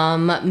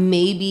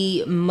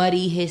maybe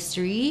muddy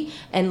history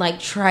and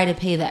try to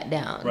pay that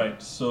down?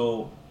 Right.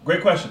 So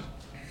great question.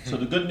 So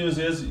the good news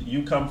is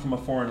you come from a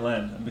foreign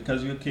land, and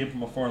because you came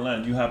from a foreign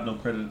land, you have no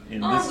credit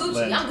in this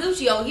land. I'm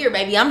Gucci over here,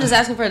 baby. I'm just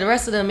asking for the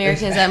rest of the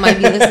Americans that might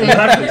be listening.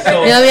 Exactly.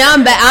 So,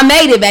 I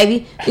made it,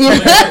 baby.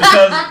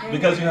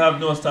 because you have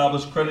no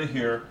established credit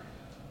here,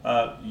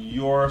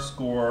 your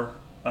score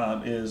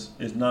is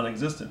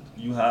non-existent.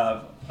 You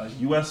have a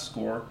U.S.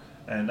 score,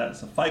 and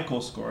that's a FICO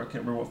score. I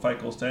can't remember what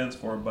FICO stands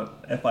for,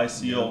 but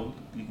FICO,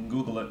 you can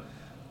Google it.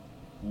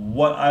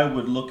 What I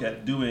would look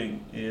at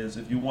doing is,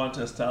 if you want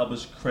to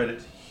establish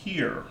credit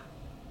here,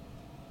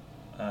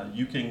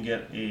 you can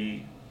get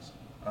a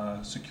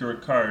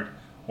secured card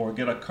or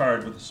get a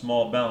card with a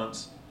small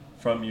balance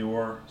from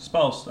your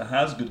spouse that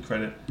has good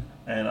credit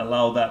and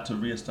allow that to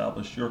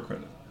reestablish your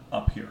credit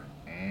up here.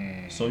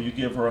 So you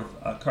give her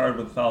a card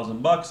with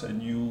 $1,000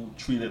 and you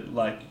treat it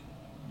like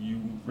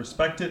you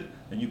respect it,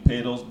 and you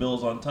pay those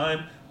bills on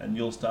time, and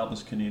you'll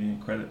establish Canadian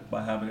credit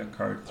by having a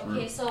card through.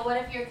 Okay, so what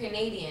if you're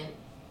Canadian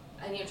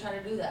and you're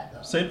trying to do that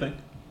though? Same thing.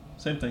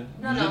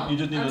 You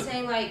just need I'm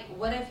saying, like,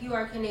 what if you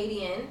are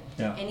Canadian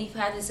and you've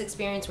had this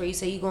experience where you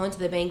say you go into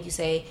the bank, you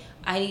say,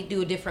 I need to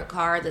do a different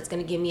card that's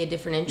going to give me a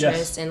different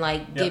interest and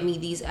like give me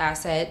these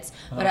assets,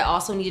 but I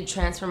also need to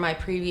transfer my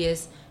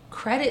previous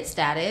credit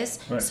status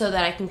so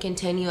that I can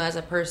continue as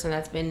a person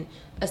that's been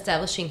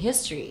establishing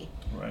history.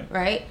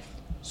 Right?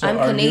 So I'm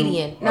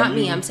Canadian, not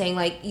me. I'm saying,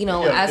 like, you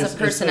know, as a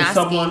person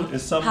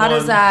asking, how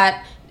does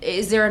that?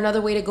 Is there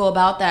another way to go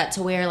about that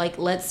to where, like,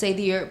 let's say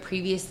your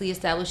previously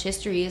established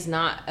history is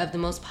not of the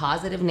most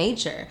positive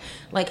nature?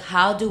 Like,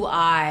 how do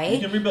I...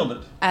 You can rebuild it.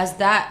 As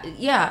that,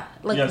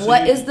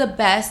 what is the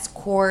best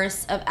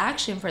course of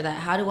action for that?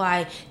 How do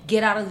I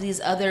get out of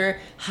these other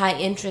high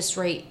interest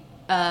rate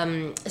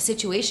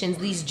situations,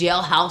 these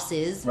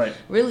jailhouses,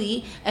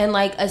 really, and,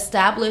 like,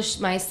 establish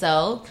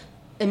myself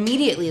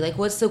immediately? Like,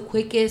 what's the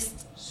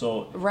quickest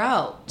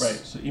route? Right.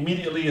 So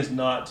immediately is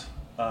not...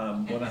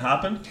 going to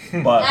happen,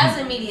 but that's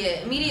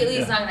immediately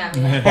it's not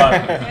going to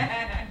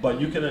happen.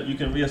 But you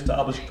can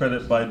reestablish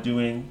credit by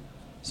doing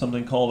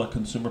something called a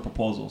consumer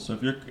proposal. So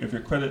if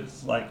your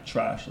credit's like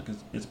trash, like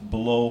it's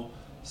below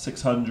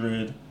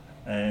 600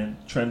 and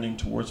trending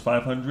towards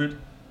 500,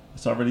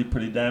 it's already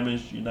pretty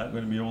damaged. You're not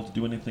going to be able to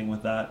do anything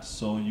with that.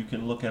 So you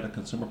can look at a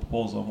consumer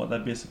proposal. And what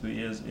that basically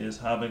is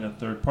having a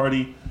third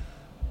party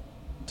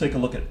take a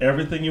look at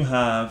everything you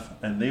have,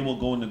 and they will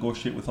go and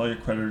negotiate with all your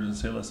creditors and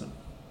say, listen,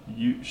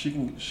 she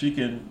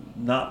can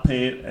not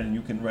pay it and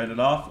you can write it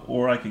off,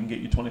 or I can get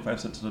you 25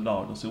 cents to the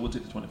dollar. They'll say, we'll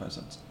take the 25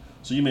 cents.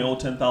 So you may owe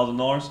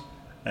 $10,000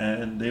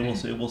 and they will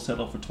say, we'll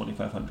settle for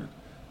 $2,500.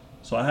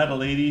 So I had a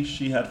lady,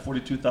 she had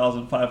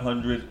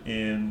 $42,500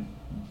 in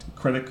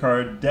credit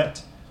card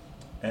debt,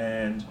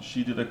 and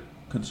she did a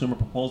consumer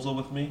proposal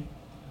with me,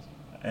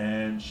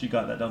 and she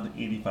got that down to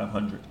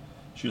 $8,500.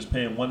 She was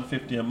paying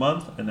 $150 a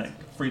month, and that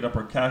freed up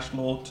her cash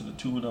flow to the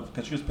tune of,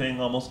 because she was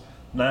paying almost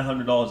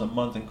 $900 a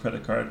month in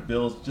credit card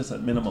bills just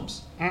at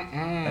minimums.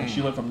 And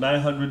she went from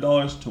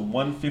 $900 to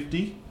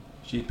 $150.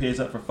 She pays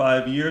that for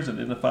 5 years, and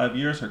in the 5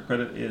 years, her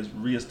credit is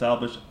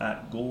reestablished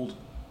at gold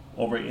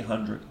over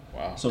 800.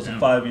 Wow. So it's a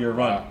 5-year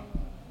run. Wow.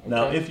 Okay.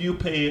 Now, if you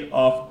pay it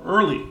off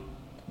early,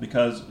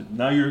 because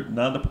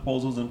now the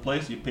proposal's in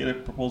place, you pay the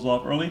proposal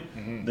off early,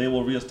 they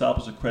will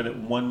reestablish the credit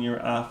 1 year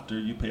after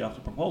you pay off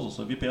the proposal.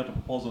 So if you pay off the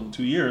proposal in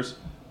 2 years,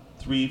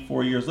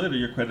 3-4 years later,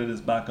 your credit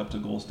is back up to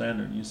gold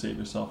standard, and you save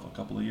yourself a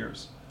couple of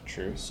years.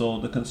 True. So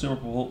the consumer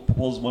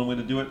proposal is one way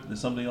to do it. There's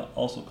something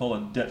also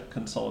called a debt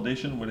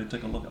consolidation, where they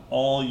take a look at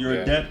all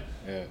your debt,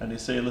 and they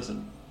say,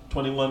 listen,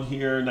 21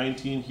 here,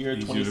 19 here,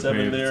 Easier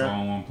 27 there. It's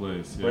all in one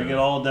place. Bring it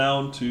all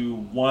down to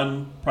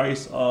one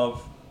price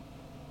of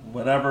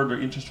whatever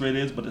their interest rate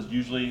is, but it's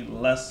usually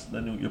less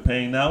than what you're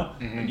paying now,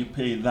 and you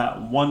pay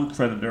that one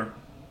creditor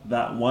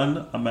that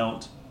one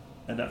amount,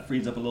 and that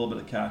frees up a little bit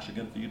of cash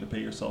again for you to pay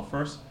yourself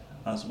first,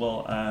 as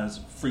well as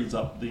frees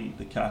up the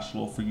cash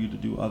flow for you to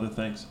do other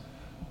things.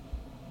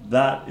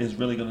 That is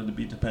really going to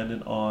be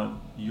dependent on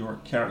your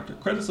character.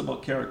 Credit's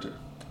about character.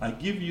 I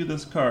give you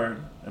this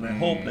card, and I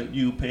hope that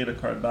you pay the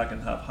card back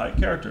and have high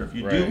character. If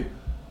you do,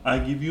 I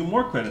give you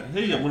more credit.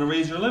 Hey, I'm going to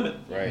raise your limit.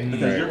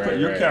 Because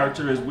your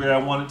character is where I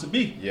want it to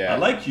be. I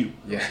like you.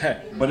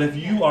 But if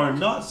you are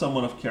not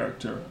someone of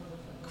character,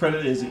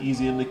 credit is an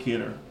easy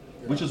indicator,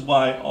 which is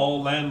why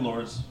all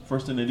landlords,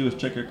 first thing they do is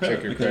check your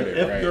credit.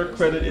 If your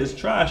credit is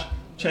trash,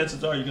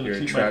 chances are you're going to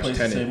treat my place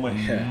the same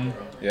way.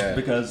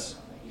 Because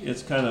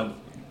it's kind of...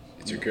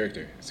 It's your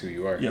character. It's who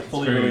you are. Yeah,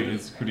 fully related.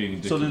 It's pretty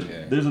addictive. So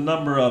there's a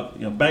number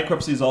of...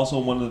 bankruptcy is also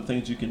one of the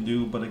things you can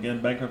do, but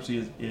again,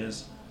 bankruptcy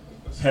is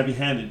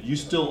heavy-handed. You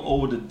still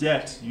owe the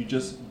debt. You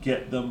just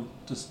get them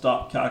to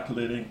stop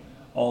calculating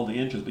all the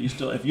interest. But you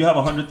still, if you have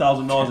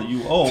 $100,000 that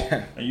you owe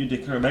and you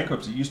declare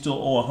bankruptcy, you still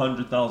owe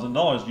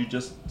 $100,000. You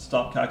just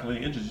stop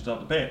calculating interest. You still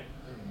have to pay it,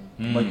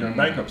 like you're in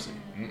bankruptcy.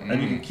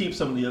 And you can keep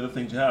some of the other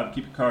things you have.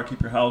 Keep your car,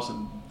 keep your house,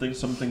 and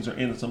some things are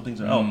in and some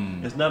things are out.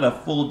 It's not a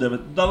full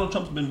debit. Donald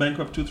Trump's been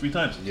bankrupt 2-3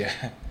 times.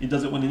 He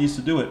does it when he needs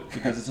to do it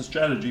because it's a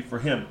strategy for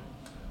him.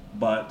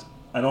 But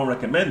I don't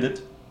recommend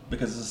it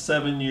because it's a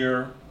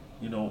 7-year,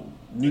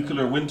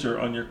 nuclear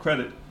winter on your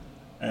credit,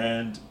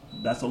 and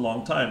that's a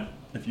long time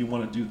if you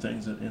want to do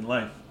things in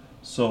life.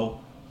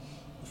 So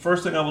the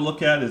first thing I would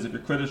look at is if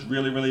your credit's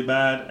really, really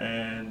bad,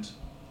 and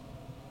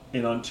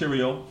in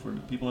Ontario, for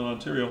the people in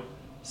Ontario,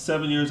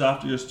 7 years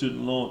after your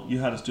student loan, you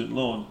had a student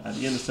loan. At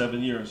the end of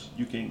 7 years,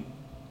 you can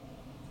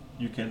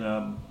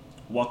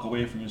walk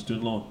away from your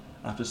student loan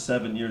after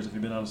 7 years if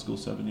you've been out of school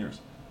 7 years.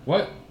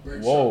 What?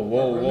 Whoa!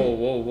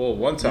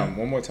 One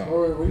more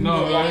time.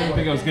 No, I didn't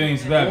think I was getting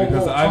into that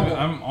because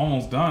I'm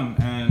almost done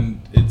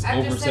and it's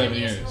over 7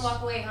 years. You can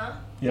walk away, huh?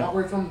 Yeah. Walk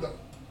away from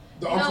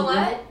the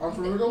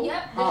unforgivable?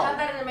 Yep, they have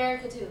that in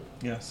America too.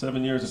 Yeah,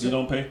 7 years if you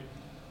don't pay.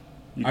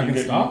 You can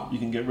stop? You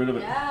can get rid of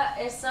it. Yeah,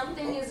 if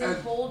something is in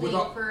holding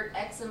for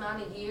X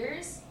amount of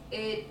years,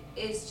 it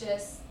is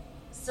just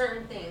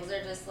certain things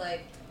are just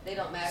like they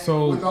don't matter.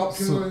 So without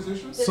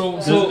penalization. So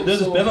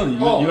there's a penalty. You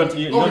got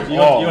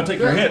to take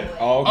your hit.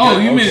 Oh,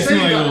 you made it seem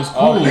like it was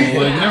cool. Like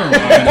never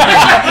mind.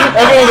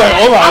 Everyone's like,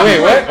 hold on,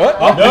 wait, what?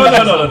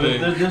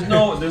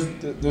 No.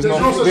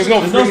 There's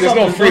no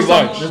free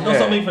lunch. There's no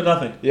something for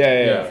nothing.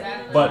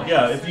 Yeah. But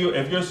yeah, if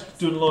your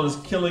student loan is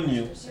killing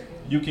you,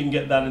 you can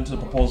get that into the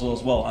proposal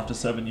as well after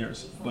 7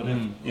 years. But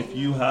if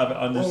you have it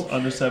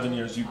under 7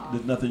 years,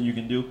 there's nothing you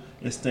can do.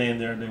 It's staying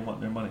there and they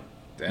want their money.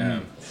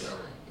 Damn.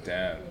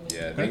 Yeah,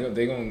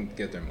 they gonna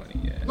get their money.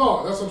 Yeah.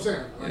 No, that's what I'm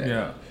saying.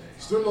 Yeah.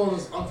 Student loan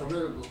is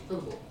unforgivable.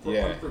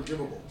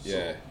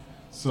 Yeah.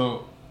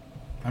 So,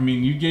 I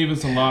mean, you gave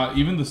us a lot.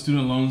 Even the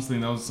student loans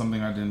thing, that was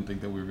something I didn't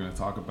think that we were going to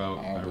talk about.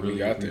 I really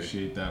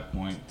appreciate that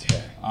point.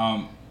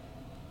 Yeah.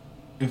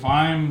 If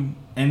I'm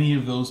any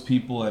of those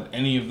people at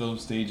any of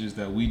those stages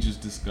that we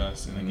just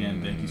discussed, and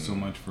again, thank you so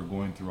much for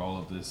going through all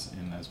of this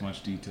in as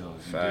much detail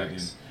as you did.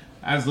 And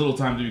as little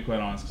time, to be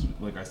quite honest, 'cause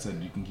like I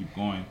said, you can keep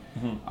going.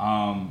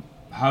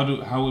 How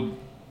would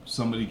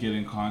somebody get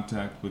in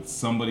contact with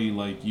somebody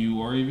like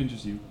you, or even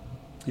just you?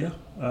 Yeah.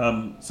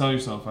 Sell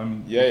yourself. I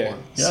mean. Yeah.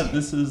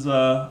 This is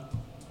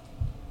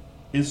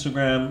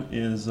Instagram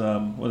is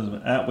what is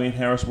it, at Wayne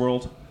Harris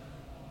World.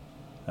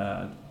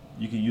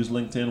 You can use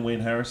LinkedIn, Wayne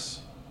Harris.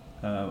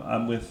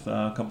 I'm with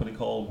a company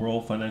called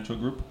World Financial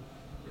Group,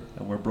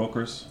 and we're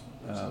brokers.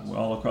 We're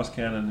all across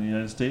Canada and the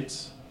United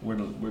States. We're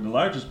the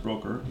largest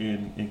broker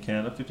in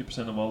Canada.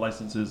 50% of all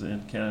licenses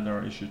in Canada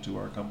are issued to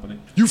our company.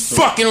 You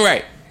fucking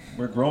right.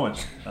 We're growing.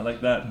 I like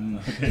that.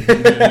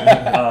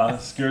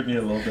 Scared me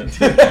a little bit.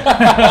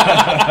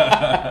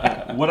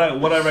 What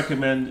I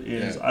recommend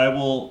is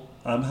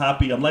I'm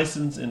happy. I'm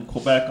licensed in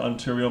Quebec,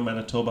 Ontario,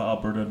 Manitoba,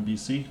 Alberta, and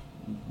BC.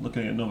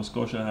 Looking at Nova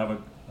Scotia, I have a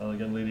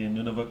young lady in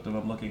Nunavut that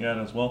I'm looking at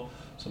as well.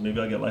 So maybe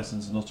I'll get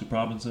licensed in those two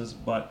provinces.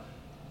 But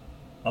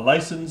a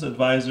licensed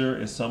advisor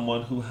is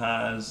someone who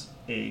has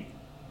a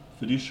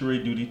fiduciary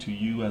duty to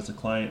you as a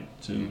client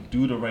to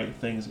do the right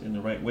things in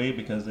the right way,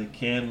 because they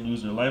can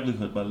lose their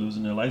livelihood by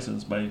losing their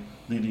license by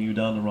leading you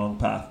down the wrong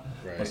path.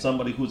 Right. But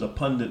somebody who's a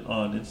pundit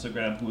on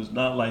Instagram who is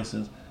not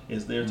licensed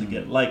is there to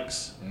get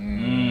likes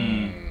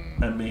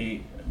and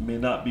may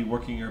not be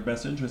working in your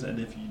best interest. And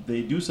if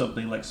they do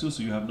something like Susu,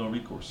 you have no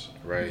recourse.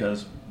 Right.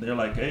 Because they're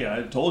like, hey,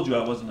 I told you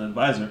I wasn't an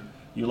advisor.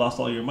 You lost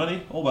all your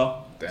money. Oh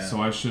well. Damn.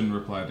 So I shouldn't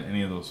reply to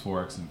any of those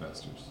Forex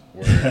investors,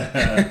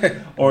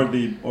 or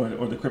the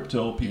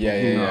crypto people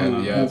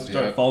who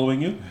start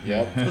following you.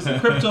 Yeah, listen,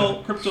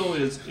 crypto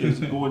is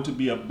going to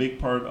be a big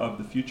part of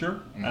the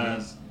future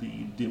as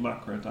the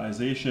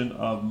democratization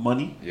of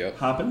money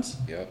happens.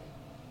 Yep.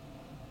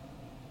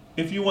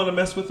 If you want to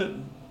mess with it,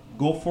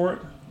 go for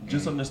it.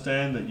 Just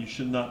understand that you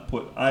should not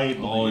put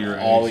all your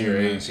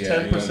eggs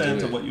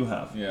 10% of what you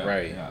have. Yeah.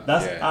 Right.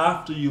 That's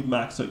after you've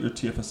maxed out your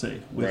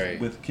TFSA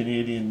with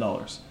Canadian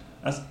dollars.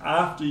 That's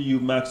after you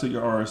max out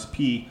your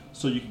RSP,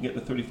 so you can get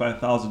the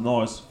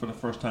 $35,000 for the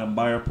first-time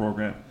buyer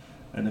program.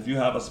 And if you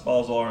have a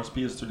spousal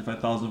RSP, it's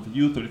 $35,000 for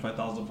you,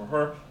 $35,000 for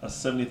her. That's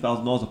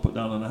 $70,000 to put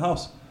down on a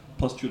house.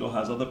 Plus, Trudeau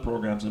has other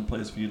programs in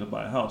place for you to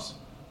buy a house.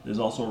 There's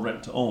also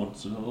rent to own.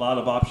 So there's a lot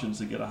of options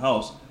to get a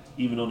house,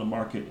 even though the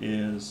market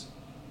is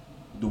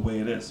the way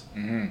it is.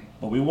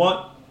 But we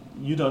want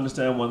you to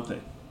understand one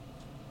thing.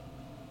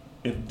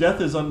 If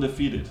death is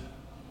undefeated,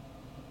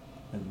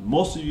 and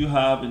most of you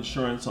have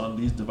insurance on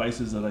these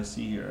devices that I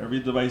see here. Every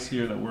device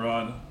here that we're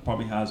on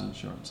probably has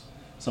insurance.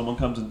 Someone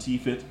comes and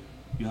TFIT,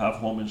 you have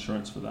home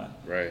insurance for that.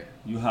 Right.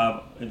 You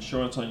have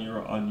insurance on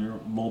your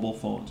mobile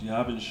phones. You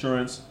have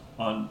insurance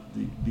on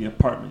the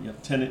apartment. You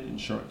have tenant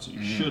insurance. So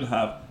you should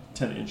have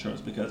tenant insurance,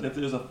 because if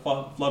there's a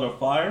flood or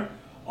fire,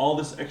 all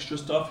this extra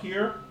stuff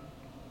here,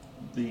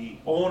 the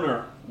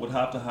owner would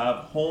have to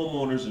have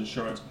homeowner's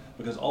insurance,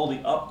 because all the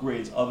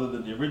upgrades other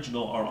than the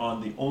original are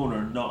on the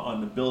owner, not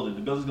on the building.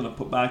 The building's going to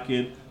put back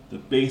in the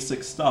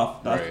basic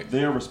stuff. That's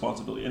their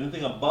responsibility.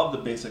 Anything above the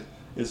basic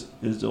is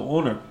the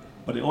owner.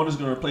 But the owner's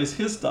going to replace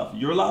his stuff.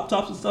 Your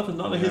laptops and stuff is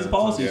not on his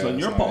policy. It's on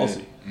your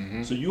policy.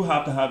 So you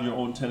have to have your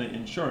own tenant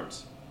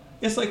insurance.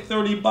 It's like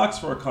 $30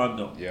 for a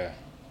condo. Yeah.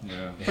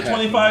 For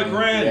 25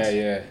 grand.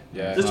 Yeah.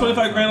 There's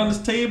 25 grand on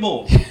this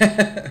table.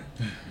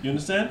 You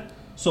understand?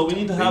 So we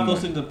need to have those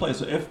things in place.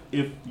 So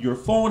if your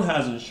phone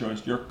has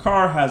insurance, your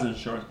car has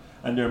insurance,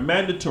 and they're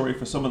mandatory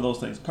for some of those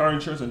things, car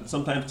insurance and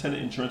sometimes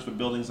tenant insurance for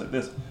buildings like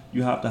this,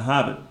 you have to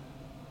have it.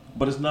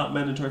 But it's not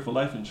mandatory for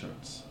life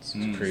insurance. It's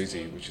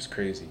crazy, which is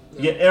crazy.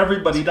 Yet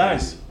everybody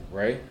dies.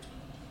 Right?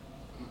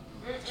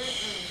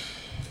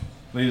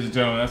 Ladies and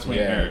gentlemen, that's Wayne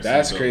Harris.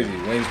 That's crazy.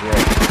 Wayne's World.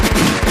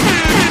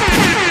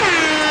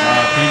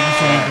 Thank you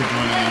so much for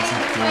joining us.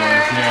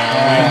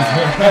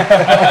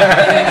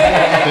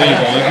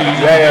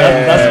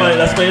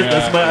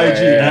 That's my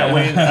IG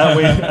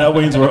at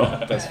Wayne's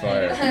World. That's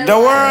fire. The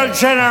world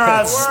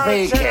general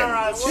speaking.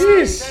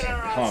 Jeez.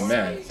 Oh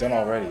man, done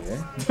already, eh?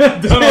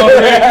 Done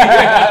already.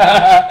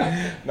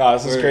 No,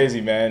 this is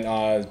crazy, man.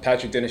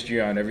 Patrick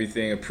Dentistry on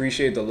everything.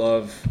 Appreciate the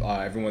love.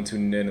 Everyone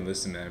tuning in and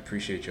listening, man.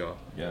 Appreciate y'all.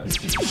 Yeah.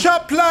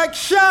 Shop like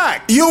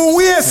Shaq. You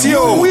waste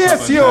you.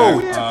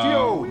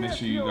 Make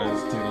sure you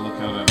guys take a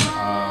look out at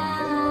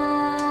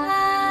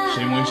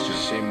Shea Moisture.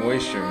 Shea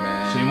Moisture,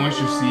 man. Shea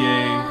Moisture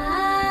CA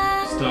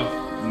stuff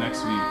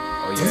next week.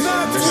 Oh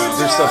yeah.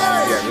 There's stuff.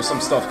 Yeah, there's some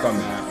stuff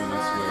coming.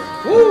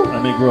 Woo! I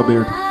may grow a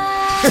beard.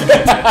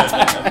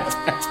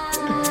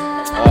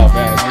 Oh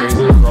man, it's crazy.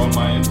 Grow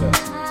my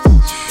investments.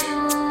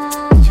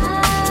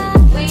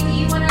 Wait, do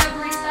you want to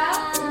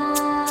freestyle?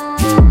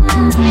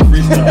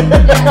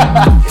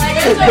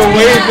 The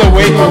way.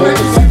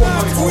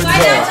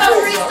 Financial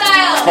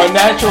freestyle.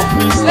 Financial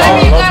freestyle.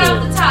 Whatever you got off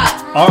the top.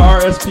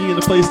 RRSP in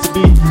the place to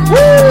be.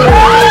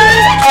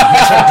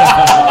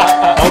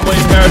 All my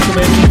Paris from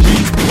MTG.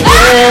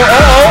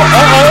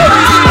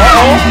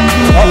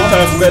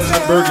 Full-time bets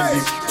in Burgundy.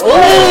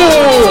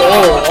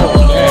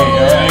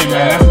 Hey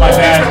man, that's my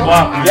dad's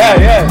block.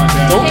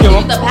 Yeah. Don't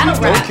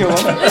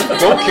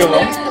kill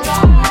him.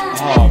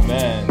 Oh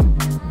man,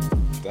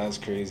 that's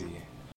crazy.